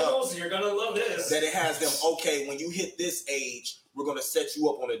into set up. animals, you're gonna love this. That it has them, okay, when you hit this age, we're gonna set you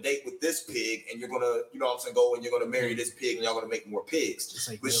up on a date with this pig, and you're gonna, go and you're gonna marry this pig, and y'all gonna make more pigs. Just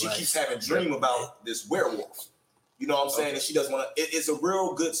like But she real keeps life. having dream about this werewolf. You know what I'm saying? And she doesn't want to. It's a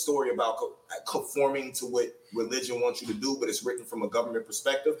real good story about conforming to what religion wants you to do, but it's written from a government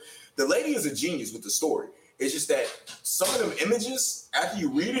perspective. The lady is a genius with the story. It's just that some of them images, after you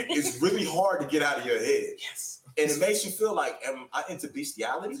read it, it's really hard to get out of your head. Yes. And it makes you feel like, am I into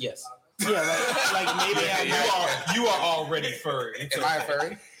bestiality? Yes. Yeah, like maybe You are already furry. Am I a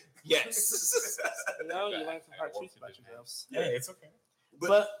furry? Yes. No, you learn some hard truths about yourselves. Yeah, it's okay.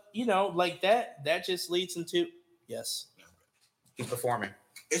 But like that just leads into yes. He's performing.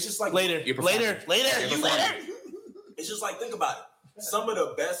 It's just like Later. You're performing. You performing. later. It's just like, think about it. Some of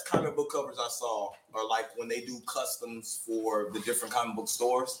the best comic book covers I saw are like when they do customs for the different comic book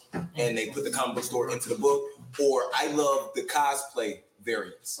stores and they put the comic book store into the book. Or I love the cosplay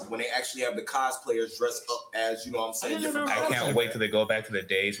variants when they actually have the cosplayers dressed up as, different I comic can't book. wait till they go back to the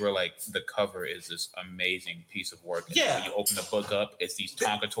days where like the cover is this amazing piece of work. And Yeah. when you open the book up, it's these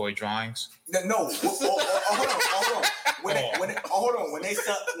Tonka toy drawings. No, hold on. When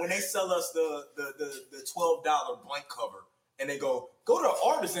they sell us the $12 blank cover and they go to the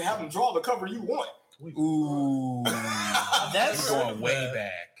artist and have them draw the cover you want. Ooh, That's going way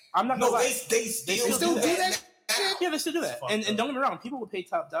back. I'm not gonna No, lie. they still still do do that. Yeah, they still do that. Fucked And up. don't get me wrong, people would pay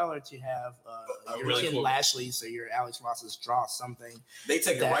top dollar to have your really Ken cool. Lashley's or your Alex Ross's draw something. They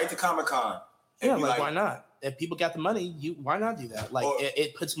take it That- right to Comic-Con. Yeah, like why not? If people got the money, why not do that? Like Or-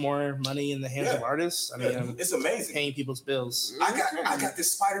 it puts more money in the hands Yeah. of artists. I mean, It's amazing. paying people's bills. I got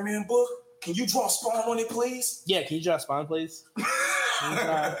this Spider-Man book. Can you draw Spawn on it, please? Yeah, can you draw Spawn, please?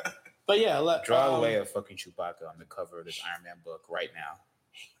 But yeah, Draw away a fucking Chewbacca on the cover of this Iron Man book right now.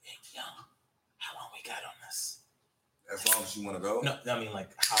 Hey, young, how long we got on this? As long as you want to go. No, I mean like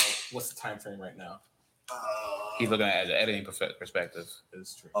what's the time frame right now? He's looking at it as an editing perspective.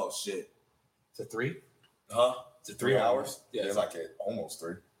 It's true. Oh shit. Is it 3? Huh? Is it 3 hours? Yeah. They're like at almost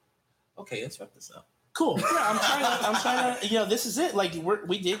 3. Okay, let's wrap this up. Cool. Yeah, I'm trying to. This is it. Like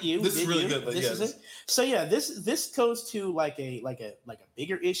we did you. This we is did really you. good, but This yeah, is this- it. So yeah, this goes to like a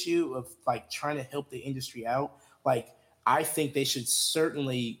bigger issue of like trying to help the industry out. Like I think they should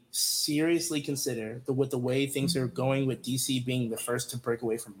certainly seriously consider with the way things are going with DC being the first to break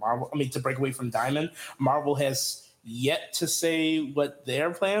away from Marvel. I mean, to break away from Diamond. Marvel has yet to say what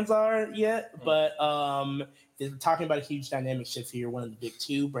their plans are yet, but they're talking about a huge dynamic shift here. One of the big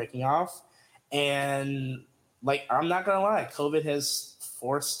two breaking off. And like, I'm not gonna lie, COVID has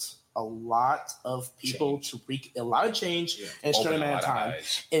forced a lot of people to wreak a lot of change in a short Open a amount of lot time.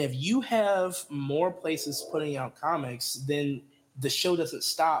 eyes. And if you have more places putting out comics, then the show doesn't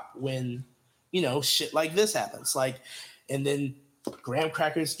stop when shit like this happens. Like, and then Graham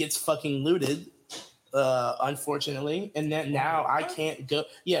Crackers gets fucking looted, unfortunately, and then now I can't go.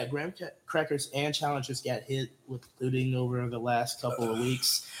 Yeah, Graham Crackers and Challengers got hit with looting over the last couple of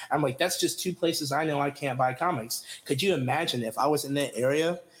weeks. I'm like, that's just two places I know I can't buy comics. Could you imagine if I was in that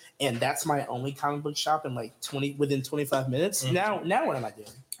area and that's my only comic book shop in like within 25 minutes? Mm-hmm. Now what am I doing?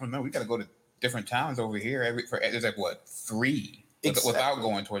 Oh no, we got to go to different towns over here. There's like what 3 Exactly. without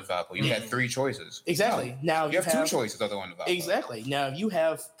going towards Valpo. You got 3 choices. Exactly. Now You have 2 choices other than Valpo. Exactly. Now if you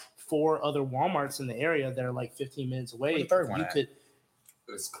have 4 other Walmarts in the area that are like 15 minutes away, Where's the third one you at? could.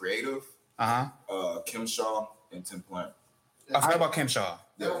 It's Creative, Uh-huh. Kim Shaw, and Tim Plant. I forgot about Kim Shaw.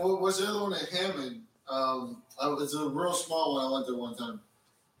 Yeah, what's the other one at Hammond? It's a real small one. I went there one time.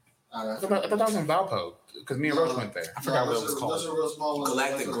 I thought that was in Valpo because me and Roach went there. I forgot what it was called. That's a real small one.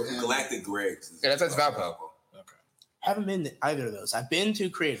 Galactic Greg's. Yeah, that's Valpo. Haven't been to either of those. I've been to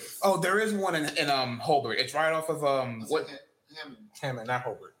Creative. Oh, there is one in Holbert. It's right off of what? Hammond. Hammond, not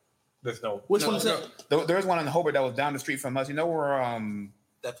Hobart. There's no. Which No, one is no, that? There's one in Holbert that was down the street from us. You know where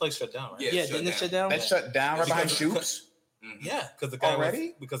That place shut down, right? Yeah, didn't it shut down? that shut down right behind Shoops? Yeah, because the guy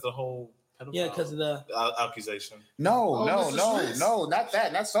Already? because of the whole pedophile Yeah, because of the. accusation. No, Oh, Mr. Sweets. no, not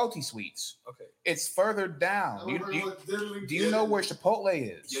that. Not Salty Sweets. Okay. It's further down. Do you know where Chipotle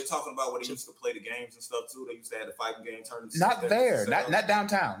is? You're talking about where they used to play the games and stuff too. They used to have the fighting game tournaments. Not there. Not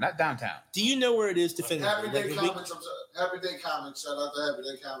downtown. Not downtown. Do you know where it is definitively? Happy Day Like, if we- Comics. Happy Day Comics. Shout out to Happy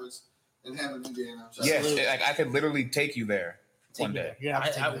Day Comics in Hammond, Indiana. Shout Yes, Absolutely. like I could literally take you there take one me day. there. You're gonna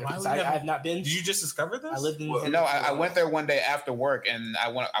have to take me there, why because would we I have- have not been. Did you just discover this? I lived in. Well, No, I went there one day after work, and I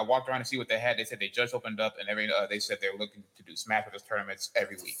walked around to see what they had. They said they just opened up, and they said they're looking to do Smash Brothers tournaments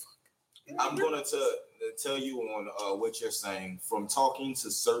every week. I'm going to tell you on what you're saying. From talking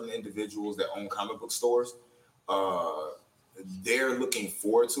to certain individuals that own comic book stores, they're looking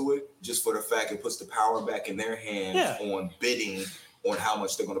forward to it just for the fact it puts the power back in their hands on bidding on how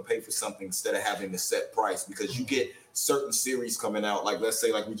much they're going to pay for something instead of having the set price. Because you get certain series coming out, like let's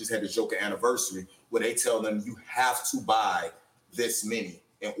say like we just had the Joker anniversary, where they tell them you have to buy this many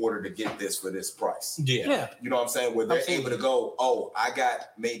in order to get this for this price. Yeah. You know what I'm saying? Where they're Absolutely. able to go, oh, I got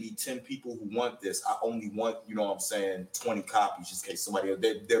maybe 10 people who want this. I only want, 20 copies just in case somebody,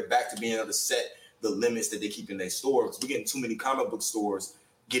 they're back to being able to set the limits that they keep in their store. Because we're getting too many comic book stores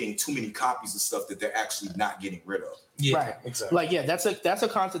getting too many copies of stuff that they're actually not getting rid of. Yeah, Right. exactly. Like, yeah, that's a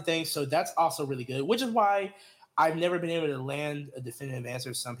constant thing. So that's also really good, which is why I've never been able to land a definitive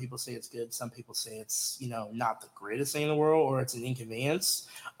answer. Some people say it's good. Some people say it's, not the greatest thing in the world, or it's an inconvenience.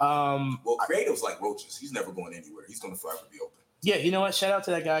 Well, Creative's like roaches. He's never going anywhere. He's going to forever be open. Yeah, you know what? Shout out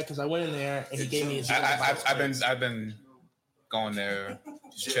to that guy, because I went in there and he gave me his. I've been going there.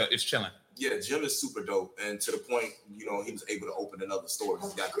 It's chilling. Yeah, Jim is super dope. And to the point, he was able to open another store.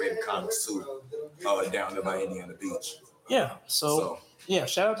 He's got Creative Comics too, down there by Indiana Beach. Yeah. So yeah,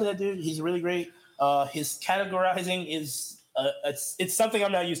 shout out to that dude. He's really great. His categorizing is it's something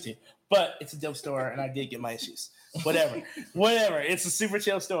I'm not used to, but it's a dope store, and I did get my issues. Whatever. It's a super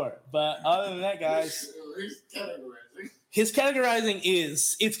chill store. But other than that, guys, His categorizing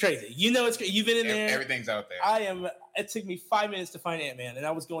it's crazy. You know, you've been in there. Everything's out there. It took me 5 minutes to find Ant-Man, and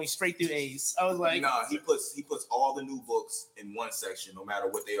I was going straight through A's. I was like, nah, he puts all the new books in one section, no matter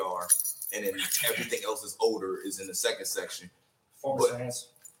what they are, and then everything else is older is in the second section.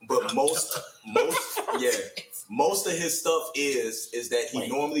 But most of his stuff is that he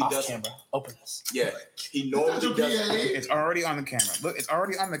normally does. Camera. Open this. Yeah, he normally does. It's already on the camera. Look, it's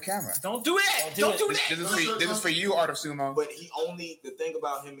already on the camera. Don't do that. Don't do that. This is for you, Art of Sumo. But the thing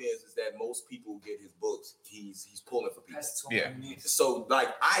about him is that most people get his books. He's pulling for people. Yeah. So like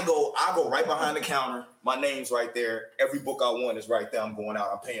I go right behind the counter. My name's right there. Every book I want is right there. I'm going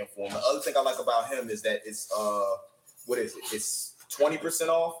out. I'm paying for them. The other thing I like about him is that it's what is it? It's 20%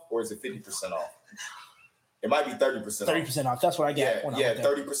 off, or is it 50% off? It might be 30%. 30% off. That's what I get. Yeah,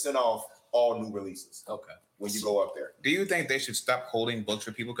 30% off all new releases. Okay. When you go up there. Do you think they should stop holding books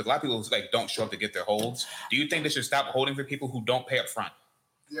for people? Because a lot of people like don't show up to get their holds. Do you think they should stop holding for people who don't pay up front?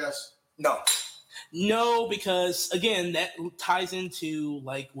 Yes. No, because again, that ties into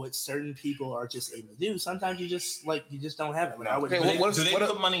like what certain people are just able to do. Sometimes you just don't have it. Like, I wouldn't. Do they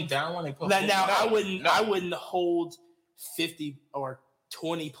put money down when they put? I wouldn't hold 50 or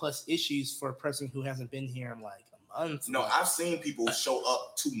 20 plus issues for a person who hasn't been here in like a month. No, I've seen people show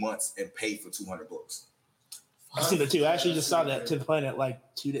up 2 months and pay for 200 books. I've seen it too. I actually just saw that to the planet like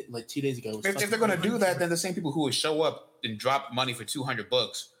 2 days ago. If they're going to do that, then the same people who would show up and drop money for 200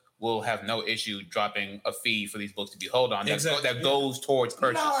 books will have no issue dropping a fee for these books to be held on. That goes towards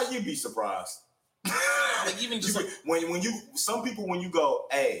purchase. Nah, you'd be surprised. Like even just when you go,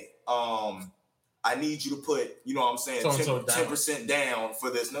 hey, I need you to put, you know what I'm saying, 10% down for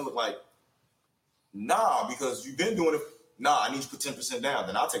this. And they look like, nah, because you've been doing it. Nah, I need you to put 10% down.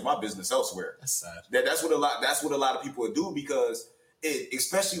 Then I'll take my business elsewhere. That's sad. That's what a lot of people would do, because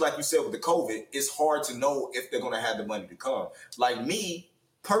especially like you said with the COVID, it's hard to know if they're going to have the money to come. Like me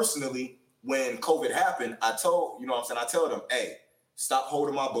personally, when COVID happened, I tell them, hey, stop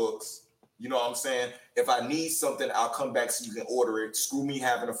holding my books. You know what I'm saying? If I need something, I'll come back so you can order it. Screw me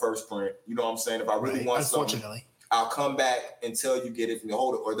having a first print. You know what I'm saying? If I really want something, I'll come back until you get it and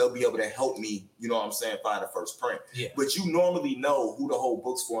hold it, or they'll be able to help me, you know what I'm saying, find a first print. Yeah. But you normally know who to hold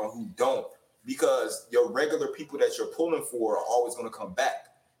books for and who don't, because your regular people that you're pulling for are always going to come back.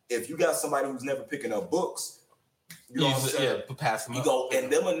 If you got somebody who's never picking up books, you know what I'm saying? Yeah, pass them you up. go,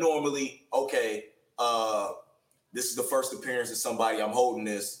 and them are normally, okay, this is the first appearance of somebody, I'm holding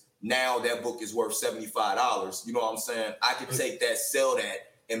this. Now that book is worth $75. You know what I'm saying? I could take that, sell that,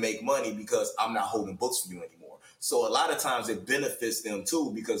 and make money because I'm not holding books for you anymore. So a lot of times it benefits them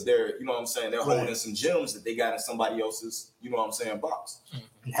too, because they're, you know what I'm saying, they're holding some gems that they got in somebody else's, you know what I'm saying, box.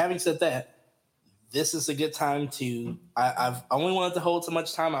 And having said that, this is a good time to. I've only wanted to hold so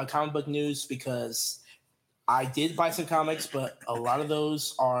much time on comic book news because I did buy some comics, but a lot of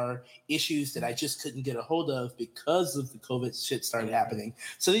those are issues that I just couldn't get a hold of because of the COVID shit started happening.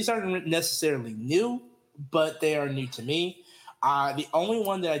 So these aren't necessarily new, but they are new to me. The only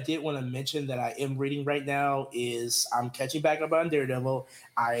one that I did want to mention that I am reading right now is I'm catching back up on Daredevil.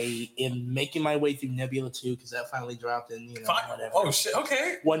 I am making my way through Nebula 2 because that finally dropped in, whatever. Oh, shit.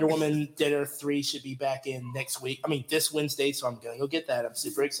 Okay. Wonder Woman Dead Earth 3 should be back in next week. I mean, this Wednesday, so I'm going to go get that. I'm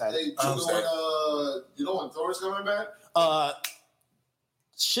super excited. Hey, you know when Thor's coming back?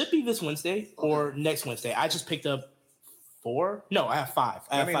 Should be this Wednesday or next Wednesday. I just picked up 4. No, I have 5.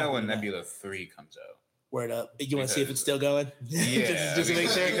 Let me know when Nebula 3 comes out. Word up. You want to see if it's still going? Yeah. just to make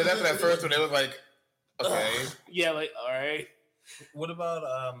sure. Because after that first one, it was like, okay. Yeah, like, all right. What about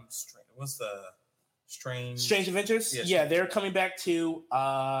what's the Strange Adventures? Yes. Yeah, they're coming back too.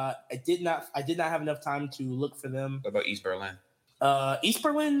 I did not have enough time to look for them. What about East Berlin? East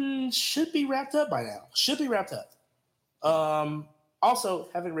Berlin should be wrapped up by now. Also,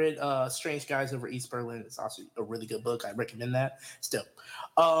 haven't read Strange Guys Over East Berlin. It's also a really good book. I recommend that. Still.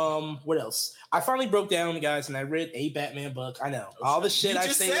 What else? I finally broke down, guys, and I read a Batman book. I know. All the shit I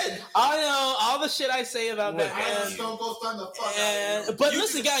say. I know. All the shit I say about Batman. But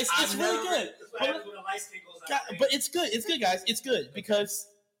listen, guys, it's really good. But it's good. It's good, guys. It's good because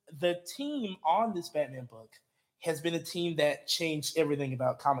the team on this Batman book has been a team that changed everything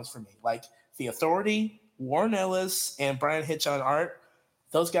about comics for me. Like The Authority, Warren Ellis, and Brian Hitch on art.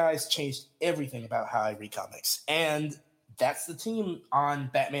 Those guys changed everything about how I read comics. And that's the team on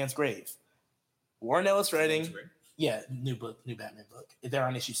Batman's Grave. Warren Ellis writing. Yeah, new Batman book. They're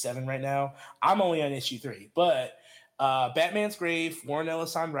on issue 7 right now. I'm only on issue 3. But Batman's Grave, Warren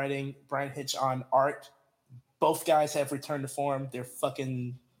Ellis on writing, Brian Hitch on art. Both guys have returned to form. They're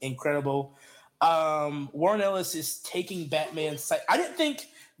fucking incredible. Warren Ellis is taking Batman's side. I didn't think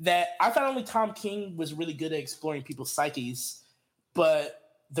that I thought only Tom King was really good at exploring people's psyches, but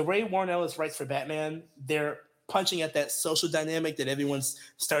the way Warren Ellis writes for Batman, they're punching at that social dynamic that everyone's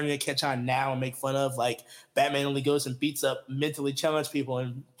starting to catch on now and make fun of. Like Batman only goes and beats up mentally challenged people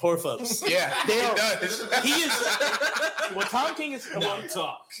and poor folks. Yeah, They he are- does. He is. Well, Tom King is. Now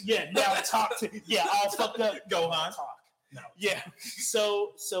talk. Yeah, now talk to. Yeah, all fucked up. Go on. Talk. No. Yeah.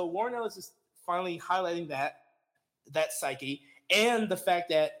 So Warren Ellis is finally highlighting that psyche and the fact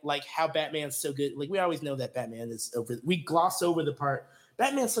that like how Batman's so good. Like we always know that Batman is over. We gloss over the part.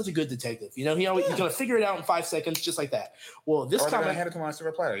 Batman's such a good detective. You know, he's gonna figure it out in 5 seconds, just like that. Well, this Or they're gonna comic hand it to him on a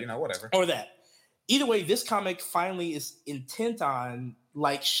silver platter. Whatever. or that. Either way, this comic finally is intent on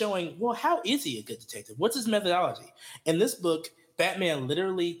like showing, well, how is he a good detective? What's his methodology? In this book, Batman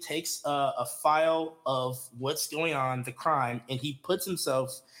literally takes a file of what's going on, the crime, and he puts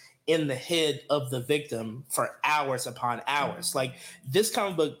himself in the head of the victim for hours upon hours. Like this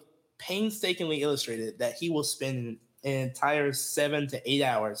comic book painstakingly illustrated that he will spend an entire 7 to 8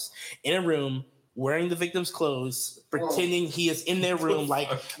 hours in a room wearing the victim's clothes, pretending he is in their room, like,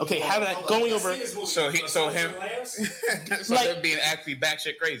 okay, having that going over. So him being actually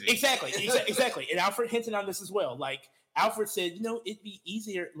batshit crazy. Exactly. And Alfred hinted on this as well. Like Alfred said, it'd be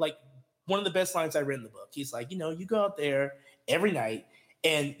easier. Like one of the best lines I read in the book. He's like, you go out there every night,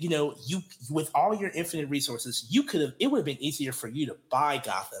 and you with all your infinite resources, it would have been easier for you to buy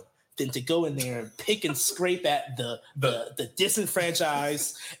Gotham than to go in there and pick and scrape at the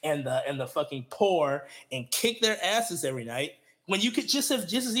disenfranchised and the fucking poor and kick their asses every night when you could just have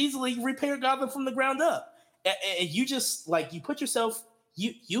just as easily repaired Gotham from the ground up. And you just like you put yourself.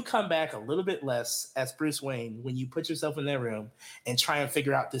 You come back a little bit less as Bruce Wayne when you put yourself in that room and try and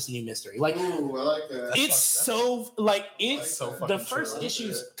figure out this new mystery. Like, Ooh, I like that. it's so like it's so fucking the first true.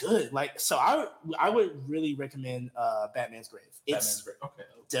 issue's good. Like, so I would really recommend Batman's Grave. It's Batman's great. Okay.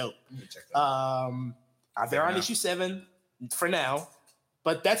 dope. Let me check that out. They're on enough. issue 7 for now,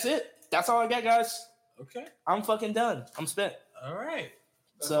 but that's it. That's all I got, guys. Okay. I'm fucking done. I'm spent. All right.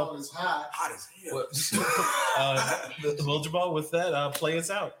 That so- phone is hot. Hot as hell. Well, Jabal, with that, play us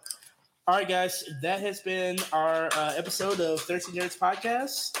out. All right, guys. That has been our episode of Thirsty Nerds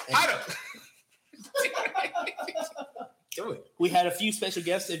Podcast. And I don't. Do it. we had a few special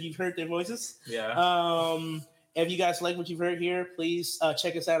guests if you've heard their voices. Yeah. If you guys like what you've heard here, please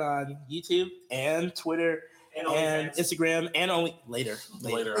check us out on YouTube and Twitter and Instagram and only later.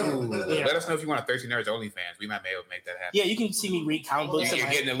 Later. Yeah. Let us know if you want a Thirsty Nerds OnlyFans. We might be able to make that happen. Yeah, you can see me read comic books. You're at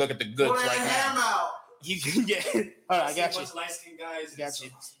my- getting to look at the goods Pull right that ham now. out. You can get. All right, I got you. Light-skinned guys. Got you.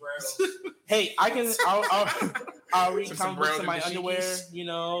 Sombreros. Hey, I can. I'll read Some comic books in my sombreros and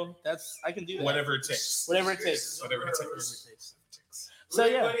underwear. dashikis. I can do that. Whatever it takes. Whatever it takes. Whatever it takes. So,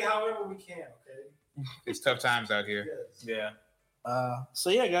 yeah. Everybody, however we can. Okay. It's tough times out here. Yes. Yeah.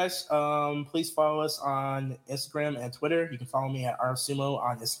 So yeah, guys. Please follow us on Instagram and Twitter. You can follow me at rsumo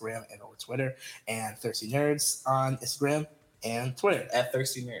on Instagram and or Twitter, and Thirsty Nerds on Instagram and Twitter At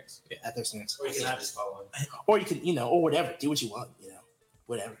Thirsty Nerds. Yeah. at Thirsty Nerds. Or you can not just follow him. Or you can, or whatever. Do what you want.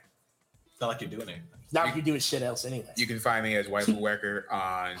 Whatever. It's not like you're doing anything. Not like you're doing shit else anyway. You can find me as Waifu Wecker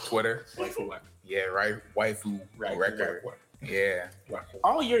on Twitter. Waifu whack. Yeah, right. Waifu Right. Wecker. Yeah.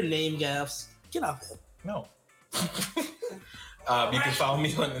 All your name gaffes, get off it. No. You can follow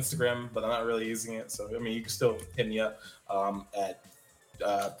me on Instagram, but I'm not really using it. So you can still hit me up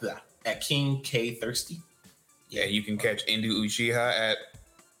at King K Thirsty. Yeah, you can catch Indu Uchiha at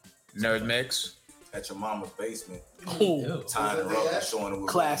Nerd Mix. At your mama's basement, Ooh, tying her up and showing her what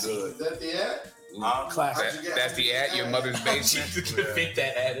Classy. good. Is that the ad? classic. That's the at your mother's basement. Fit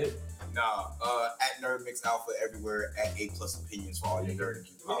that at it. Nah, at Nerd Mix Alpha everywhere. At A+ opinions for all your nerd and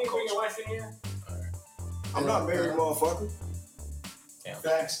geek You pop need to bring your culture. wife in here. I'm not married, motherfucker.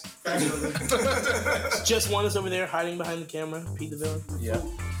 Facts. Facts. Just one is over there hiding behind the camera. Pete the villain. Yeah.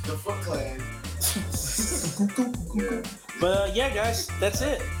 The Foot Clan. Yeah. But yeah, guys, that's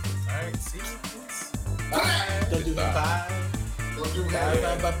it. All right. See you. Don't do Bye. Don't do Bye.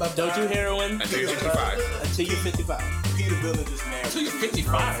 that. Bye. Bye. Bye. Don't do heroin Until you're 55. until you're 55. Peter Villain just married. Until you're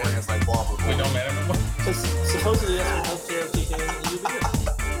 55. Friends like Barbara. It don't matter no more. Because supposedly that's when healthcare kick in and you'll be good.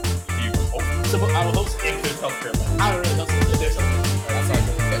 You hope I will hope so. if there's healthcare. I don't really hope so. If there's healthcare.